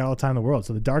got all the time in the world.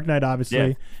 So, The Dark Knight, obviously.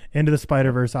 Yeah. Into the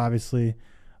Spider-Verse, obviously.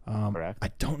 Correct. I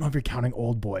don't know if you're counting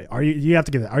Old Boy. Are you? You have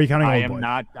to give that. Are you counting I Old am Boy?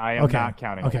 not. I am Okay. not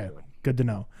counting. Okay, Old Boy. good to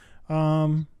know.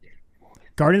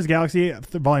 Guardians of the Galaxy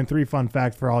Volume 3, fun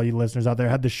fact for all you listeners out there,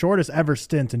 had the shortest ever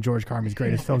stint in George Carmy's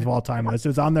greatest films of all time list. It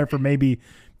was on there for maybe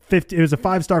 50. It was a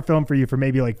 5-star film for you for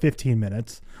maybe like 15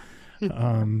 minutes. Yeah,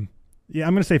 I'm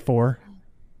going to say 4.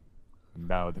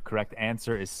 No, the correct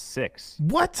answer is 6.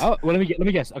 What? Oh, well, let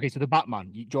me guess. Okay, so the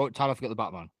Batman. Tyler forgot the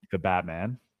Batman. The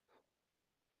Batman.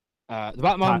 The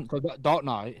Batman, so Dark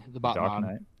Knight, the Batman.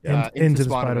 Dark Knight. Into the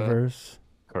Spider-Verse.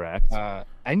 Correct.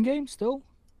 Endgame still?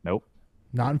 Nope.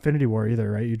 Not Infinity War either,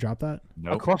 right? You dropped that?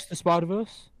 Nope. Across the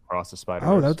Spider-Verse? Across the Spider.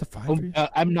 Oh, that was a 5 for you?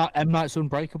 M. Night's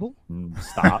Unbreakable?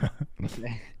 Stop.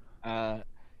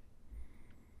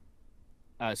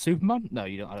 Superman? No,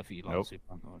 you don't. I don't think you like Nope.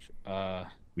 Superman much.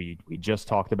 we just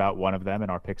talked about one of them in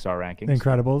our Pixar rankings.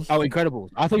 Incredibles. Oh, Incredibles.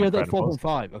 I thought you had that Incredibles.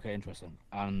 4.5. Okay, interesting.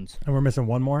 And And we're missing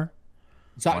one more?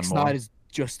 Zack One more. Snyder's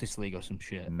Justice League or some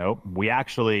shit. Nope. We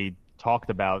actually talked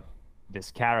about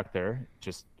this character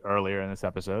just earlier in this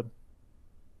episode.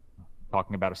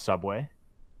 Talking about a subway.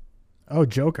 Oh,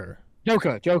 Joker.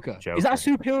 Joker. Is that a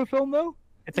superhero film though?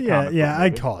 It's a Yeah, comic yeah, book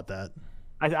I'd movie. call it that.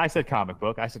 I said comic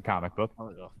book. I'll let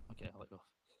go. Okay, I'll let go.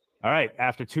 All right.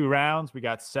 After 2 rounds, we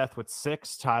got Seth with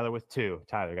 6, Tyler with 2.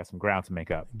 Tyler, you got some ground to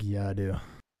make up. Yeah, I do.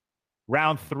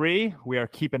 Round 3, we are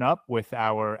keeping up with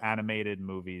our animated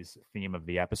movies theme of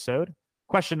the episode.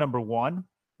 Question number 1.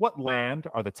 What land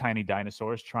are the tiny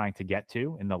dinosaurs trying to get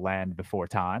to in the land before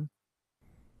time?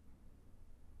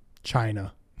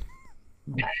 China.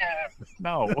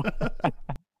 No.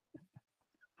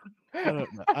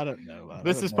 I don't know. Man.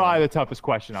 This is probably the toughest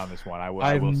question on this one. I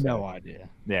have will say. no idea.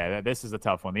 Yeah, this is a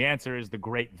tough one. The answer is the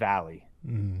Great Valley,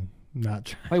 Not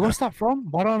China. Wait, what's that from?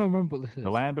 Why don't I remember what this is? The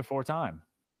Land Before Time.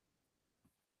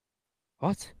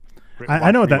 What?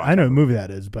 I know that. I know what movie that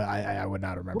is, but I would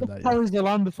not remember What that. the hell Yet. is The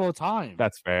Land Before Time?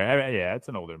 That's fair. Yeah, it's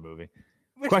an older movie.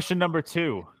 Question number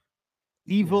 2.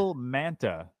 Evil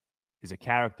Manta is a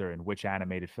character in which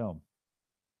animated film?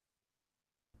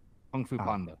 Kung Fu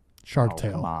Panda. Shark Oh,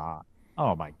 Tale. come on.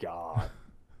 Oh my god.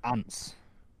 Ants.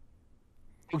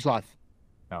 Bug's Life.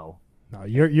 No. No,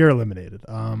 you're eliminated.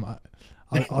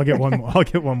 I'll get one more. I'll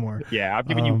get one more. Yeah, I'm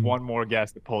giving you one more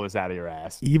guess to pull this out of your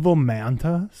ass. Evil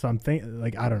Manta, something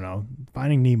like I don't know.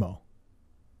 Finding Nemo.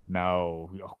 No.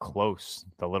 Oh, close.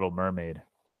 The Little Mermaid.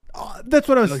 Oh, that's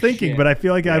what I was thinking, shit. but I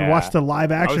feel like I Yeah. watched a live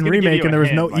I was action gonna give remake you and a there was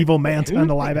hint, no like, Evil Manta in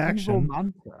the live Evil action.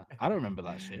 Manta? I don't remember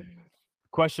that shit.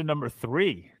 Question number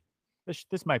 3.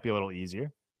 This might be a little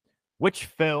easier. Which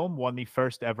film won the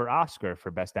first ever Oscar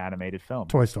for Best Animated Film?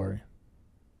 Toy Story.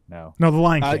 No. No, The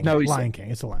Lion King. no, Lion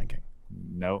King. It's The Lion King.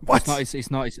 No. What?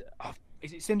 It's not. Is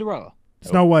it Cinderella?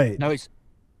 Snow White. No, it's.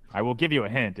 I will give you a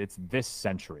hint. It's this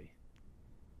century.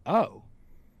 Oh.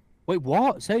 Wait,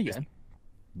 what? Say again.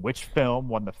 Which film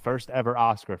won the first ever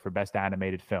Oscar for Best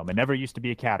Animated Film? It never used to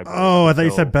be a category. Oh, I thought you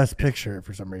So- said Best Picture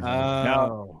for some reason.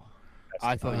 No.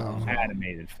 I thought you Oh. said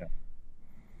Animated film.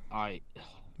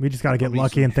 We just got to get Probably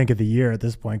lucky some- and think of the year at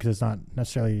this point because it's not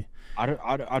necessarily. I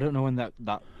don't know when that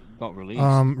got released.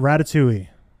 Ratatouille.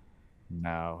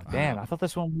 No. Damn, I thought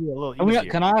this one would be a little Can, easier.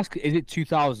 can I ask? Is it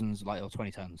 2000s like or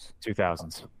 2010s?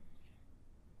 2000s.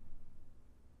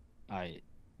 I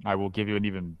I will give you an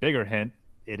even bigger hint.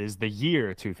 It is the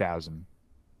year 2000.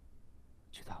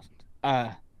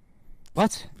 2000.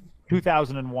 What?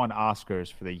 2001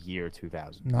 Oscars for the year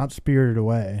 2000. Not Spirited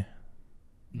Away.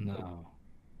 No.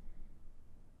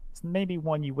 It's maybe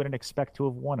one you wouldn't expect to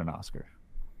have won an Oscar.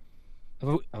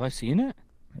 Have I seen it?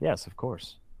 Yes, of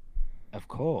course. Of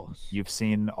course. You've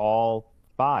seen all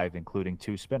 5, including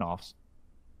 2 spin-offs.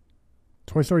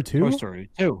 Toy Story 2? Toy Story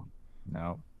 2.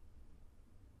 No.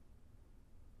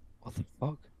 What the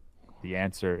fuck? The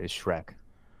answer is Shrek.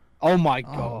 Oh my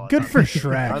Oh, god. good for I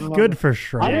Shrek. love Good it. for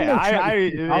Shrek. I didn't know Shrek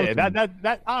was Yeah, 2000.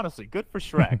 that honestly, good for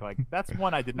Shrek. Like that's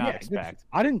one I did not Yeah, good expect.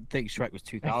 I didn't think Shrek was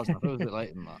 2000. I thought it was a bit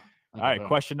later than that. All right,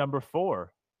 question number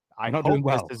 4. I You're not hope doing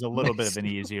well. this is a little bit of an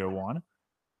easier one.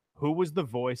 Who was the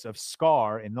voice of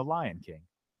Scar in The Lion King?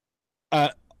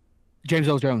 James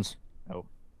Earl Jones. Oh,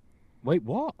 Wait,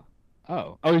 what?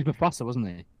 Oh, he's Mufasa, wasn't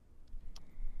he?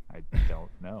 I don't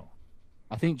know.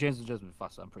 I think James Earl Jones was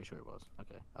Mufasa. I'm pretty sure it was.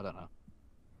 Okay, I don't know.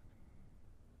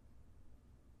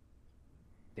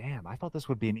 Damn, I thought this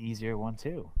would be an easier one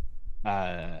too.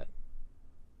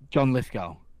 John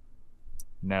Lithgow.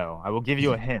 No, I will give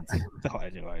you a hint. No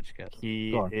idea what I just get.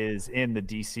 He Go on. is in the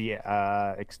DC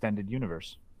extended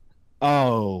universe.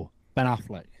 Oh, Ben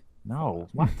Affleck. No,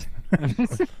 what?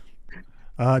 Jesse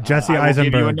I will give you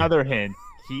Eisenberg. another hint.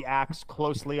 He acts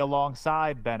closely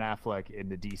alongside Ben Affleck in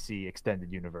the DC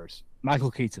extended universe.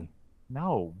 Michael Keaton.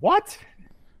 No, what?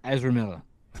 Ezra Miller.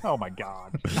 Oh my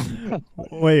god.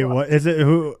 Wait, what is it?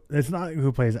 Who? It's not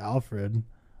who plays Alfred.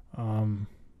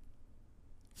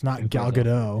 It's not Who Gal plays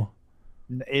Gadot.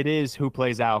 It is who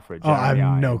plays Alfred. Oh, I have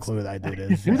Jeremy no Irons. clue who that dude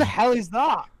is. Who the hell is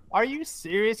that? Are you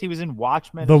serious? He was in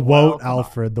Watchmen. The as well? Woat Come on.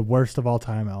 Alfred, the worst of all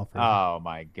time Alfred. Oh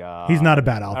my god. He's not a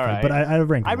bad Alfred, right. but I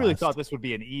rank him I really last. thought this would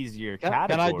be an easier Can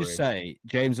category. I just say,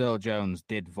 James Earl Jones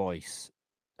did voice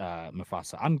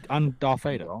Mufasa and Darth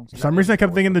Vader. For some reason, I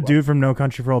kept thinking the dude from No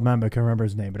Country for Old Men, but I couldn't remember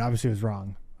his name. But obviously, it was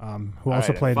wrong. Who All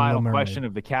also right, played in final Little Mermaid. question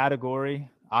of the category.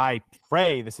 I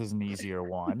pray this is an easier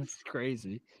one. It's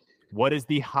crazy. What is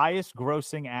the highest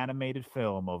grossing animated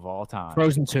film of all time?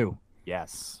 Frozen 2.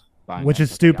 Yes. Fine, Which yeah.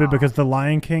 is stupid because The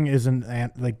Lion King isn't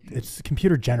like it's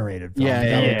computer generated. film. Yeah,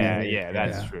 That would Yeah, be- yeah,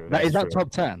 that's true. That, is That's that true.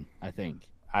 top 10? I think.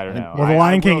 I don't know. Well, The I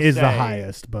Lion King will is the say-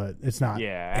 highest, but it's not.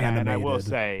 Yeah, animated. and I will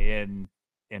say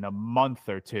in a month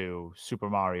or two, Super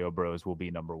Mario Bros. Will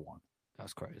be number 1.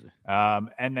 That's crazy.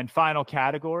 And then final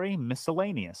category,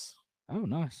 miscellaneous. Oh,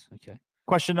 nice. Okay.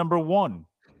 Question number 1.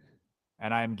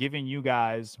 And I'm giving you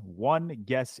guys one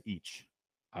guess each.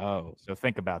 Oh, So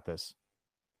think about this.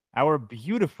 Our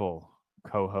beautiful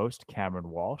co-host, Cameron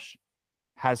Walsh,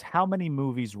 has how many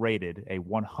movies rated a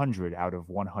 100 out of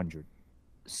 100?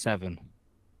 7.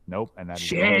 Nope. And that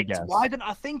is your only Shit! guess. Why didn't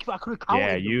I think? I could have counted.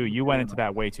 Yeah, them. you went into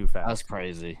that way too fast. That's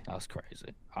crazy. That's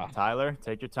crazy. Tyler,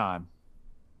 take your time.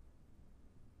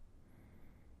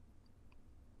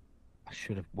 I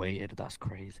should have waited. That's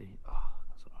crazy. Oh,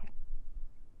 that's annoying.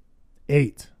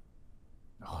 8.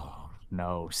 Oh,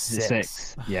 No,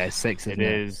 Six. Yeah, it's six. It Isn't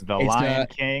is The It's, Lion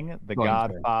King, The go on,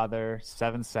 sorry. Godfather,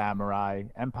 Seven Samurai,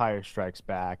 Empire Strikes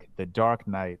Back, The Dark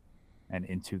Knight, and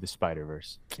Into the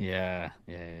Spider-Verse. Yeah.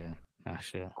 Ah,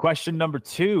 shit. Question number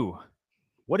 2.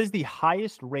 What is the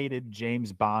highest rated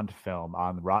James Bond film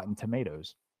on Rotten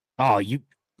Tomatoes? Oh, you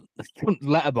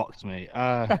letterbox me.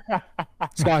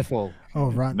 Skyfall.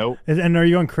 Oh, right. Nope. And are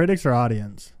you on critics or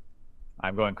audience?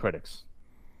 I'm going critics.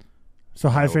 So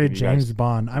highest will rated give you guys- James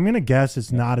Bond. I'm gonna guess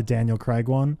it's not a Daniel Craig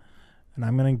one, and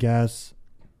I'm gonna guess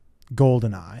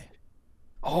GoldenEye.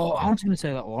 Oh, I was going to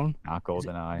say that one. Not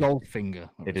GoldenEye. Goldfinger.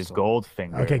 It is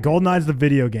Goldfinger. Okay, GoldenEye's the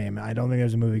video game. I don't think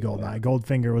there's a movie GoldenEye.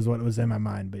 Goldfinger was what was in my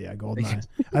mind, but yeah, GoldenEye.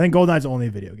 I think GoldenEye's only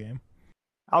a video game.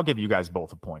 I'll give you guys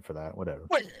both a point for that. Whatever.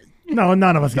 No,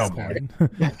 none of us got a point.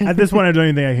 At this point, I don't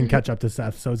even think I can catch up to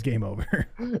Seth, so it's game over.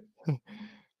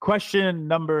 Question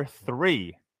number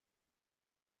 3.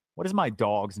 What is my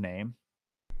dog's name?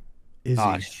 Izzy.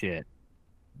 Oh, shit.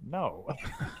 No.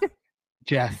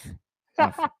 Jeff.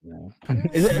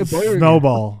 Is it a boy or a girl?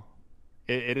 Snowball.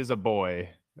 It is a boy.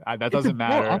 That a doesn't boy. I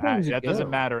matter. thought it was a That doesn't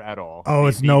girl. matter at all. Oh,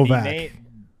 it's Novak.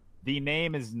 The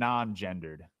name is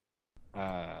non-gendered.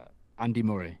 Andy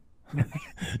Murray.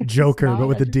 Joker, but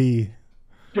with a D.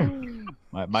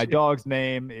 My dog's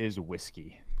name is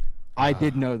Whiskey. I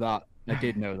did know that. I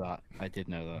did know that.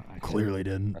 Actually. Clearly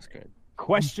didn't. That's good.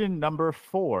 Question number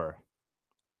 4.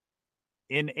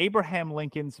 In Abraham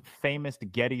Lincoln's famous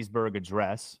Gettysburg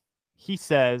Address, he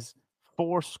says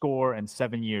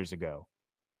 407 years ago.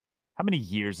 How many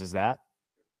years is that?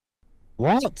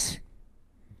 What?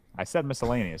 I said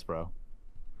miscellaneous, bro.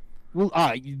 Well,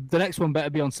 the next one better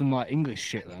be on some like English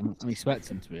shit then. I'm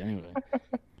expecting to be anyway.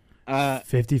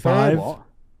 55. What?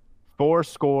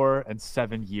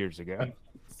 407 years ago.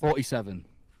 47.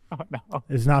 Oh, no.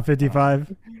 It's not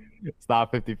 55. It's not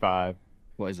 55.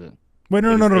 What is it? Wait,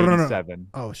 It is no. 87.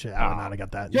 Oh shit! I would not have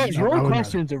got that. Judge, your I own would not-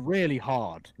 questions are really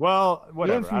hard. Well, You're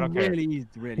whatever. I don't care. really,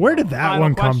 really Where did hard. that Final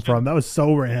one come question. from? That was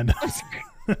so random.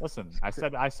 Listen,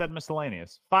 I said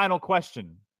miscellaneous. Final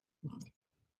question. You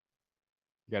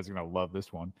guys are gonna love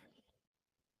this one.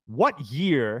 What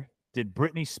year did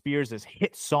Britney Spears'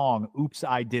 hit song "Oops,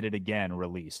 I Did It Again"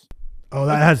 release? Oh,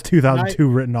 that has 2002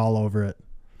 written all over it.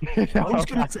 I was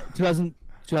going to say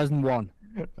 2001.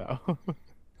 No.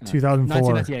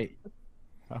 2004. 1998.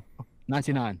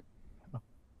 99.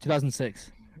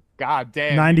 2006. God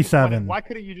damn. 97. Why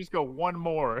couldn't you just go one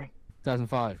more?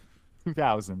 2005.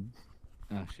 2000.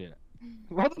 Oh, shit.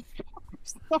 What the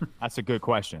fuck? That's a good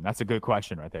question. That's a good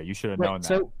question right there. You should have known that.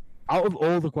 So, out of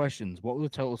all the questions, what were the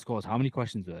total scores? How many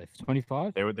questions were there?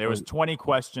 25? There was 20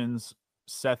 questions.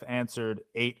 Seth answered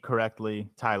 8 correctly.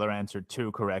 Tyler answered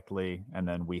 2 correctly. And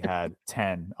then we had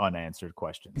 10 unanswered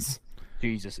questions.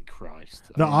 Jesus Christ.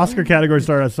 The Oscar category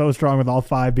started so strong with all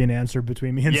 5 being answered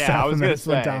between me and Seth, Yeah, I was and then going it to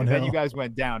went say, downhill. then you guys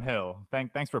went downhill.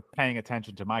 Thanks for paying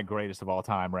attention to my greatest of all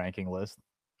time ranking list.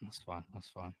 That's fine. That's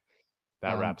fine.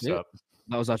 That wraps yeah. up.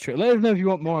 That was our trick. Let us know if you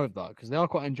want more of that because they are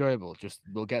quite enjoyable. Just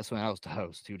we'll get someone else to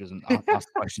host who doesn't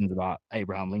ask questions about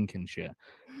Abraham Lincoln shit.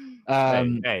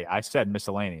 Hey, I said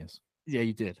miscellaneous. Yeah,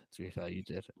 you did. To be fair, you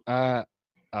did.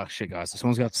 Oh shit, guys!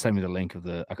 Someone's got to send me the link of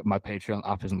my Patreon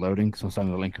app isn't loading, so I'm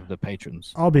sending the link of the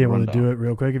patrons. I'll be able to rundown. do it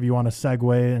real quick if you want to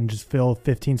segue and just fill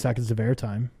 15 seconds of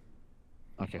airtime.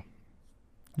 Okay.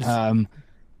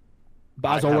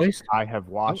 But as always, I have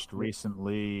watched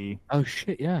recently. oh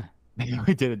shit, yeah.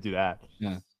 We didn't do that.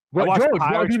 Yeah. I watched George, what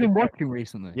have Pirates you been of the- watching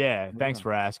recently? Yeah, thanks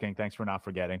for asking. Thanks for not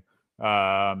forgetting.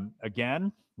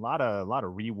 Again, a lot of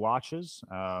rewatches.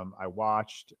 I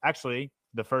watched actually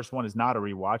the first one is not a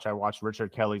rewatch. I watched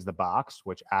Richard Kelly's The Box,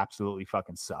 which absolutely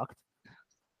fucking sucked.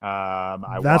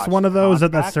 That's one of those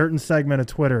that Contact. certain segment of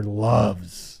Twitter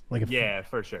loves. Like, Yeah,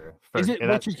 for sure. Is it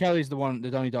that's- Richard Kelly's the one, the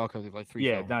Donnie Darko, like 3?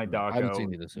 Yeah, Donnie Darko. I haven't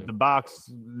seen either. So. The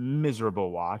Box,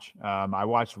 miserable watch. I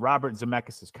watched Robert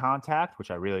Zemeckis' Contact,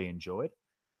 which I really enjoyed.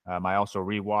 I also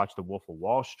rewatched The Wolf of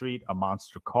Wall Street, A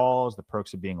Monster Calls, The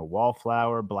Perks of Being a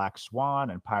Wallflower, Black Swan,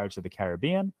 and Pirates of the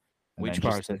Caribbean. And Which then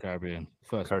just Pirates of the Caribbean?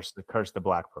 First. Curse the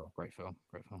Black Pearl. Great film.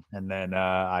 And then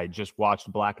I just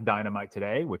watched Black Dynamite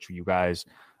today, which you guys,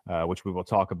 which we will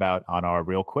talk about on our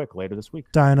Real Quick later this week.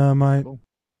 Dynamite. Cool.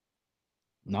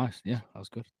 Nice. Yeah, that was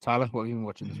good. Tyler, what have you been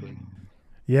watching this week?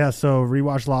 Yeah, so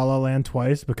rewatched La La Land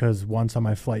twice because once on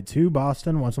my flight to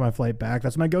Boston, once on my flight back.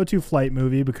 That's my go-to flight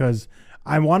movie because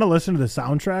I want to listen to the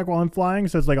soundtrack while I'm flying.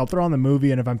 So it's like I'll throw on the movie,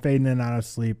 and if I'm fading in and out of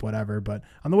sleep, whatever. But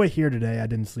on the way here today, I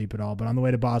didn't sleep at all. But on the way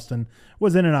to Boston,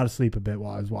 was in and out of sleep a bit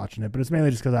while I was watching it. But it's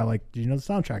mainly just because I like, the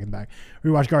soundtrack in the back.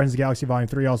 Rewatched Guardians of the Galaxy Volume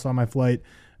 3 also on my flight.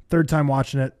 Third time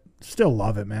watching it. Still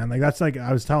love it, man. Like that's like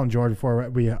I was telling George before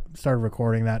we started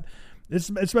recording that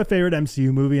it's my favorite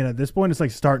MCU movie, and at this point, it's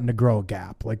like starting to grow a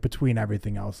gap like between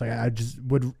everything else. Like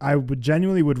I would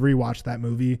genuinely rewatch that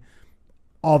movie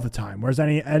all the time. Whereas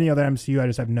any other MCU, I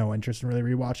just have no interest in really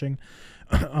rewatching.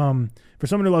 For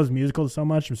someone who loves musicals so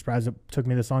much, I'm surprised it took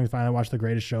me this long to finally watch The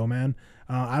Greatest Showman.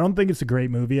 I don't think it's a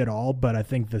great movie at all, but I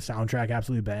think the soundtrack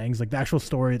absolutely bangs. Like the actual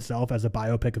story itself as a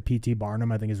biopic of P.T.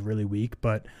 Barnum, I think is really weak,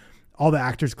 but all the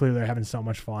actors clearly are having so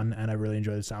much fun, and I really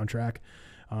enjoy the soundtrack.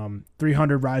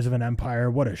 300 Rise of an Empire,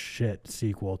 what a shit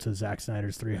sequel to Zack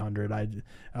Snyder's 300.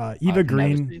 Eva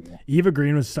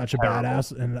Green was such a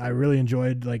badass, and I really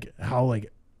enjoyed like how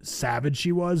like savage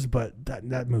she was, but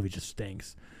that movie just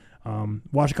stinks.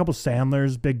 Watch a couple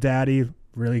Sandler's, Big Daddy,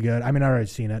 really good. I mean, I already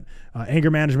seen it. Anger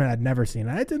Management, I'd never seen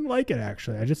it. I didn't like it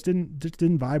actually. I just didn't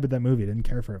vibe with that movie. I didn't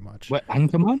care for it much. What,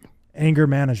 Anchorman? Anger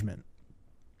Management.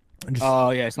 Oh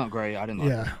yeah, it's not great. I didn't like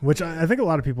it. Yeah, which I think a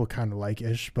lot of people kind of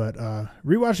like-ish, but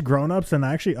rewatched Grown Ups, and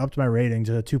I actually upped my rating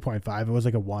to 2.5. It was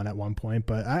like a 1 at one point,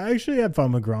 but I actually had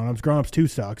fun with Grown Ups. Grown Ups 2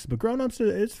 sucks, but Grown Ups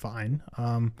is fine.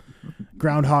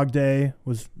 Groundhog Day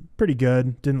was pretty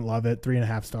good. Didn't love it.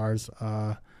 3.5 stars.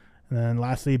 And then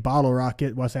lastly, Bottle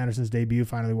Rocket, Wes Anderson's debut.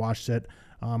 Finally watched it.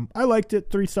 I liked it.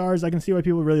 3 stars. I can see why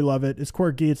people really love it. It's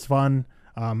quirky. It's fun.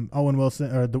 Owen Wilson,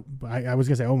 or I was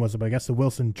gonna say Owen Wilson, but I guess the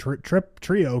Wilson trip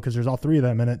trio, because there's all 3 of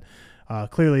them in it.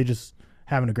 Clearly, just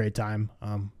having a great time.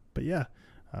 But yeah,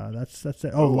 that's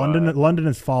it. Oh, London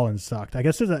Has Fallen sucked. I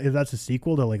guess that's a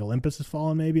sequel to like Olympus Has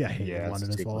Fallen. Maybe I hate London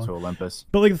Has Fallen. To Olympus.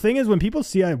 But like the thing is, when people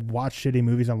see I watch shitty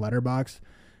movies on Letterboxd,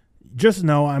 just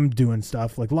know I'm doing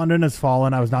stuff. Like London Has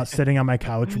Fallen, I was not sitting on my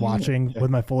couch watching with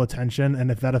my full attention,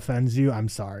 and if that offends you, I'm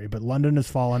sorry. But London Has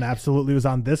Fallen absolutely was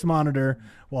on this monitor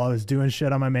while I was doing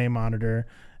shit on my main monitor.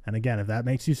 And again, if that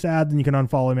makes you sad, then you can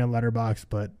unfollow me on Letterboxd.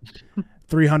 But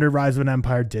 300 Rise of an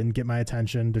Empire didn't get my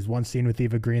attention. There's one scene with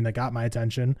Eva Green that got my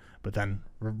attention, but then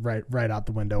right out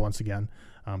the window once again.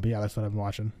 But yeah, that's what I've been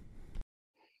watching.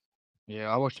 Yeah,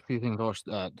 I watched a few things. I watched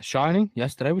The Shining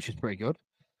yesterday, which is pretty good.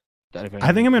 I think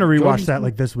I'm going to rewatch that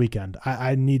like this weekend.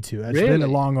 I need to. It's been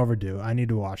long overdue. I need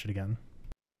to watch it again.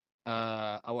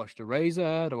 I watched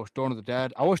Eraser. I watched Dawn of the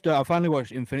Dead. I finally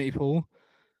watched Infinity Pool.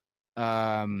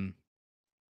 Kind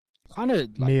of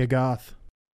like, Mia Goth.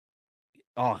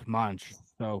 Oh man, she's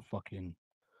so fucking.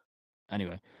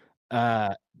 Anyway,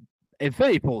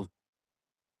 Infinity Pool.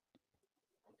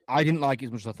 I didn't like it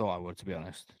as much as I thought I would, to be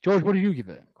honest. George, what did you give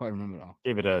it? I can't remember now.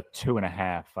 Gave it a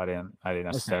 2.5. I didn't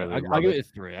necessarily. Okay. I give it a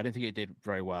 3. I didn't think it did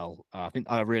very well. I think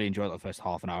I really enjoyed the first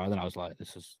half an hour. Then I was like,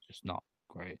 this is just not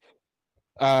great.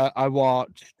 I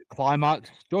watched Climax.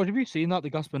 George, have you seen that, the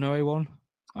Gaspar Noé one?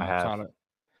 I have. Tyler.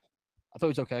 I thought it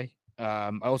was okay.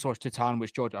 I also watched Titan,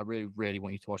 which George, I really, really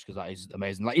want you to watch because that is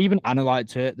amazing. Like even Anna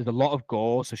liked it. There's a lot of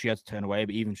gore, so she had to turn away.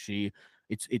 But even she,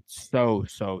 it's so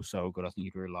good. I think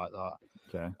you'd really like that.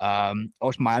 Okay. I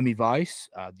watched Miami Vice,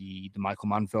 the Michael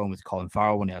Mann film with Colin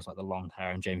Farrell when he has like the long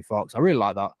hair and Jamie Foxx. I really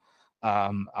like that.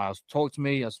 As Talk to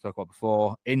Me, as I spoke about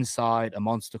before, Inside, A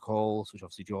Monster Calls, which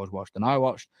obviously George watched and I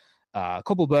watched, a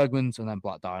couple Bergmans, and then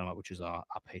Black Dynamite, which is our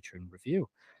Patreon review.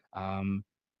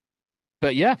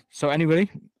 But yeah, so anyway,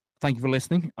 thank you for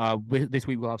listening. This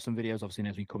week we'll have some videos. Obviously,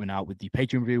 next week coming out with the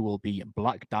Patreon review will be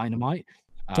Black Dynamite.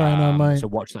 So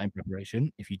watch that in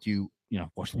preparation. If you do,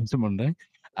 watch things on Monday.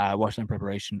 Watch that in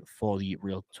preparation for the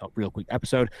real quick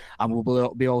episode. And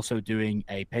we'll be also doing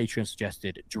a Patreon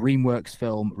suggested DreamWorks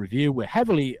film review. We're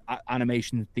heavily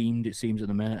animation themed, it seems, at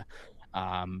the minute.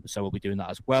 So we'll be doing that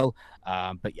as well.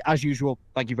 But as usual,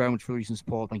 thank you very much for your recent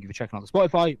support. Thank you for checking out the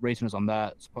Spotify, rating us on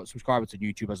there. Subscribe to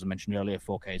YouTube, as I mentioned earlier.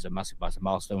 4K is a massive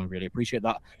milestone. We really appreciate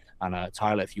that. And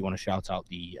Tyler, if you want to shout out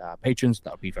the patrons,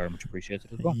 that would be very much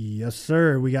appreciated as well. Yes,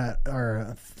 sir. We got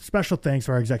our special thanks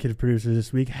to our executive producers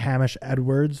this week: Hamish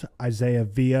Edwards, Isaiah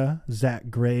Villa, Zach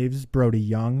Graves, Brody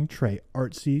Young, Trey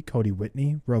Artsy, Cody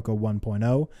Whitney, Rocco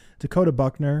 1.0, Dakota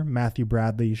Buckner, Matthew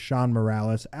Bradley, Sean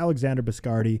Morales, Alexander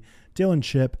Biscardi, Dylan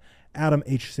Chip, Adam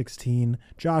H16,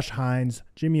 Josh Hines,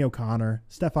 Jimmy O'Connor,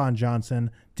 Stefan Johnson,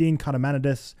 Dean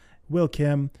Cotamanidis, Will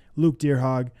Kim, Luke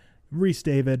Deerhog, Reese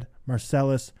David,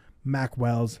 Marcellus, Mac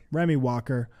Wells, Remy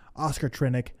Walker, Oscar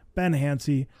Trinick, Ben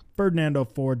Hansey, Ferdinando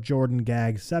Ford, Jordan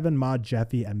Gagg, Seven Mod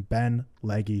Jeffy, and Ben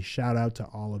Leggy. Shout out to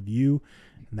all of you.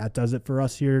 And that does it for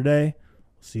us here today.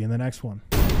 See you in the next one.